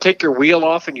 you can take your wheel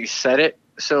off and you set it.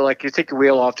 So like you take your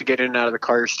wheel off to get in and out of the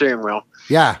car, your steering wheel.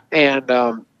 Yeah.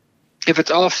 And if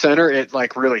it's off center, it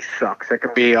like really sucks. It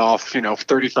can be off,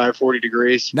 35, 40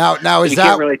 degrees. Now is you that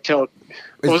can't really tell?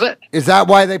 What was it? Is that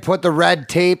why they put the red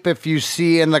tape? If you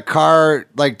see in the car,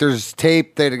 like there's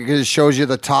tape that it shows you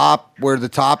the top where the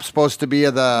top's supposed to be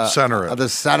of the center of the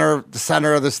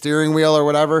center of the steering wheel or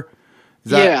whatever.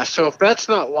 Yeah. So if that's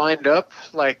not lined up,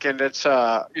 and it's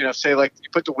say like you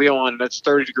put the wheel on and it's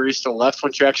 30 degrees to the left.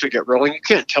 Once you actually get rolling, you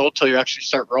can't tell till you actually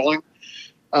start rolling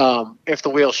if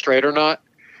the wheel's straight or not.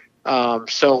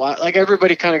 So like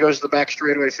everybody kind of goes to the back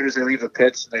straightaway as soon as they leave the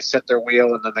pits and they set their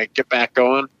wheel and then they get back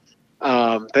going.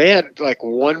 They had like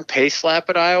 1 pace lap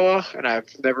at Iowa, and I've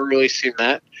never really seen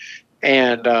that.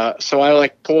 And so I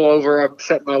like pull over, I'm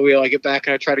setting my wheel, I get back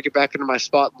and I try to get back into my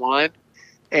spot in line.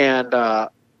 And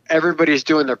everybody's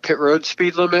doing their pit road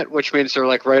speed limit, which means they're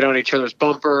like right on each other's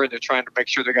bumper and they're trying to make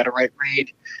sure they got a right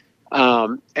read.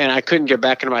 And I couldn't get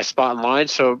back into my spot in line.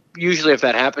 So usually if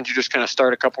that happens, you just kind of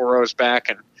start a couple rows back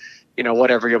and,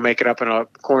 whatever, you'll make it up in a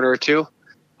corner or two.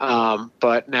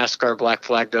 But NASCAR black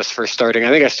flagged us for starting. I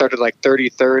think I started like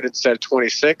 33rd instead of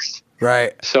 26th.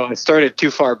 Right. So I started too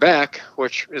far back,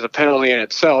 which is a penalty in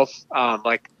itself.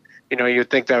 You'd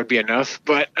think that would be enough.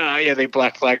 But, they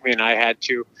black flagged me and I had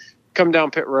to come down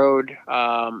pit road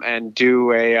and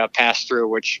do a pass-through,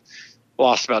 which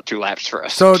lost about 2 laps for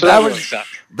us. So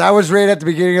that was right at the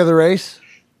beginning of the race?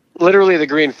 Literally the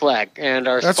green flag, and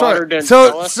our spotter didn't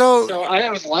tell us. So I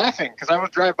was laughing because I was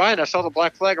driving by and I saw the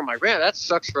black flag. I'm like, man, that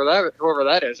sucks for that whoever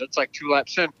that is. It's like 2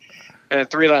 laps in, and then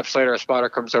 3 laps later, a spotter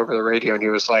comes over the radio and he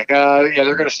was like,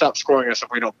 they're going to stop scoring us if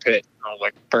we don't pit. I was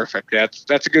like, perfect. Yeah,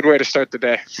 that's a good way to start the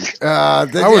day. I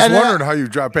was wondering how you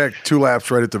dropped back 2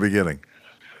 laps right at the beginning.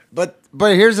 But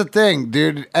here's the thing,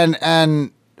 dude,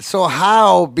 and so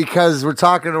how? Because we're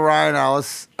talking to Ryan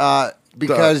Ellis,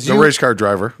 because the race car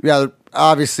driver. Yeah.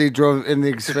 Obviously drove in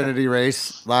the Xfinity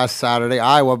race last Saturday,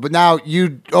 Iowa, but now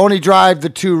you only drive the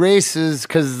 2 races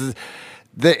because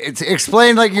it's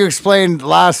explained like you explained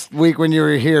last week when you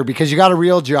were here, because you got a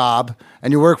real job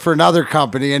and you work for another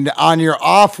company, and on your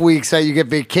off weeks that you get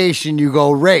vacation, you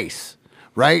go race,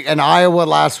 right? And Iowa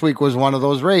last week was one of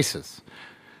those races.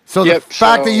 So the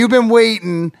fact that you've been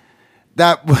waiting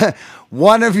that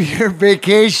one of your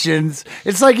vacations,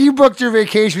 it's like you booked your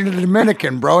vacation to the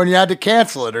Dominican, bro, and you had to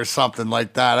cancel it or something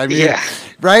like that. I mean,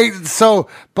 right? So,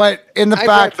 but in the I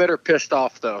got better pissed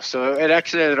off though, so it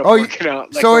actually ended up working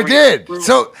out. So it did.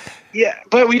 Yeah,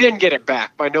 but we didn't get it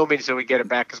back. By no means did we get it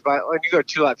back, because when you go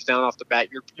 2 laps down off the bat,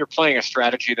 you're playing a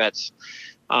strategy that's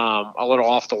a little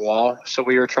off the wall. So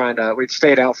we'd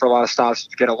stayed out for a lot of stops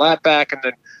to get a lap back, and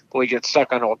then we get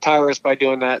stuck on old tires by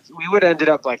doing that. We would have ended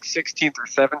up like 16th or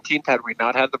 17th had we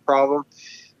not had the problem.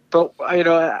 But,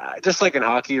 just like in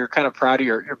hockey, you're kind of proud of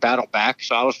your battle back.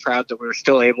 So I was proud that we were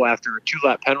still able, after a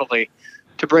 2-lap penalty,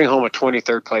 to bring home a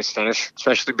 23rd place finish,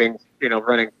 especially being,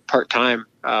 running part-time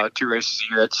 2 races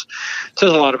a year, it says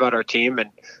a lot about our team. And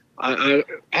I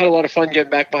had a lot of fun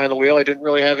getting back behind the wheel. I didn't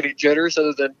really have any jitters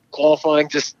other than qualifying,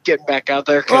 just getting back out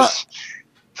there because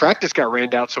practice got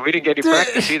rained out, so we didn't get any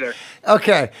practice either.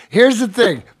 Okay, here's the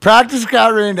thing. Practice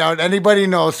got rained out. Anybody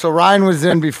knows. So Ryan was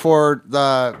in before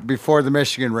the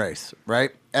Michigan race, right?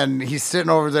 And he's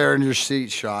sitting over there in your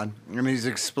seat, Sean, and he's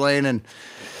explaining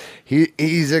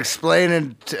he's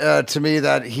explaining to me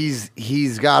that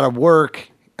he's got to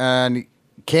work and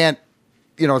can't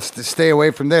stay away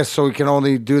from this, so he can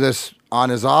only do this on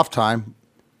his off time.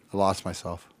 I lost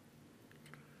myself.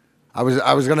 I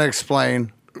was going to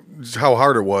explain how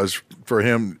hard it was for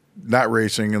him not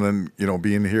racing and then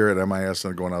being here at MIS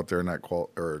and going out there and not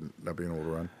being able to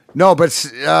run. No,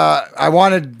 but I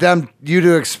wanted you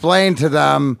to explain to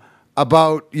them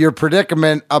about your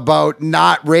predicament about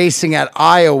not racing at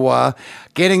Iowa,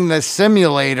 getting the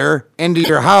simulator into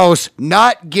your house,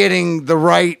 not getting the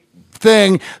right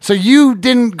thing. So you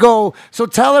didn't go. So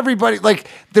tell everybody, like,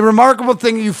 the remarkable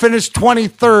thing, you finished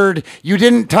 23rd. You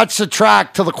didn't touch the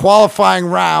track till the qualifying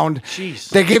round. Jeez.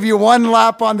 They give you one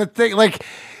lap on the thing. Like,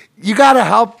 you got to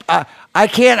help. I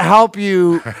can't help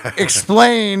you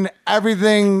explain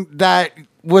everything that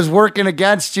was working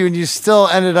against you, and you still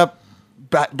ended up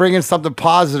bringing something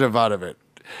positive out of it.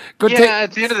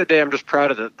 At the end of the day, I'm just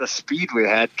proud of the speed we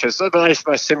had because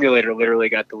my simulator literally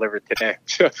got delivered today.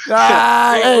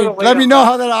 Hey, let me know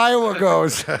how that Iowa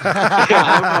goes.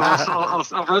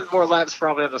 I'll run more laps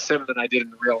probably on the sim than I did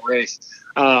in the real race.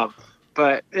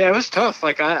 But yeah, it was tough.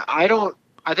 Like I don't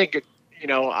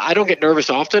get nervous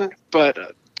often,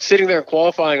 but sitting there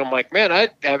qualifying, I'm like, man, I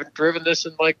haven't driven this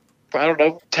in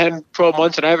 10, 12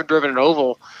 months, and I haven't driven an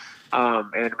oval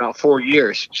in about 4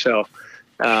 years. So.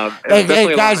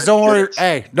 Hey guys, don't worry.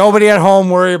 Hey, nobody at home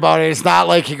worry about it. It's not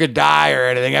like you could die or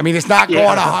anything. I mean, it's not going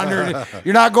 100.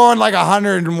 You're not going like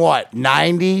 100 and what,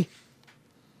 90?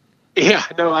 Yeah,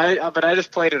 no, but I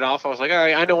just played it off. I was like, all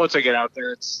right, I know once I get out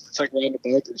there, it's like riding a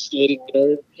bike or skating.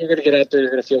 You're going to get out there, you're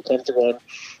going to feel comfortable. And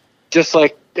just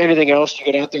like anything else, you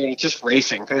get out there and it's just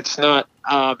racing. It's not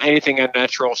anything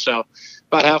unnatural. So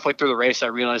about halfway through the race, I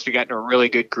realized we got in a really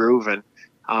good groove, and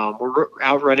we're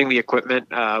outrunning the equipment.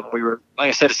 We were, like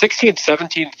I said, a 16th,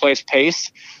 17th place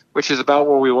pace, which is about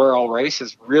where we were all race,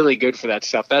 is really good for that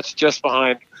stuff. That's just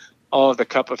behind all of the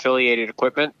Cup affiliated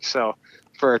equipment. So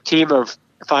for a team of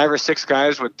 5 or 6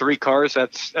 guys with 3 cars,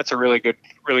 that's a really good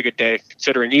day,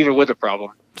 considering even with a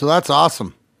problem. So that's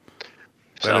awesome.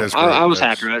 So I was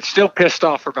happy with it. Still pissed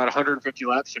off for about 150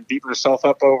 laps and beat myself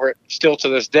up over it still to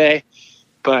this day.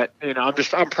 But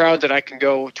I'm proud that I can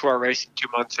go to our race in 2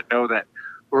 months and know that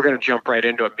we're going to jump right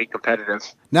into it and be competitive.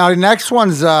 Now, the next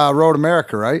one's Road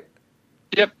America, right?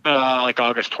 Yep, like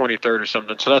August 23rd or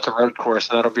something. So that's a road course,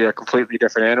 and that'll be a completely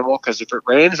different animal because if it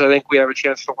rains, I think we have a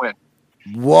chance to win.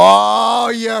 Whoa,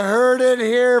 you heard it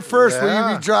here first. Yeah.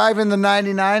 Will you be driving the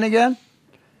 99 again?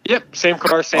 Yep, same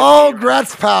car, same team.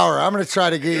 Gretz power. I'm going to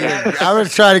try to get you. I'm going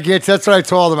to try to get you. That's what I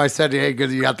told him. I said, hey,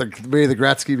 good, you got the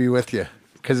Gretzky be with you.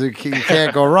 Because you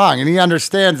can't go wrong. And he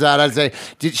understands that. I say,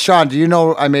 Sean, do you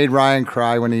know I made Ryan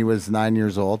cry when he was 9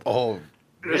 years old? Oh,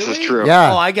 really? This is true.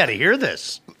 Yeah. Oh, I got to hear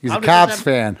this. He's a Cops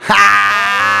fan.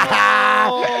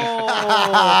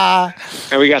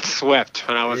 And we got swept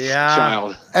when I was a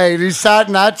child. Hey, he sat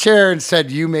in that chair and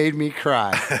said, you made me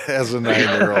cry. As a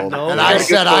 9-year-old. And I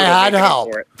said I had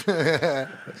help. Yeah.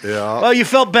 Well, you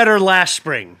felt better last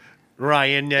spring,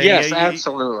 Ryan. Yes,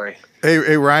 absolutely.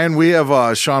 Hey, Ryan, we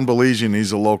have Sean Belizian.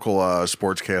 He's a local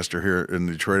sportscaster here in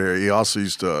the Detroit area. He also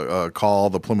used to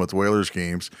call the Plymouth Whalers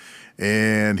games,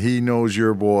 and he knows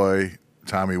your boy,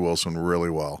 Tommy Wilson, really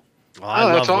well. Oh,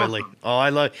 I love Willie. Oh, I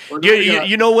love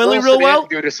you know Willie real well?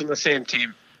 Good us in the same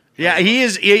team. Yeah, he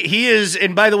is. He is.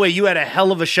 And by the way, you had a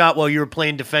hell of a shot while you were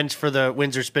playing defense for the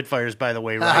Windsor Spitfires. By the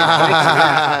way,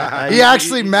 right? He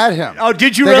actually met him. Oh,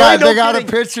 did you they really? They got a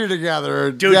picture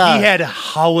together, dude. Yeah. He had a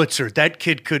howitzer. That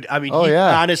kid could. I mean,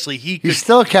 honestly, he could. He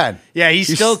still can. Yeah, he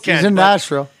still can. He's in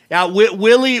Nashville. Yeah,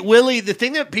 Willie. The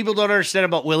thing that people don't understand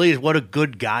about Willie is what a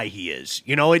good guy he is.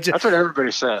 That's what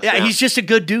everybody says. Yeah, he's just a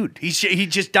good dude. He's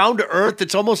just down to earth.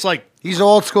 It's almost like he's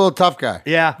old school tough guy.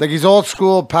 Yeah, like he's old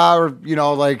school power. He's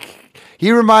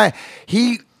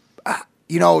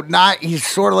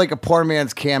sort of like a poor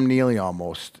man's Cam Neely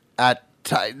almost.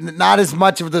 Not as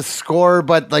much of the score,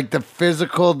 but like the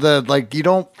physical. You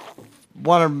don't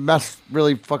want to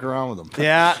really fuck around with him.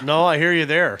 Yeah, no, I hear you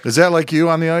there. Is that like you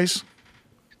on the ice,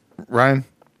 Ryan?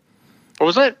 What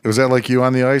was that? Was that like you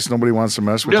on the ice? Nobody wants to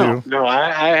mess with you? No,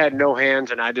 I had no hands,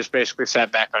 and I just basically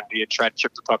sat back on D and tried to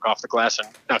chip the puck off the glass and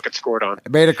not get scored on.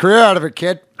 Made a career out of it,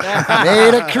 kid.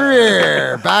 Made a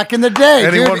career back in the day,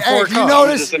 And he dude. won 4 Hey, cups. you I was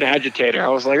notice? just an agitator. I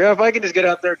was like, if I can just get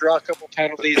out there, draw a couple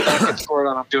penalties, not get scored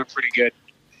on, I'm doing pretty good.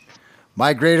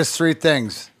 My greatest 3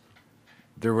 things.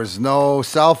 There was no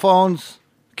cell phones,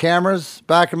 cameras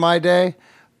back in my day.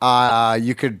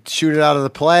 You could shoot it out of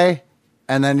the play,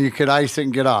 and then you could ice it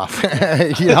and get off.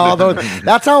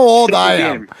 That's how old I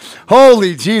am.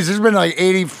 Holy jeez, there's been like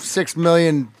 86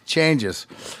 million changes.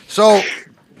 So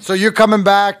you're coming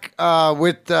back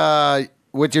with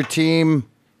your team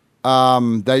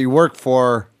that you work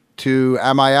for to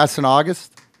MIS in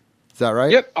August. Is that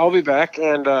right? Yep, I'll be back,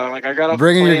 and I got off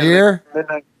Bringing the your plane gear? at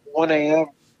midnight, 1 a.m.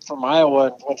 from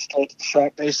Iowa, and went straight to the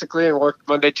shack basically, and worked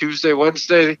Monday, Tuesday,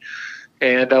 Wednesday.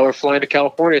 And we're flying to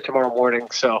California tomorrow morning,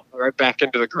 so right back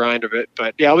into the grind of it.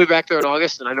 But yeah, I'll be back there in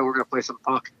August, and I know we're going to play some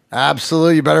puck.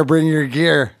 Absolutely. You better bring your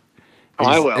gear. Oh,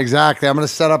 I will. Exactly. I'm going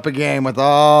to set up a game with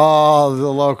all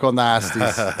the local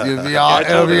nasties.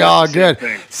 It'll be all good.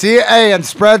 See, hey, and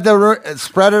spread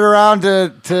it around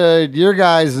to your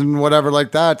guys and whatever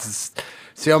like that.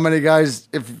 See how many guys,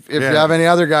 if you have any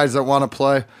other guys that want to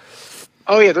play.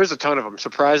 Oh yeah, there's a ton of them.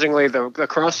 Surprisingly, the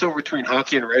crossover between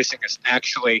hockey and racing is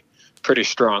actually pretty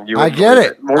strong. I get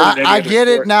it. I get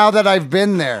it now that I've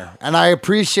been there, and I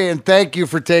appreciate and thank you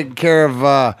for taking care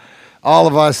of all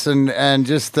of us and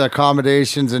just the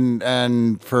accommodations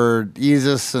and for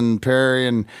Isis and Perry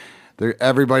and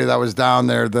everybody that was down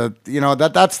there.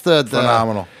 That's the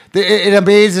phenomenal. It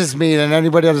amazes me, and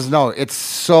anybody that doesn't know, it's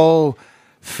so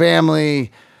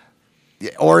family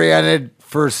oriented.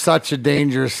 For such a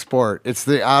dangerous sport, it's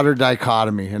the outer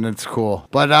dichotomy, and it's cool.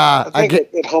 But I think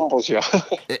it humbles you.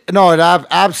 No, it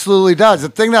absolutely does. The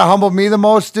thing that humbled me the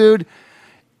most, dude,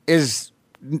 is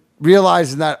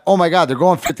realizing that, oh my God, they're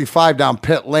going 55 down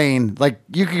pit lane. Like,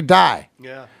 you could die.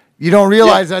 Yeah. You don't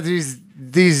realize that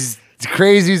these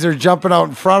crazies are jumping out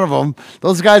in front of them.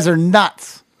 Those guys are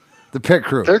nuts. The pit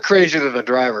crew. They're crazier than the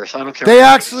drivers. I don't care. They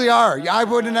actually are. I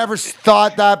would have never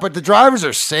thought that, but the drivers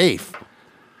are safe.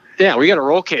 Yeah, we got a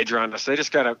roll cage around us. They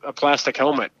just got a plastic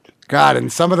helmet. God,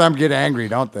 and some of them get angry,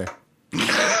 don't they?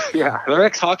 Yeah, they're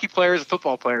ex-hockey players and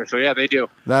football players, so yeah, they do.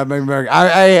 That made me.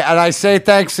 I say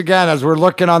thanks again as we're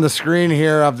looking on the screen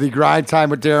here of the grind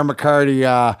time with Darren McCarty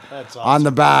That's awesome. on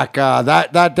the back.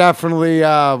 That definitely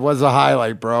was a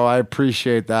highlight, bro. I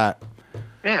appreciate that.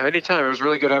 Yeah, anytime. It was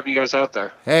really good having you guys out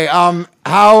there. Hey,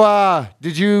 how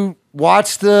did you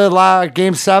watch the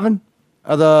Game 7?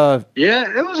 Yeah,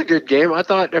 it was a good game. I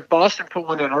thought if Boston put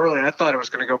one in early, I thought it was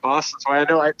going to go Boston. So I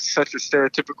know it's such a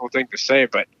stereotypical thing to say,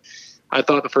 but I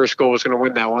thought the first goal was going to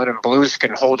win that one, and Blues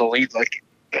can hold a lead like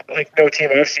no team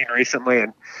I've seen recently,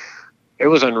 and it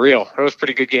was unreal. It was a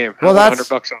pretty good game. Well, I won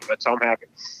 $100 on it, so I'm happy.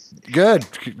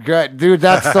 Good, dude.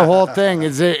 That's the whole thing.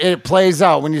 Is it plays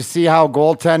out when you see how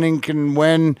goaltending can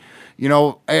win.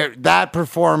 That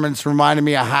performance reminded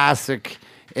me of Hasek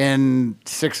in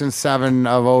 6 and 7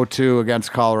 of 2002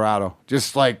 against Colorado.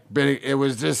 Just like it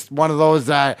was just one of those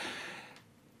that,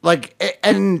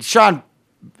 and Sean,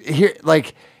 here,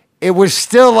 it was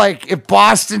still like if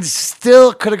Boston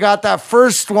still could have got that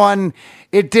first one,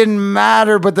 it didn't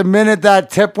matter. But the minute that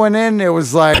tip went in, it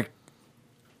was like,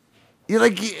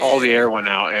 all the air went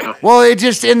out. Yeah. Well, it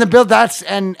just in the build.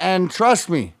 And trust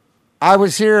me, I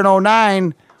was here in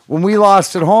 2009 when we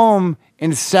lost at home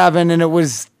in 7, and it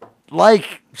was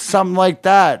like something like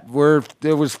that where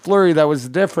it was Fleury that was the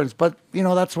difference. But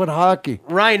that's what hockey.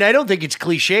 Ryan, I don't think it's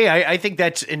cliche. I think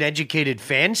that's an educated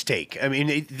fan's take. I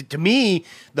mean, to me,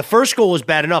 the first goal was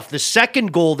bad enough. The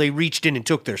second goal, they reached in and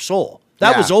took their soul.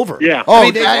 That was over. Yeah. Oh,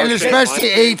 and especially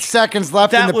 8 seconds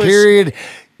left in the period.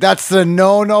 That's the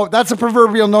no-no. That's a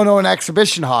proverbial no-no in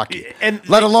exhibition hockey. And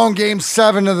let alone Game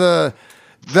 7 of the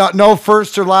no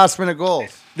first or last minute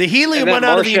goals. The helium went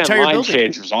out of the entire line building.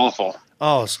 change was awful.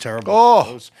 Oh, it's terrible.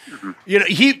 Oh,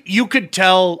 you could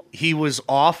tell he was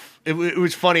off. It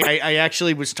was funny. I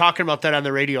actually was talking about that on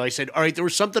the radio. I said, all right, there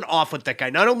was something off with that guy.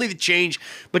 Not only the change,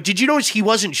 but did you notice he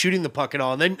wasn't shooting the puck at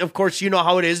all? And then, of course, you know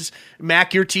how it is.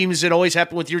 Mac, your teams, it always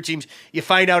happened with your teams. You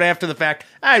find out after the fact,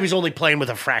 he was only playing with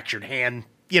a fractured hand.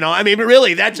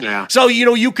 Really, that's so.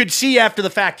 You could see after the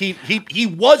fact he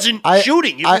wasn't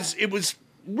shooting. It was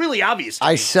really obvious.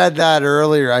 I said that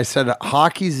earlier. I said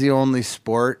hockey's the only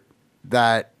sport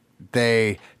that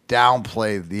they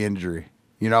downplay the injury.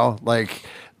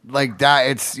 Like that.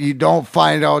 It's you don't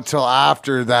find out till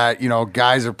after that.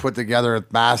 Guys are put together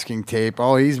with masking tape.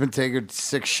 Oh, he's been taking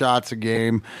 6 shots a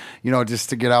game. Just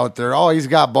to get out there. Oh, he's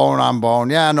got bone on bone.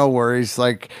 Yeah, no worries.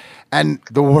 And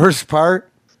the worst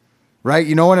part right?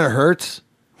 You know when it hurts?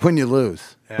 When you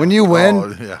lose. Yeah. When you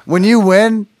win, when you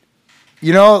win,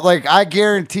 you know, like I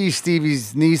guarantee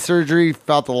Stevie's knee surgery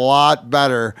felt a lot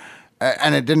better,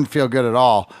 and it didn't feel good at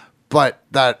all, but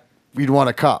that we'd won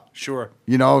a cup. Sure.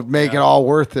 You know, make it all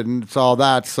worth it, and it's all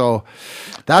that. So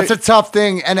that's a tough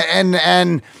thing.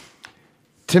 And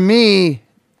to me,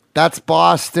 that's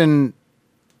Boston.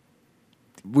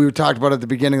 We were talked about at the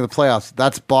beginning of the playoffs.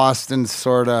 That's Boston's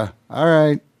sort of, all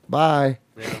right, bye.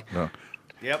 No.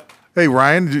 Yep. Hey,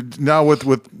 Ryan, now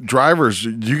with drivers,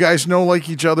 do you guys know like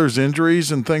each other's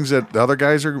injuries and things that the other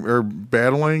guys are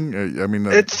battling? I mean,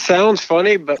 it sounds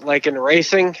funny, but like in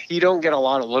racing, you don't get a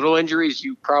lot of little injuries.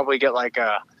 You probably get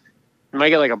you might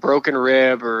get like a broken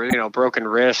rib or, you know, broken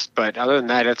wrist. But other than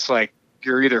that, it's like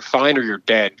you're either fine or you're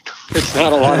dead. It's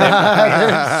not a lot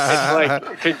of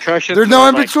it's like concussions. There's no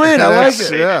in between. I like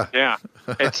it. Yeah.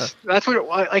 That's what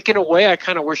like in a way I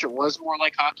kind of wish it was more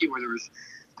like hockey where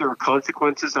there were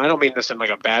consequences. And I don't mean this in like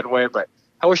a bad way, but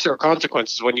I wish there were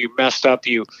consequences when you messed up,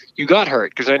 you got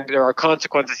hurt, because then there are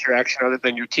consequences to your action other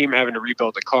than your team having to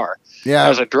rebuild the car. Yeah.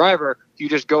 As a driver, you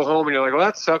just go home and you're like, well,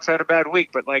 that sucks. I had a bad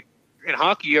week. But like in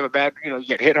hockey, you have a bad, you know, you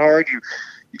get hit hard. You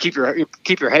keep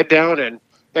your head down, and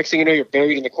next thing you know, you're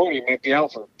buried in the corner. You might be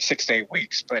out for 6 to 8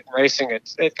 weeks. But in racing,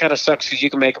 it kind of sucks because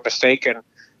you can make a mistake and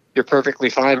you're perfectly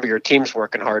fine, but your team's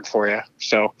working hard for you.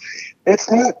 So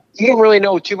it's not, you don't really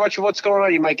know too much of what's going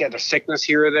on. You might get a sickness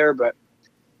here or there, but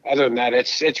other than that,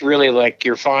 it's really like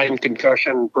you're fine,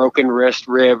 concussion, broken wrist,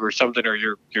 rib, or something, or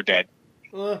you're dead.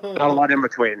 Not a lot in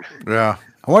between. Yeah.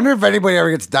 I wonder if anybody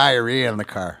ever gets diarrhea in the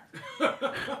car.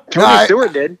 Tony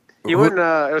Stewart did. He won.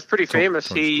 It was pretty famous.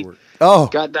 He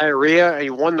got diarrhea. He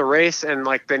won the race, and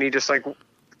like then he just like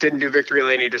didn't do victory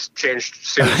lane. He just changed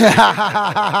suits.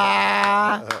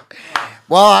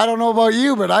 Well, I don't know about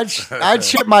you, but I'd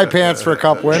shit my pants for a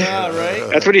cup win. Yeah, right.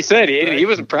 That's what he said. He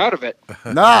wasn't proud of it.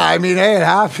 No, I mean, hey, it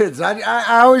happens.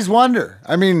 I always wonder.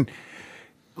 I mean,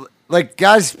 like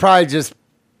guys probably just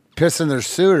piss in their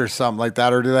suit or something like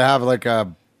that, or do they have like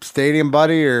a stadium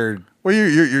buddy or? Well,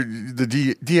 you're the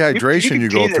dehydration you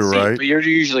go through, right? But you're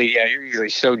usually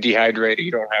so dehydrated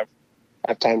you don't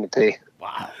have time to pee.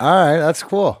 Wow. All right, that's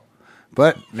cool.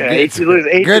 But yeah, you lose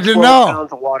 8 good to 12 to know.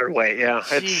 pounds of water weight. Yeah,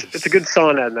 it's a good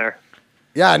sauna in there.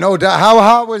 Yeah, no doubt. How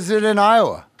hot was it in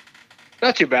Iowa?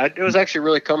 Not too bad. It was actually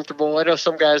really comfortable. I know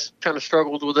some guys kind of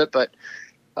struggled with it, but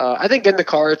I think in the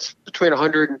car it's between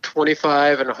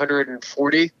 125 and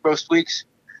 140 most weeks.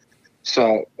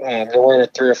 So they're wearing a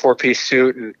 3 or 4 piece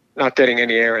suit and not getting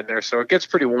any air in there, so it gets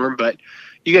pretty warm. But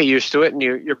you get used to it, and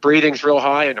your breathing's real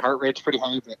high and heart rate's pretty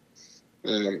high. But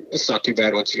it's not too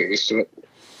bad once you get used to it.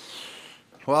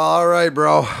 Well, all right,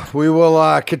 bro. We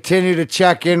will continue to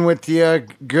check in with you.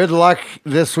 Good luck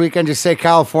this weekend. You say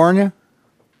California?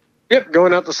 Yep,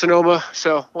 going out to Sonoma,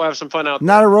 so we'll have some fun out there.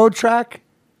 Not a road track?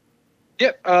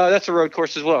 Yep, that's a road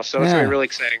course as well, so it's going to be a really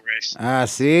exciting race.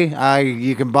 See?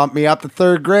 You can bump me up to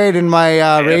 3rd grade in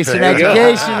my racing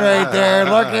education right there.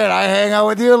 Look at I hang out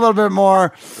with you a little bit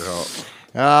more.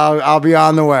 I'll be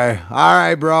on the way. All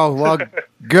right, bro. Well,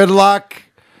 good luck.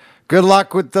 Good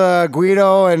luck with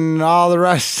Guido and all the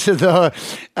rest of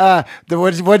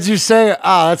what'd you say?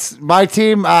 That's my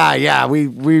team. Yeah,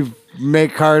 we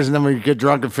make cars and then we get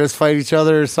drunk and fist fight each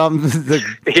other or something.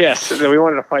 Yes, we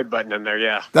wanted a fight button in there.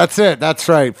 Yeah, that's it. That's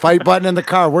right. Fight button in the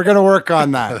car. We're gonna work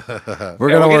on that. We're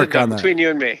gonna work on that between you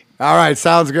and me. All right,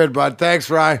 sounds good, bud. Thanks,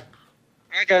 Ryan.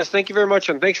 All right, guys. Thank you very much,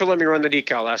 and thanks for letting me run the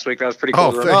decal last week. That was pretty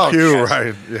cool. Thank you,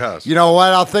 Ryan. Yes. You know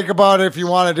what? I'll think about it if you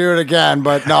want to do it again,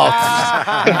 but no.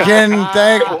 Again,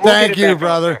 thank you,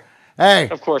 brother. Hey.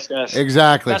 Of course, guys.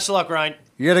 Exactly. Best of luck, Ryan.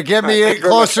 You got to get me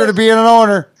closer to being an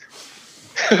owner.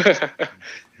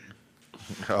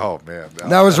 Oh, man.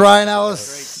 That was Ryan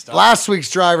Ellis, last week's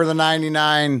driver, the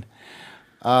 99,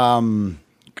 the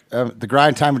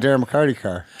grind time with Darren McCarty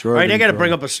car. Jordan, right, I got to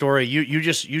bring up a story. You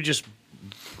just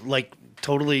like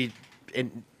totally.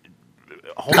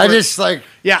 Homer,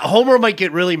 Homer might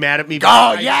get really mad at me.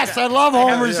 Yes, I love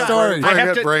Homer's stories.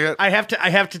 Bring it. I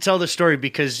have to tell the story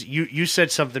because you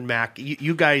said something, Mac.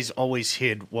 You guys always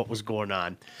hid what was going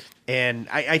on. And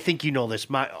I think you know this.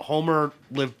 Homer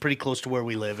lived pretty close to where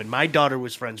we live, and my daughter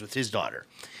was friends with his daughter.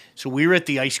 So we were at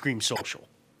the ice cream social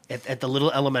at the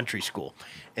little elementary school.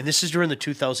 And this is during the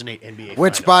 2008 NBA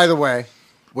Which, by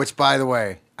the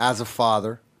way, as a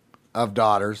father of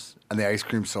daughters, and the ice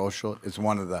cream social is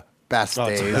one of the best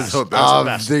days of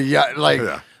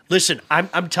the Listen,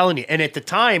 I'm telling you, and at the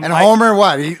time, and Homer,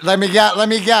 let me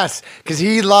guess, because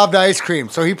he loved ice cream,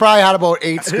 so he probably had about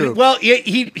 8 scoops. Well,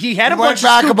 he had a bunch.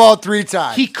 Went back about 3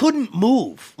 times. He couldn't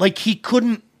move, like he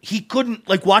couldn't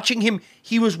like watching him.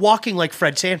 He was walking like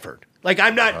Fred Sanford. Like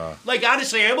I'm not like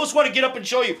honestly, I almost want to get up and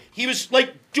show you. He was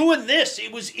like doing this.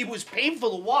 It was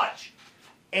painful to watch.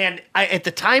 And at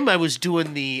the time I was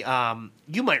doing the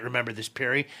you might remember this,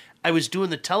 Perry. I was doing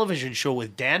the television show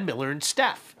with Dan Miller and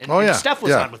Steph. And, and Steph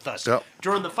was on with us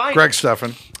during the finals. Greg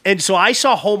Steffen. And so I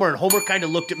saw Homer, and Homer kind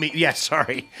of looked at me. Yeah,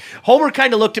 sorry. Homer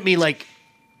kind of looked at me like,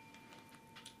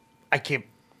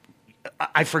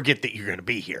 I forget that you're going to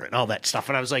be here and all that stuff.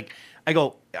 And I was like,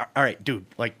 all right, dude,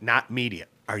 like not media.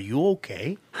 Are you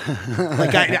okay?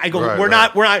 Like I go, we're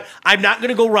not, I'm not going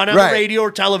to go run on the radio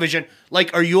or television.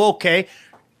 Like, are you okay?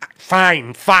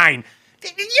 Fine.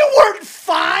 You weren't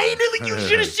fine. You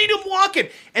should have seen him walking.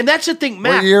 And that's the thing,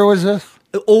 Matt. What year was this?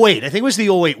 08. I think it was the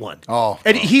 08 one. Oh.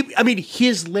 And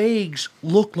his legs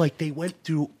looked like they went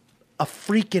through a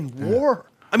freaking war.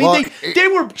 I mean, they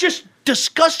were just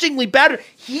disgustingly battered.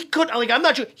 He couldn't, I'm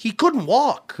not sure, he couldn't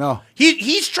walk. No.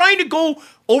 He's trying to go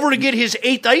over to get his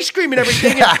 8th ice cream and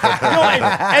everything.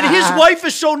 And his wife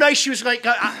is so nice. She was like,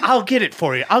 I'll get it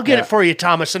for you. I'll get it for you,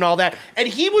 Thomas, and all that. And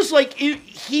he was like,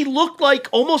 he looked like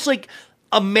almost like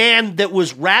a man that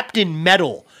was wrapped in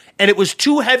metal. And it was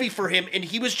too heavy for him, and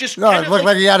he was just. No, it looked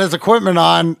like he had his equipment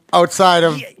on outside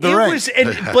of the ring.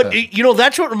 But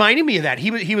that's what reminded me of that.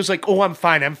 He was like, "Oh, I'm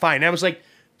fine. And I was like,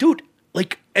 "Dude,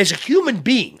 like as a human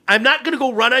being, I'm not gonna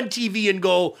go run on TV and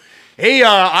go, hey,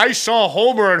 I saw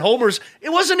Homer and Homer's." It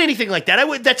wasn't anything like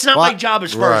that. That's not my job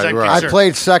as far as I'm concerned. I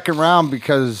played second round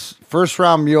because first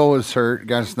round Mule was hurt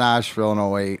against Nashville in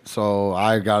 08, so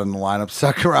I got in the lineup.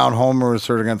 Second round Homer was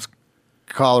hurt against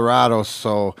Colorado,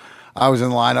 so I was in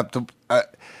the lineup.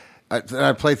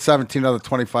 I played 17 out of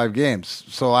 25 games,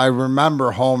 so I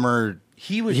remember Homer.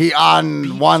 He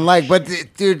on one leg, but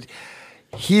dude,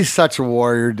 he's such a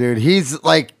warrior, dude. He's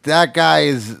like that guy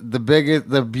is the biggest.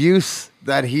 The abuse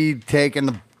that he'd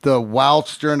taken, the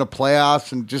welch during the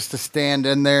playoffs, and just to stand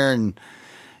in there and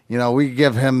we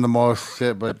give him the most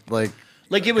shit, but like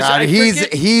it was. God,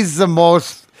 he's the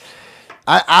most.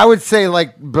 I would say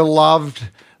like beloved.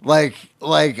 Like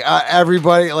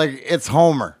everybody, like it's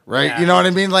Homer, right? Yeah. You know what I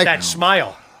mean? Like that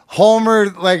smile.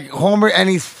 Homer, and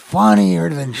he's funnier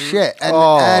than shit.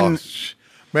 And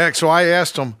Max, so I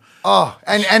asked him. Oh,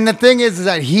 and the thing is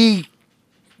that he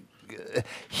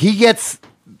gets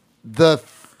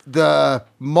the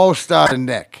most out of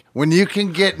Nick. When you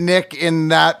can get Nick in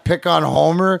that pick on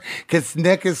Homer, because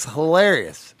Nick is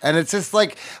hilarious. And it's just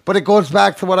like, but it goes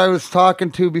back to what I was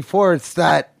talking to before. It's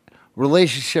that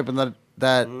relationship and that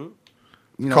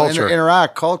culture.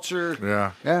 Interact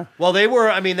culture. Yeah. Well, they were.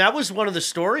 I mean, that was one of the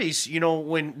stories.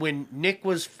 When Nick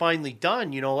was finally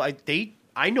done.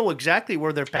 I know exactly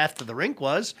where their path to the rink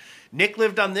was. Nick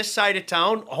lived on this side of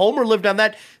town. Homer lived on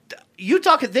that.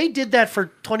 They did that for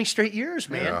 20 straight years,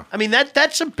 man. Yeah. I mean,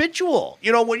 that's habitual.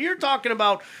 When you're talking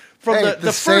about from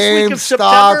the first week of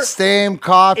September, same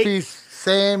coffees.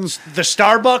 Same. The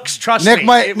Starbucks, trust me.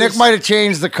 Nick might have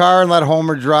changed the car and let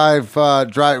Homer drive.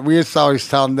 We used to always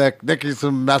tell Nick used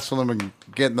to mess with him and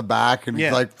get in the back, and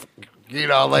he's like,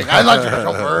 I like your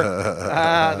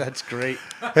chauffeur. That's great.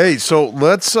 Hey, so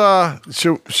let's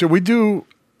should we do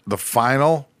the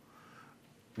final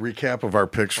recap of our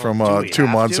picks from 2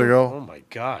 months ago? Oh my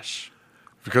gosh!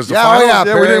 Because the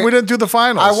final, we didn't do the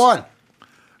finals. I won.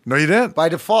 No, you didn't. By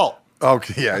default.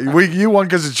 Okay, yeah, you won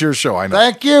because it's your show. I know.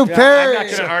 Thank you, Perry. I'm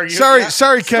not going to argue.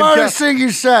 Sorry, Ken. Smartest thing you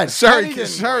said.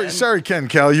 Sorry, Ken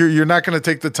Kell. You're not going to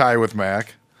take the tie with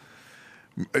Mac.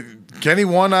 Kenny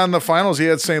won on the finals. He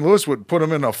had St. Louis would put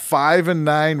him in a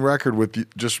 5-9 record with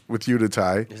you to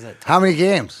tie. How many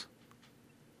games?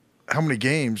 How many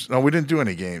games? No, we didn't do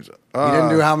any games. You didn't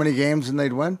do how many games and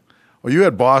they'd win? Well, you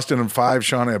had Boston in 5.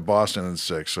 Sean had Boston in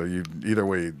 6. So either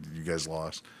way, you guys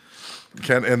lost.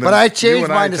 But I changed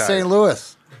mine to St.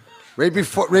 Louis right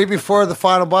before the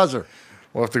final buzzer.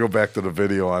 We'll have to go back to the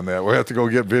video on that. We'll have to go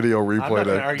get video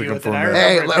replay to confirm that.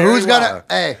 Hey, who's gonna?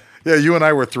 Hey, yeah, you and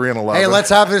I were 3-11. Hey, let's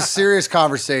have this serious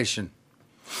conversation.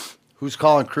 Who's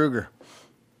calling Kruger?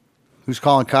 Who's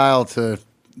calling Kyle to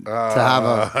have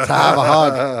a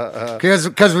hug?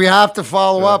 Because we have to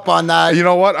follow up on that. You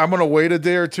know what? I'm going to wait a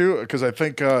day or two because I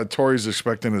think Tori's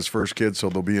expecting his first kid, so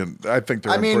they'll be in. I think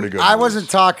they're in pretty good. I wasn't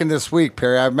talking this week,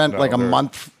 Perry. I meant a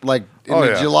month, like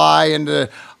into July into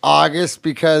August,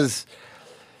 because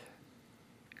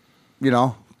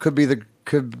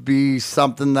could be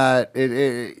something that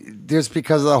it just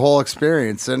because of the whole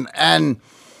experience, and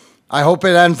I hope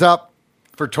it ends up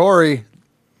for Tori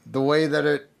the way that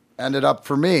it ended up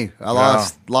for me. I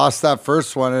lost that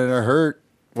first one and it hurt.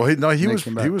 Well, he was.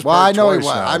 Well, I know he was.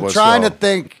 I'm trying to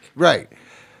think. Right.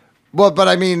 Well, but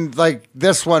I mean, like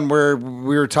this one where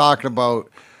we were talking about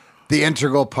the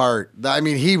integral part. I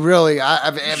mean, he really.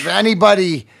 If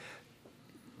anybody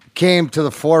came to the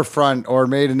forefront or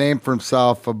made a name for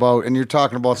himself about, and you're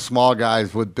talking about small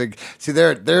guys with big. See,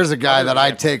 there's a guy that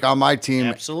I'd take on my team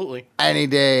absolutely any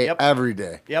day, every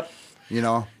day. Yep. You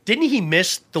know, didn't he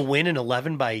miss the win in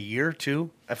 11 by a year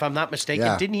too? If I'm not mistaken,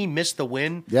 Yeah. didn't he miss the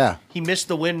win? Yeah. He missed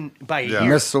the win by a Yeah.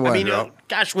 year. Missed the win, I mean, yeah.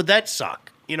 gosh, would that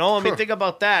suck? You know, I mean, think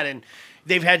about that. And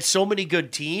they've had so many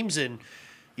good teams, and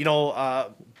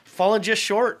fallen just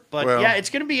short. But Well- yeah, it's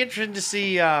going to be interesting to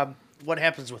see what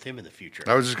happens with him in the future.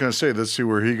 I was just going to say, let's see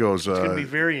where he goes. It's gonna be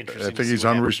very interesting I to think see he's what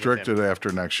happens with unrestricted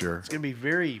after next year. It's going to be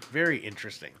very, very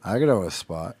interesting. I could have a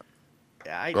spot.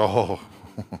 Yeah, Oh,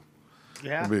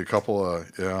 yeah. there'll be a couple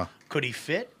of Could he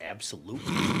fit?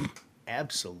 Absolutely.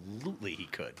 Absolutely, he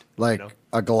could. Like you know?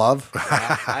 a glove.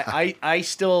 I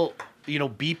still,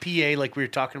 BPA, like we were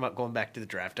talking about going back to the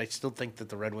draft, I still think that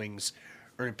the Red Wings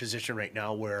are in a position right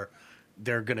now where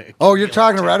they're going to. Oh, you're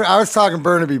talking Red. I was talking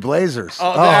Burnaby Blazers.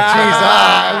 Oh, jeez.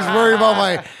 I was worried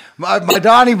about my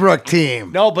Donnybrook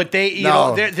team. No, but they,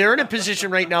 they're in a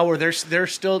position right now where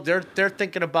they're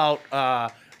thinking about,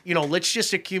 let's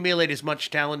just accumulate as much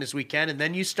talent as we can, and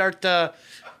then you start to.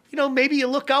 Maybe you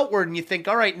look outward and you think,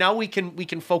 all right, now we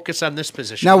can focus on this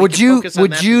position. Now, We would can you focus on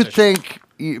that position. think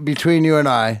between you and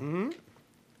I,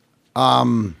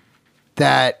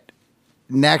 that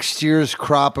next year's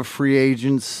crop of free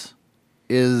agents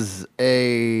is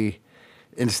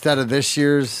instead of this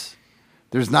year's?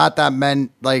 There's not that many.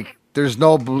 Like, there's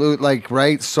no blue. Like,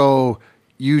 right? So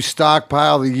you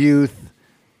stockpile the youth,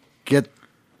 get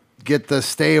the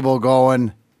stable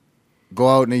going. Go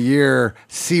out in a year,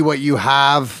 see what you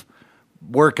have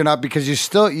working up, because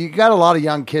you got a lot of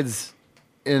young kids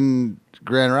in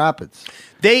Grand Rapids.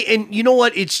 And you know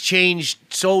what? It's changed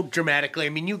so dramatically. I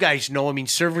mean, you guys know. I mean,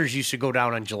 servers used to go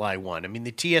down on July 1. I mean,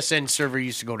 the TSN server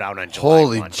used to go down on July 1.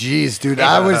 Holy jeez, dude!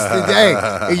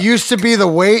 It used to be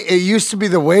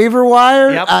the waiver wire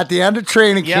at the end of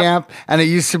training camp, and it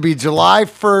used to be July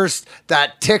 1st.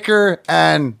 That ticker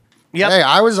and. Yep. Hey,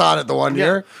 I was on it the one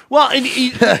year. Well, and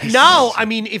now, I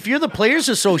mean, if you're the Players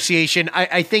Association,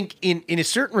 I think in a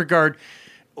certain regard,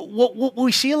 what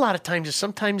we see a lot of times is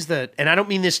sometimes and I don't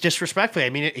mean this disrespectfully, I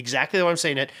mean it exactly the way I'm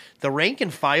saying it, the rank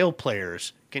and file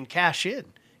players can cash in.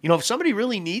 If somebody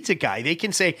really needs a guy, they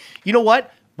can say, you know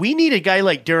what, we need a guy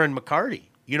like Darren McCarty.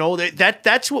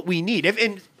 That's what we need.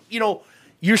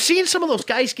 You're seeing some of those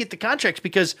guys get the contracts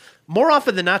because more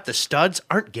often than not, the studs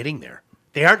aren't getting there.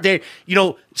 They aren't there.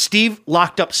 Steve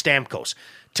locked up Stamkos.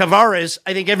 Tavares,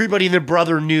 I think everybody and their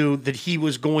brother knew that he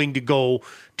was going to go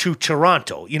to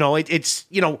Toronto. He was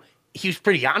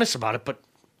pretty honest about it, but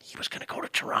he was going to go to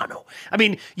Toronto. I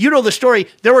mean, the story.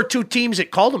 There were two teams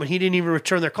that called him, and he didn't even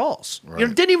return their calls. Right.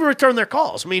 Didn't even return their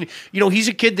calls. I mean, he's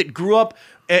a kid that grew up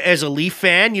as a Leaf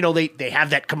fan. They have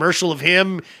that commercial of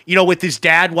him, with his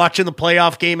dad watching the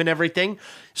playoff game and everything.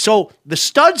 So the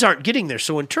studs aren't getting there.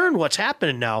 So in turn, what's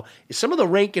happening now is some of the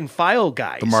rank and file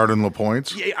guys, the Martin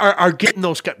LaPointes, are getting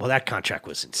those guys. Well, that contract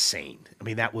was insane. I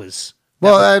mean, that was.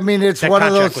 Well, I mean, it's one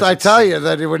of those. I tell you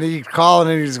that when he's calling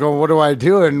and he's going, "What do I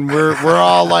do?" and we're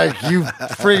all like, "You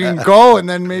freaking go!" and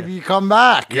then maybe you come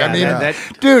back. Yeah, I mean,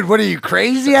 dude, what are you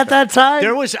crazy at that time?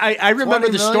 There was. I remember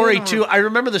the story too. I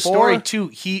remember the story too.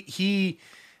 He,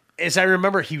 as I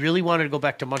remember, he really wanted to go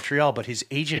back to Montreal, but his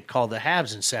agent called the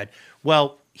Habs and said,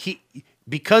 "Well,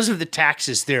 because of the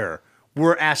taxes there,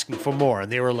 we're asking for more,"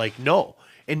 and they were like, "No."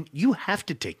 And you have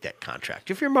to take that contract.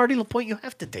 If you're Marty LaPointe, you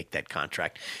have to take that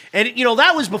contract. And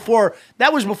that was before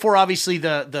obviously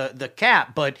the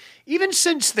cap. But even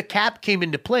since the cap came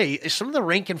into play, some of the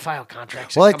rank and file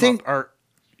contracts are.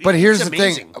 But here's the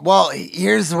thing. Well,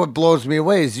 here's what blows me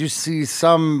away is you see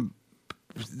some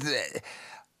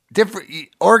different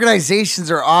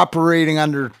organizations are operating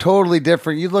under totally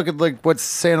different. You look at like what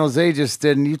San Jose just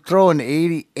did, and you throw in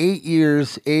 88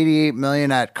 years, $88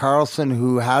 million at Carlson,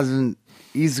 who hasn't.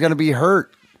 He's going to be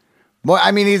hurt. Well,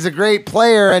 I mean, he's a great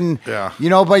player, and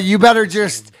but you better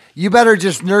just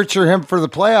nurture him for the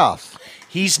playoffs.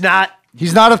 He's not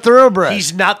a thoroughbred.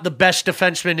 He's not the best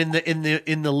defenseman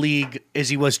in the league as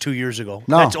he was 2 years ago.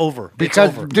 No, that's over.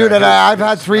 Because, dude, and I've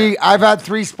had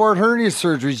three sport hernia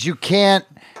surgeries. You can't.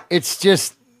 It's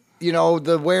just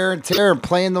the wear and tear and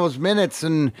playing those minutes,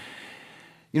 and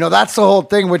that's the whole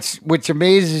thing, which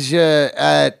amazes you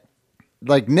at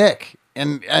like Nick.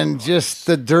 And just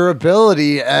the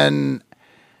durability and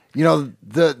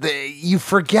you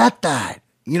forget that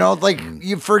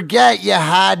you forget you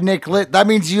had Nick Lit. That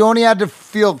means you only had to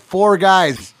field 4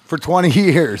 guys for 20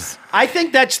 years. I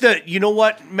think that's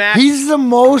what, Matt? He's the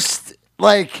most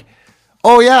him.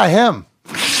 Oh yeah.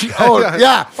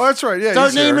 Oh, that's right. Yeah.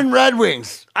 Start naming Red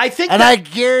Wings. I think, and I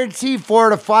guarantee 4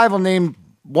 out of 5 will name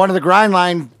one of the grind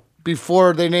line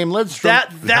before they named Lidstrom.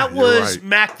 That was right.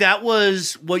 Mac. That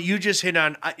was what you just hit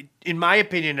on. In my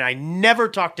opinion, and I never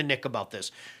talked to Nick about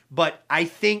this, but I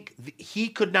think he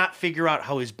could not figure out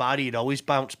how his body had always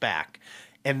bounced back.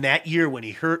 And that year when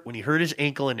he hurt his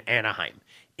ankle in Anaheim,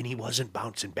 and he wasn't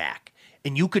bouncing back,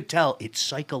 and you could tell it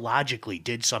psychologically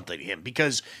did something to him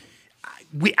because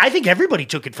I think everybody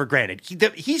took it for granted.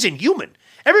 He's inhuman.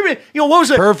 Everybody, what was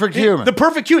it? Perfect human. The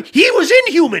perfect human. He was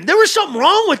inhuman. There was something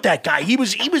wrong with that guy. He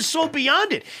was so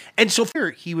beyond it. And so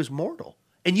he was mortal.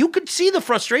 And you could see the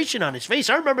frustration on his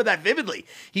face. I remember that vividly.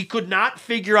 He could not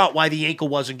figure out why the ankle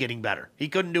wasn't getting better. He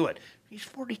couldn't do it. He's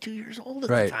 42 years old at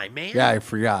the time, man. Yeah, I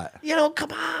forgot.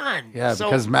 Come on. Yeah,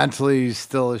 because mentally he's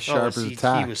still as sharp as a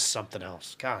tack. He was something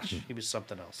else. Gosh, he was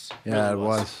something else. Yeah, really it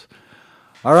was.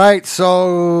 All right,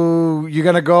 so you're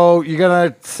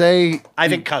gonna say I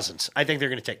think Cousins. I think they're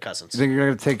gonna take Cousins. You think you're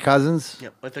gonna take Cousins?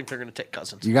 Yep, I think they're gonna take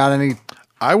Cousins. You got any?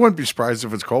 I wouldn't be surprised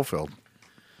if it's Caulfield.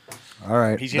 All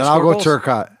right, then I'll go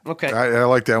Turcotte. Okay, I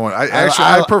like that one.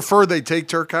 I prefer they take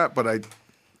Turcotte, but I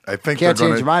think can't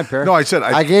change your mind, Perry. No, I said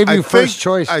I gave you first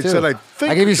choice. Too. I said I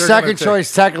think I gave you second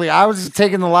choice. Technically, I was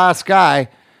taking the last guy.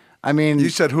 I mean, you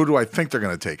said who do I think they're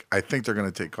going to take? I think they're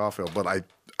going to take Caulfield, but I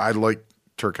like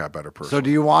Turcotte better personally. So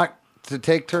do you want to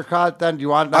take Turcotte then? Do you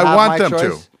want? I want them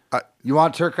choice? to. You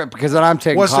want Turcotte because then I'm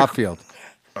taking Caulfield.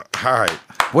 All right.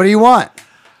 What do you want?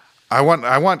 I want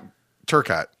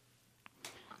Turcotte.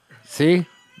 See.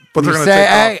 But they're you going to say, take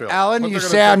hey, Caulfield. Ellen, you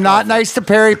say I'm not nice to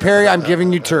Perry. Perry, I'm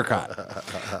giving you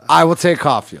Turcotte. I will take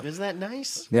Caulfield. Isn't that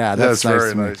nice? Yeah, that's nice.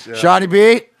 Very nice. Yeah. Shawnee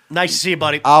B. Nice to see you,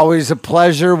 buddy. Always a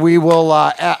pleasure. We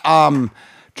will.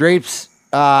 Drapes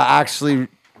actually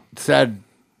said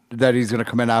that he's going to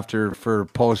come in after for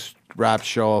post wrap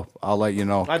show. I'll let you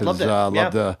know. I'd love that.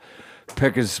 Love to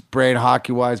pick his brain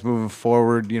hockey wise moving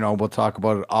forward. We'll talk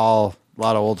about it all. A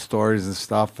lot of old stories and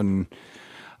stuff and.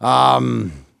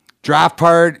 Draft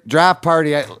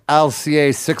party at LCA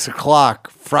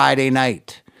 6:00 Friday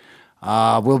night.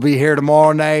 We'll be here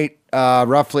tomorrow night,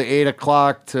 roughly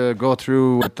 8:00 to go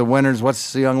through with the winners.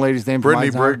 What's the young lady's name?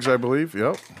 Brittany Briggs, I believe.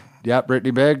 Yep. Yep,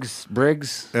 Brittany Briggs.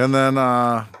 And then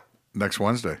next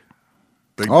Wednesday.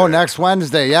 Big day. Next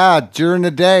Wednesday. Yeah, during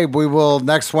the day we will.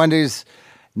 Next Wednesday's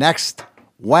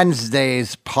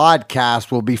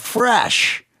podcast will be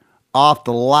fresh off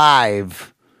the live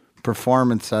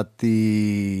performance at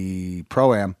the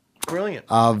Pro-Am. Brilliant.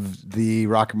 Of the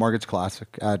Rocket Mortgage Classic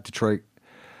at Detroit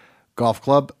Golf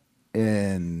Club right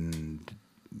in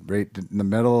the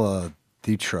middle of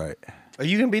Detroit. Are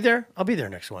you going to be there? I'll be there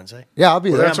next Wednesday. Yeah, I'll be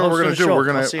there. That's what we're going to do. We're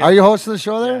going to. Are you hosting the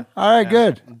show there? Yeah. All right,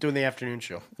 good. I'm doing the afternoon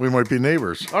show. We might be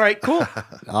neighbors. All right, cool.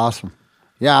 Awesome.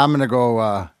 Yeah, I'm going to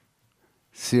go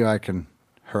see who I can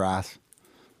harass.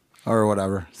 Or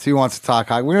whatever. See who wants to talk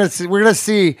hockey. We're gonna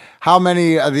see how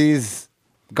many of these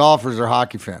golfers are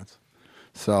hockey fans.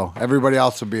 So everybody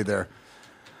else will be there.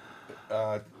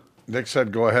 Nick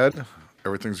said, "Go ahead.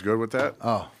 Everything's good with that."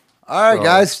 Oh, all right,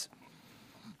 guys.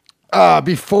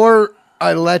 Before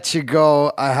I let you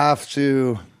go, I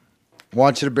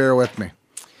want you to bear with me.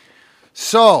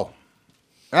 So,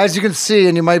 as you can see,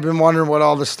 and you might have been wondering what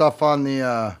all the stuff on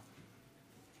the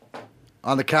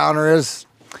counter is.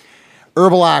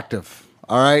 Herbal Active,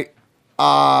 all right?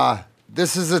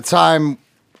 This is a time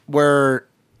where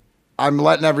I'm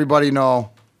letting everybody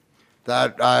know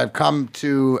that I've come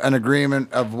to an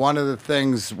agreement of one of the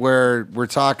things where we're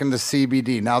talking to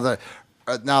CBD. Now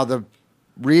the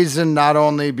reason, not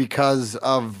only because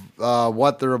of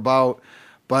what they're about,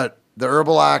 but the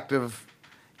Herbal Active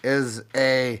is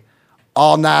a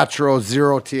all-natural,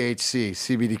 zero THC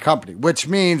CBD company, which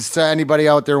means to anybody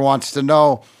out there who wants to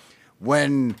know,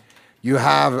 when you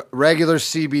have regular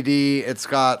CBD, it's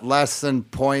got less than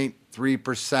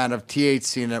 0.3% of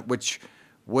THC in it, which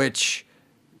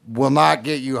will not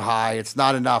get you high. It's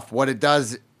not enough. What it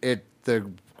does, the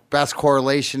best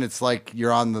correlation, it's like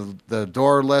you're on the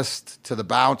door list to the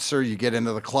bouncer, you get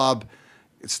into the club,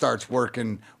 it starts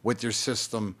working with your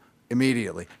system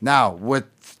immediately. Now, with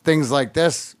things like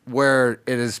this, where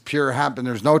it is pure hemp and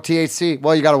there's no THC,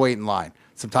 well, you got to wait in line.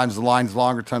 Sometimes the line's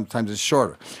longer, sometimes it's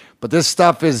shorter. But this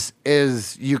stuff is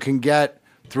you can get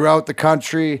throughout the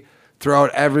country, throughout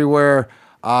everywhere.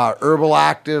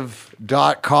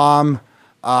 Herbalactive.com.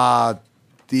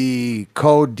 The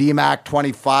code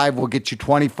DMAC25 will get you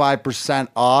 25%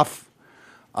 off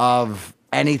of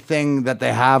anything that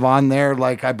they have on there.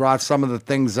 Like I brought some of the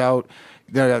things out.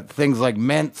 There are things like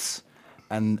mints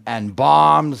and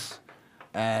balms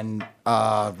and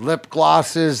lip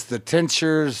glosses, the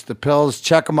tinctures, the pills.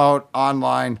 Check them out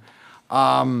online.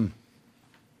 I'm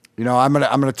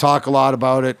gonna talk a lot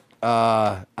about it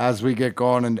as we get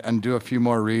going and do a few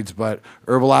more reads. But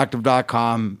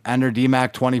herbalactive.com, enter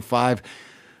DMAC25.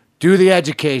 Do the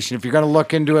education. If you're going to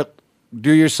look into it,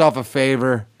 do yourself a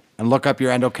favor and look up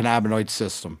your endocannabinoid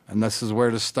system. And this is where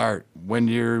to start. When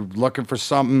you're looking for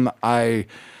something, I'm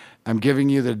giving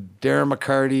you the Darren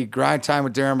McCarty, Grind Time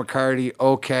with Darren McCarty,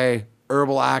 okay.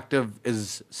 Herbal Active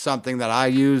is something that I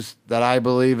use, that I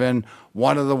believe in.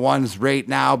 One of the ones right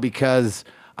now, because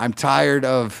I'm tired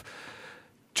of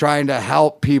trying to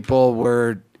help people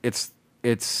where it's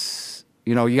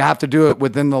you have to do it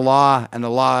within the law, and the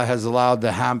law has allowed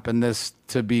the hemp and this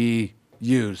to be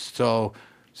used. So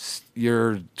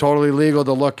you're totally legal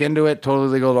to look into it, totally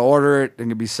legal to order it, and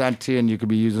can be sent to you, and you could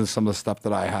be using some of the stuff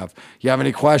that I have. You have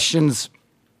any questions,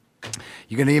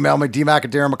 you can email me,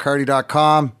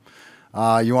 dmac@darrenmccarty.com.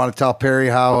 You want to tell Perry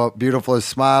how beautiful his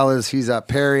smile is, he's at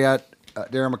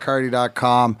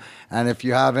perry@darrenmccarty.com. And if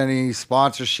you have any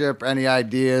sponsorship, any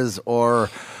ideas,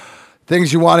 or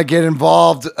things you want to get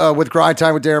involved with Grind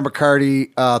Time with Darren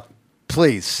McCarty,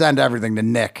 please send everything to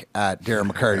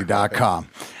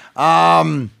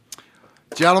nick@darrenmccarty.com.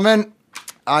 Gentlemen,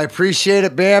 I appreciate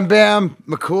it. Bam Bam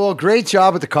McCool, great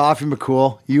job with the coffee,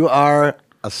 McCool. You are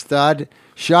a stud.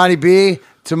 Shawnee B,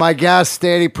 to my guest,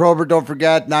 Danny Probert, don't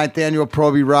forget, 9th annual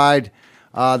Proby Ride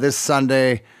this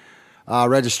Sunday.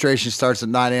 Registration starts at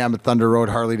 9 a.m. at Thunder Road,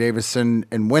 Harley-Davidson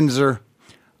in Windsor.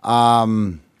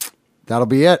 That'll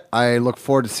be it. I look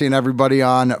forward to seeing everybody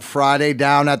on Friday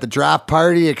down at the draft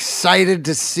party. Excited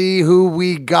to see who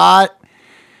we got.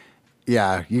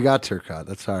 Yeah, you got Turcotte.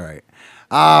 That's all right.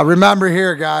 Remember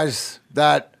here, guys,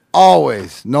 that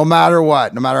always, no matter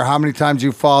what, no matter how many times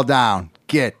you fall down,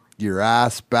 get your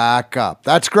ass back up.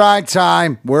 That's Grind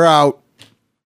Time. We're out.